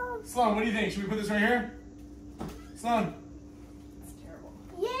 Sloan, what do you think? Should we put this right here? Sloan. It's terrible.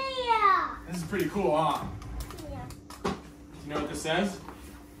 Yeah. This is pretty cool, huh? Yeah. Do you know what this says?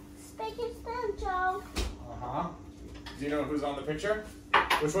 Spick Span, Joe. Uh-huh. Do you know who's on the picture?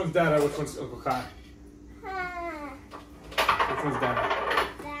 Which one's Dada? Which one's Uncle Kai? Which one's Dada?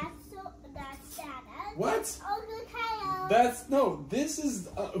 That's Dada. What? Uncle Kyle. This is,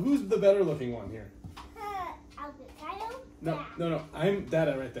 who's the better looking one here? Uncle Kyle? No, I'm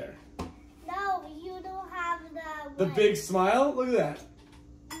Dada right there. No, you don't have The big smile? Look at that.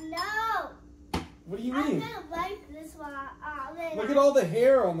 No. What do you I'm mean? gonna like this one. Look at all the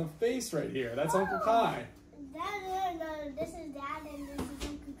hair on the face right here. That's Uncle Kai. No, this is Dad and this is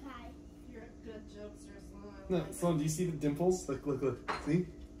Uncle Kai. You're a good jokester, Sloan. No, Sloan, do you see the dimples? Look. See?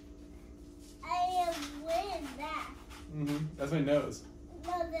 Where is that? That's my nose.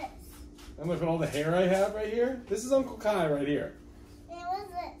 No, this. And look at all the hair I have right here. This is Uncle Kai right here. And what's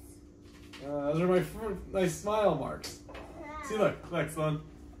this? Those are my nice smile marks. See, look, Sloan.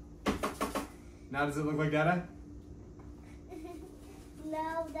 Now does it look like Dada?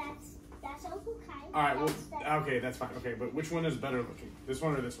 No, that's Uncle Kai. All right, well, okay, that's fine. Okay, but which one is better looking? This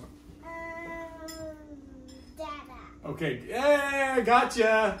one or this one? Dada. Okay, yeah,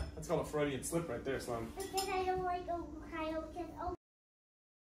 gotcha. That's called a Freudian slip right there, Sloan. Because I don't like Uncle Kai. Because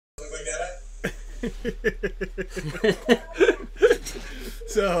Look like that?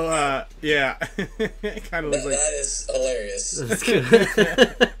 So, yeah, it kind of looks like. That is hilarious. That's good.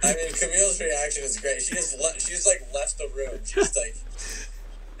 I mean, Camille's reaction is great. She just like left the room. She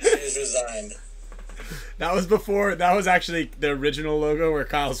just resigned. That was before. That was actually the original logo where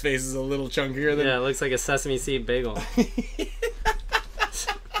Kyle's face is a little chunkier than. Yeah, it looks like a sesame seed bagel.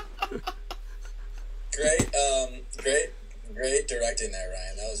 Great directing there,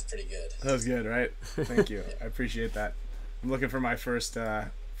 Ryan. That was pretty good. That was good, right? Thank you. I appreciate that. I'm looking for my first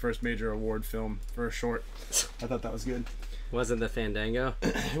major award film for a short. I thought that was good. Wasn't the Fandango?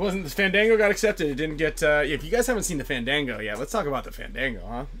 It wasn't. The Fandango got accepted. It didn't get. If you guys haven't seen the Fandango yet, let's talk about the Fandango,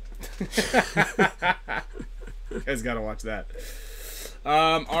 huh? You guys got to watch that.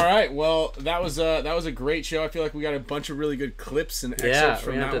 All right. Well, that was a great show. I feel like we got a bunch of really good clips and excerpts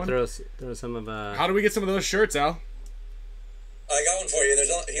from that one. Yeah, we have to throw some of. How do we get some of those shirts, Al? I got one for you.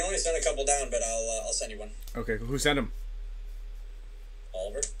 He only sent a couple down, but I'll send you one. Okay. Who sent them?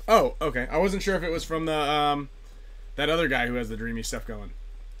 Oliver. Oh, okay. I wasn't sure if it was from the that other guy who has the dreamy stuff going.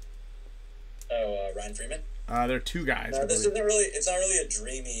 Oh, Ryan Freeman. There are two guys. No, this isn't really. It's not really a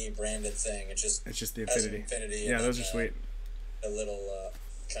dreamy branded thing. It's just the infinity. Infinity. Yeah, those are sweet. A little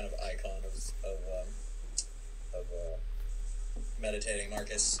kind of icon of meditating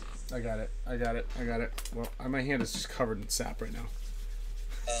Marcus. I got it. Well, my hand is just covered in sap right now.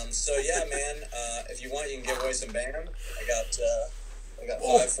 So yeah, man. If you want, you can give away some BAM. I got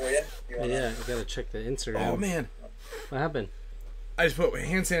 5 for you. Yeah, I gotta check the Instagram. Oh man, what happened? I just put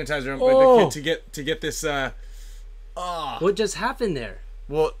hand sanitizer on the kid to get this. What just happened there?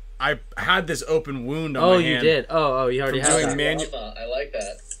 Well, I had this open wound on my hand. Oh, you did. Oh, you already had that. I like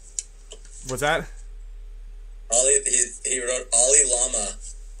that. What's that? He wrote Ollie Llama,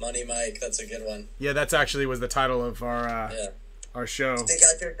 Money Mike. That's a good one. Yeah, that's actually was the title of our show. Stick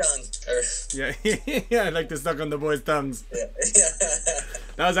out your tongue. Yeah, yeah, I like to suck on the boys' tongues. Yeah.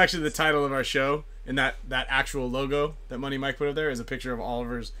 That was actually the title of our show, and that actual logo that Money Mike put up there is a picture of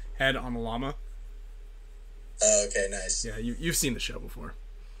Oliver's head on a llama. Oh, okay, nice. Yeah, you've seen the show before.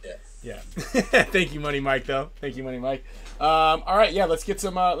 Yeah. Thank you, Money Mike. Though. Thank you, Money Mike. All right, yeah. Let's get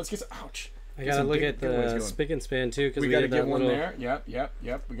some. Ouch. I gotta look at the Spick and Span too because we gotta get one there. Yep.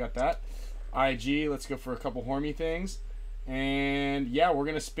 We got that. IG. Let's go for a couple Hormy things, and yeah, we're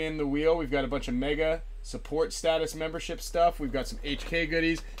gonna spin the wheel. We've got a bunch of mega support status membership stuff. We've got some HK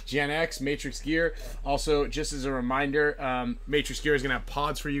goodies, Gen X, Matrix gear. Also, just as a reminder, Matrix gear is gonna have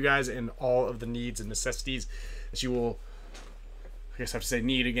pods for you guys and all of the needs and necessities that you will. I guess I have to say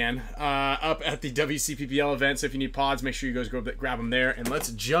need again. Up at the WCPPL event. So if you need pods, make sure you guys go grab them there. And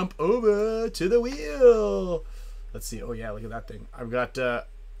let's jump over to the wheel. Let's see. Oh, yeah, look at that thing. I've got the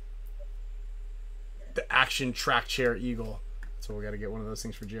Action Track Chair Eagle. So we got to get one of those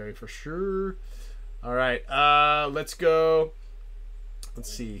things for Jerry for sure. All right. Let's go.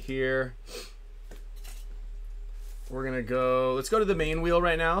 Let's see here. We're going to go, let's go to the main wheel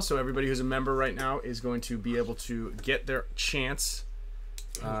right now. So everybody who's a member right now is going to be able to get their chance.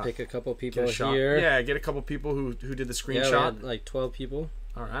 Pick a couple people here. Yeah, get a couple people who did the screenshot. Yeah, we had like 12 people.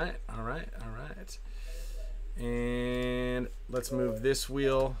 All right. And let's move this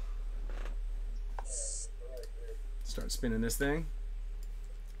wheel. Start spinning this thing.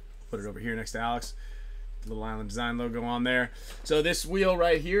 Put it over here next to Alex. Little Island Design logo on there. So this wheel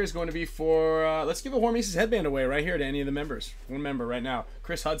right here is going to be for, let's give a Hormesis headband away right here to any of the members. One member right now,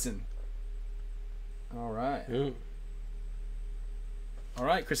 Chris Hudson. All right. All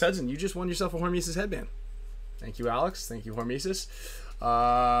right, Chris Hudson, you just won yourself a Hormesis headband. Thank you, Alex. Thank you, Hormesis.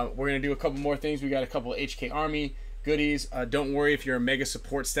 We're going to do a couple more things. We got a couple of HK Army goodies. Don't worry if you're a mega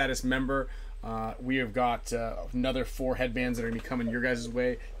support status member. We have got another 4 headbands that are going to be coming your guys'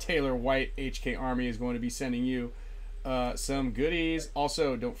 way. Taylor White, HK Army, is going to be sending you some goodies.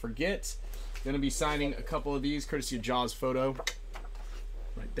 Also, don't forget, going to be signing a couple of these, courtesy of Jaws Photo.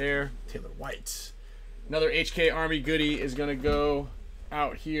 Right there, Taylor White. Another HK Army goodie is going to go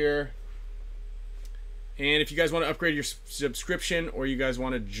out here. And if you guys want to upgrade your subscription or you guys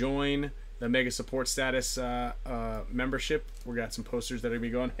want to join the Mega Support Status membership, we got some posters that are going to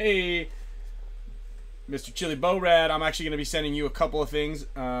be going, hey, Mr. Chili Bo-Rad, I'm actually going to be sending you a couple of things.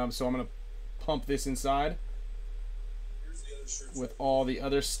 So I'm going to pump this inside. with all the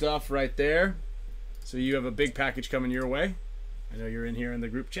other stuff right there. So you have a big package coming your way. I know you're in here in the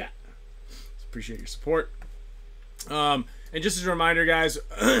group chat. Appreciate your support. And just as a reminder, guys,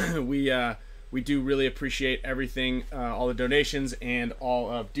 we do really appreciate everything, all the donations and all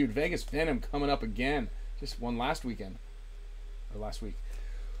of, dude, Vegas Venom coming up again. Just one last weekend or last week.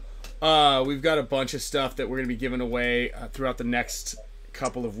 We've got a bunch of stuff that we're going to be giving away throughout the next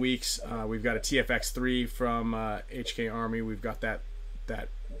couple of weeks. We've got a TFX3 from HK Army. We've got that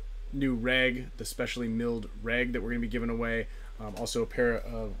new reg, the specially milled reg that we're going to be giving away. Also a pair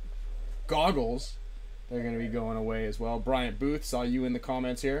of goggles that are going to be going away as well. Bryant Booth, saw you in the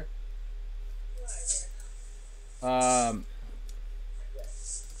comments here. Yeah,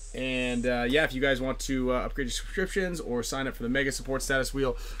 if you guys want to upgrade your subscriptions or sign up for the Mega Support Status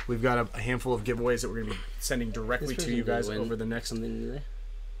Wheel, we've got a handful of giveaways that we're going to be sending directly to you guys over the next. Something today?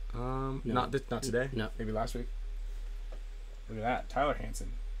 No. Not today. No, maybe last week. Look at that, Tyler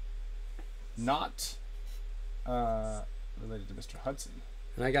Hansen. Not related to Mr. Hudson.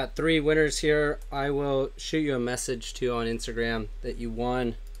 And I got 3 winners here. I will shoot you a message too on Instagram that you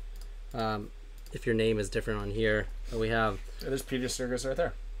won. If your name is different on here, but we have. There's Peter Sturgis right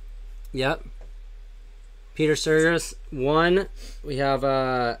there. Yep. Peter Sturgis won. We have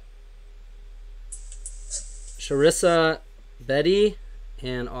Sharissa Betty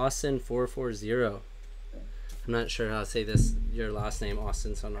and Austin 440. I'm not sure how to say this your last name,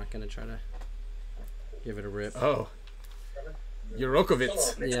 Austin, so I'm not gonna try to give it a rip. Oh.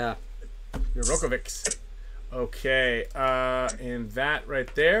 Jurokovic. Yeah. Jurokovic. Okay, and that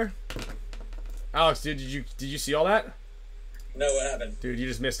right there. Alex, dude, did you see all that? No, what happened? Dude, you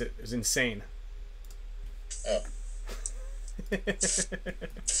just missed it. It was insane. Oh.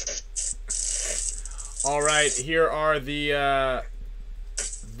 All right, here are the.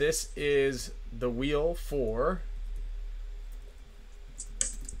 This is the wheel for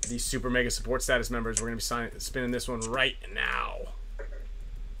the Super Mega Support Status members. We're going to be spinning this one right now.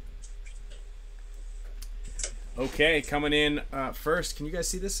 Okay, coming in first. Can you guys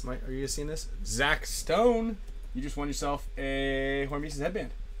see this? Are you guys seeing this? Zach Stone, you just won yourself a Hormesis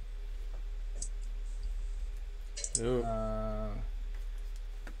headband.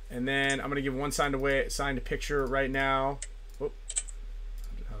 And then I'm going to give one signed picture right now. Oh,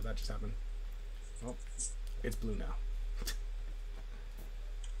 how did that just happen? Oh, it's blue now.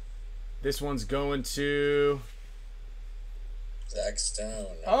 This one's going to Zach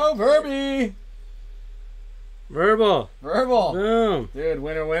Stone. Oh, Verby! Verbal. Boom. Dude,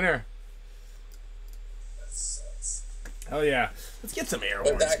 winner. Hell yeah. Let's get some air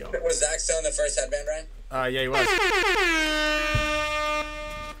horns going. Was Zach Stone the first headband, Brian? Yeah, he was.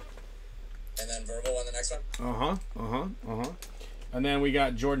 And then Verbal won the next one? And then we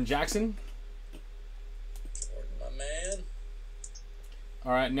got Jordan Jackson. Jordan, my man.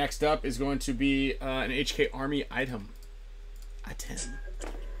 All right, next up is going to be an HK Army item.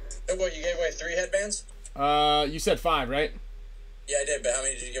 Oh, boy, you gave away 3 headbands? You said 5, right? Yeah, I did, but how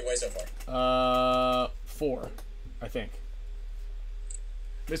many did you give away so far? 4, I think.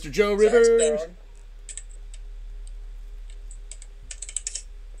 Mr. Joe Rivers.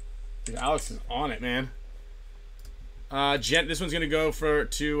 Dude, Alex is on it, man. This one's gonna go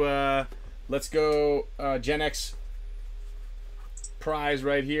to let's go Gen X prize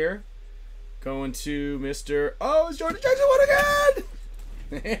right here. Going to Mr. Oh, it's Jordan Jackson won again!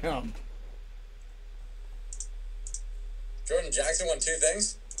 Damn. Jordan Jackson won 2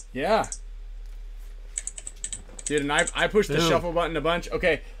 things? Yeah. Dude, and I pushed the shuffle button a bunch.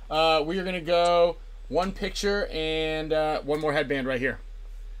 Okay, we are going to go 1 picture and 1 more headband right here.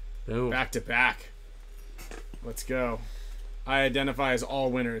 Boom. Back to back. Let's go. I identify as all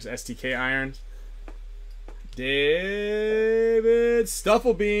winners. STK Irons. David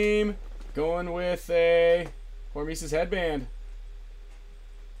Stufflebeam going with a Hormesis headband.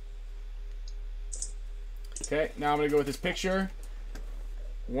 Okay, now I'm going to go with this picture.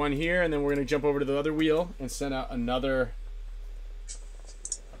 1 here, and then we're going to jump over to the other wheel and send out another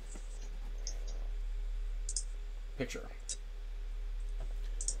picture.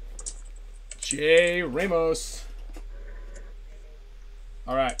 Jay Ramos.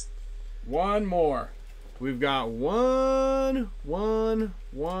 All right, 1 more. We've got one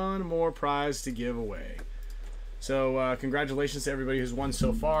more prize to give away. So congratulations to everybody who's won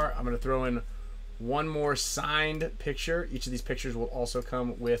so far. I'm going to throw in 1 more signed picture. Each of these pictures will also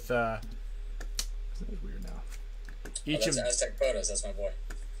come with. That's weird now. That's Aztec Photos. That's my boy.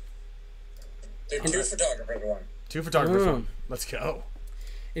 Dude, 2 photographers won. 2 photographers won. Let's go.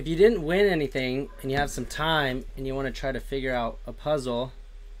 If you didn't win anything and you have some time and you want to try to figure out a puzzle,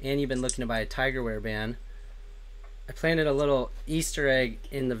 and you've been looking to buy a Tiger Wear band, I planted a little Easter egg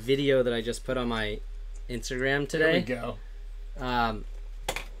in the video that I just put on my Instagram today. There we go.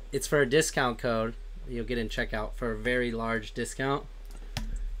 It's for a discount code you'll get in checkout for a very large discount.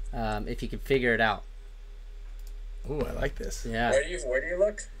 If you can figure it out. Ooh, I like this. Yeah. Where do you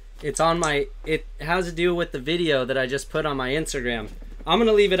look? It's on my. It has to do with the video that I just put on my Instagram. I'm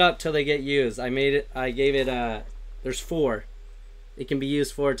gonna leave it up till they get used. I made it. I gave it. There's 4. It can be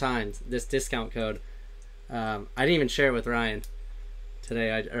used 4 times. This discount code. I didn't even share it with Ryan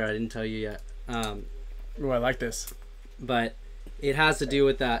today. I didn't tell you yet. Ooh, I like this. But it has to do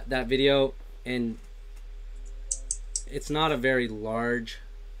with that video, and it's not a very large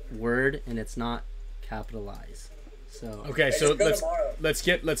word, and it's not capitalized. So Okay, Hey, so just go tomorrow. let's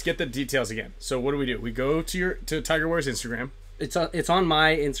get the details again. So what do? We go to Tiger Ware's Instagram. it's on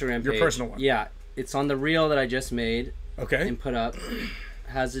my Instagram page. Your personal one. Yeah, it's on the reel that I just made Okay. and put up.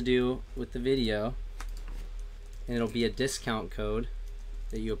 Has to do with the video, and it'll be a discount code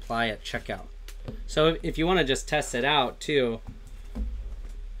that you apply at checkout. So if you want to just test it out too,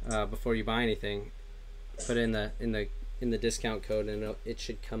 before you buy anything, put in the discount code, and it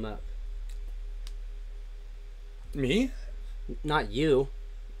should come up. Me? Not you.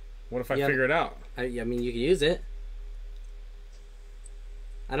 What if I Yeah. figure it out? I mean, you can use it.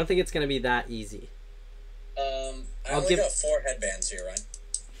 I don't think it's gonna be that easy. I I'll only give- got 4 headbands here, Ryan.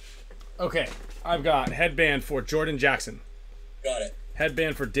 Okay, I've got headband for Jordan Jackson. Got it.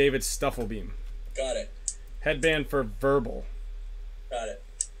 Headband for David Stufflebeam. Got it. Headband for Verbal. Got it.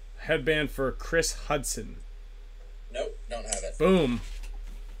 Headband for Chris Hudson. Nope, don't have it. Boom.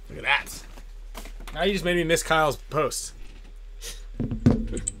 Look at that. Now you just made me miss Kyle's post.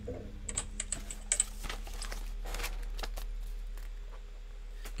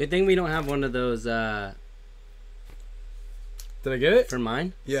 Good thing we don't have one of those Did I get it? for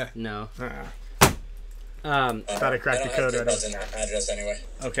mine. Yeah. No. Thought I cracked the code right Doesn't address anyway.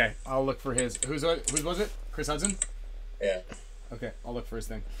 Okay, I'll look for his. Whose was it? Chris Hudson? Yeah. Okay, I'll look for his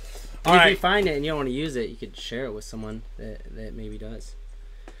thing. If All you right. find it and you don't want to use it, you could share it with someone that maybe does.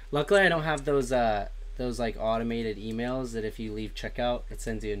 Luckily, I don't have those like automated emails that if you leave checkout, it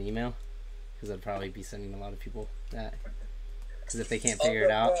sends you an email. Because I'd probably be sending a lot of people that. Because if they can't figure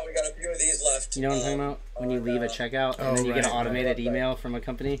it out, Well, we got a few of these left. you know what I'm talking about? When you leave a checkout and then you get an right. automated email from a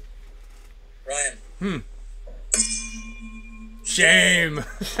company. Ryan. Shame. Shame.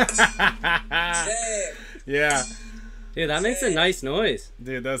 Yeah, Dude, that makes a nice noise.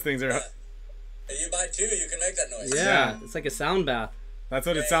 dude, those things are. If you buy 2, you can make that noise. Yeah, it's like a sound bath. That's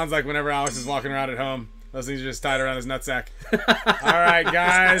what it sounds like whenever Alex is walking around at home. Those things are just tied around his nutsack. All right,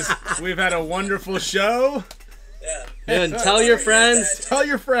 guys, we've had a wonderful show. Yeah. Dude, tell your friends. Tell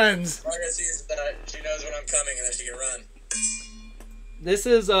your friends. Margaret sees that she knows when I'm coming and then she can run. This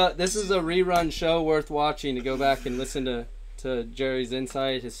is a rerun show worth watching to go back and listen to Jerry's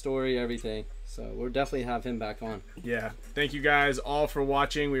insight, his story, everything. So we'll definitely have him back on. Yeah. Thank you guys all for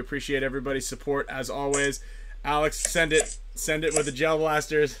watching. We appreciate everybody's support as always. Alex, send it with the gel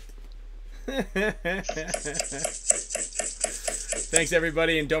blasters. Thanks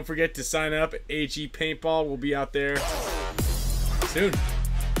everybody, and don't forget to sign up at HE Paintball. We'll be out there soon. All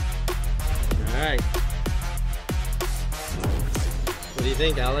right. What do you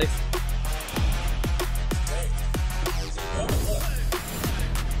think, Alex?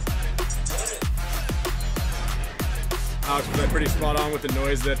 Alex, was that pretty spot on with the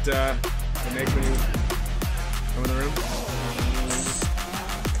noise that they make when you come in the room?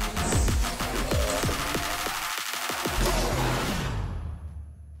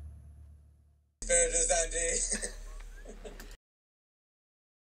 Fair to Sandy.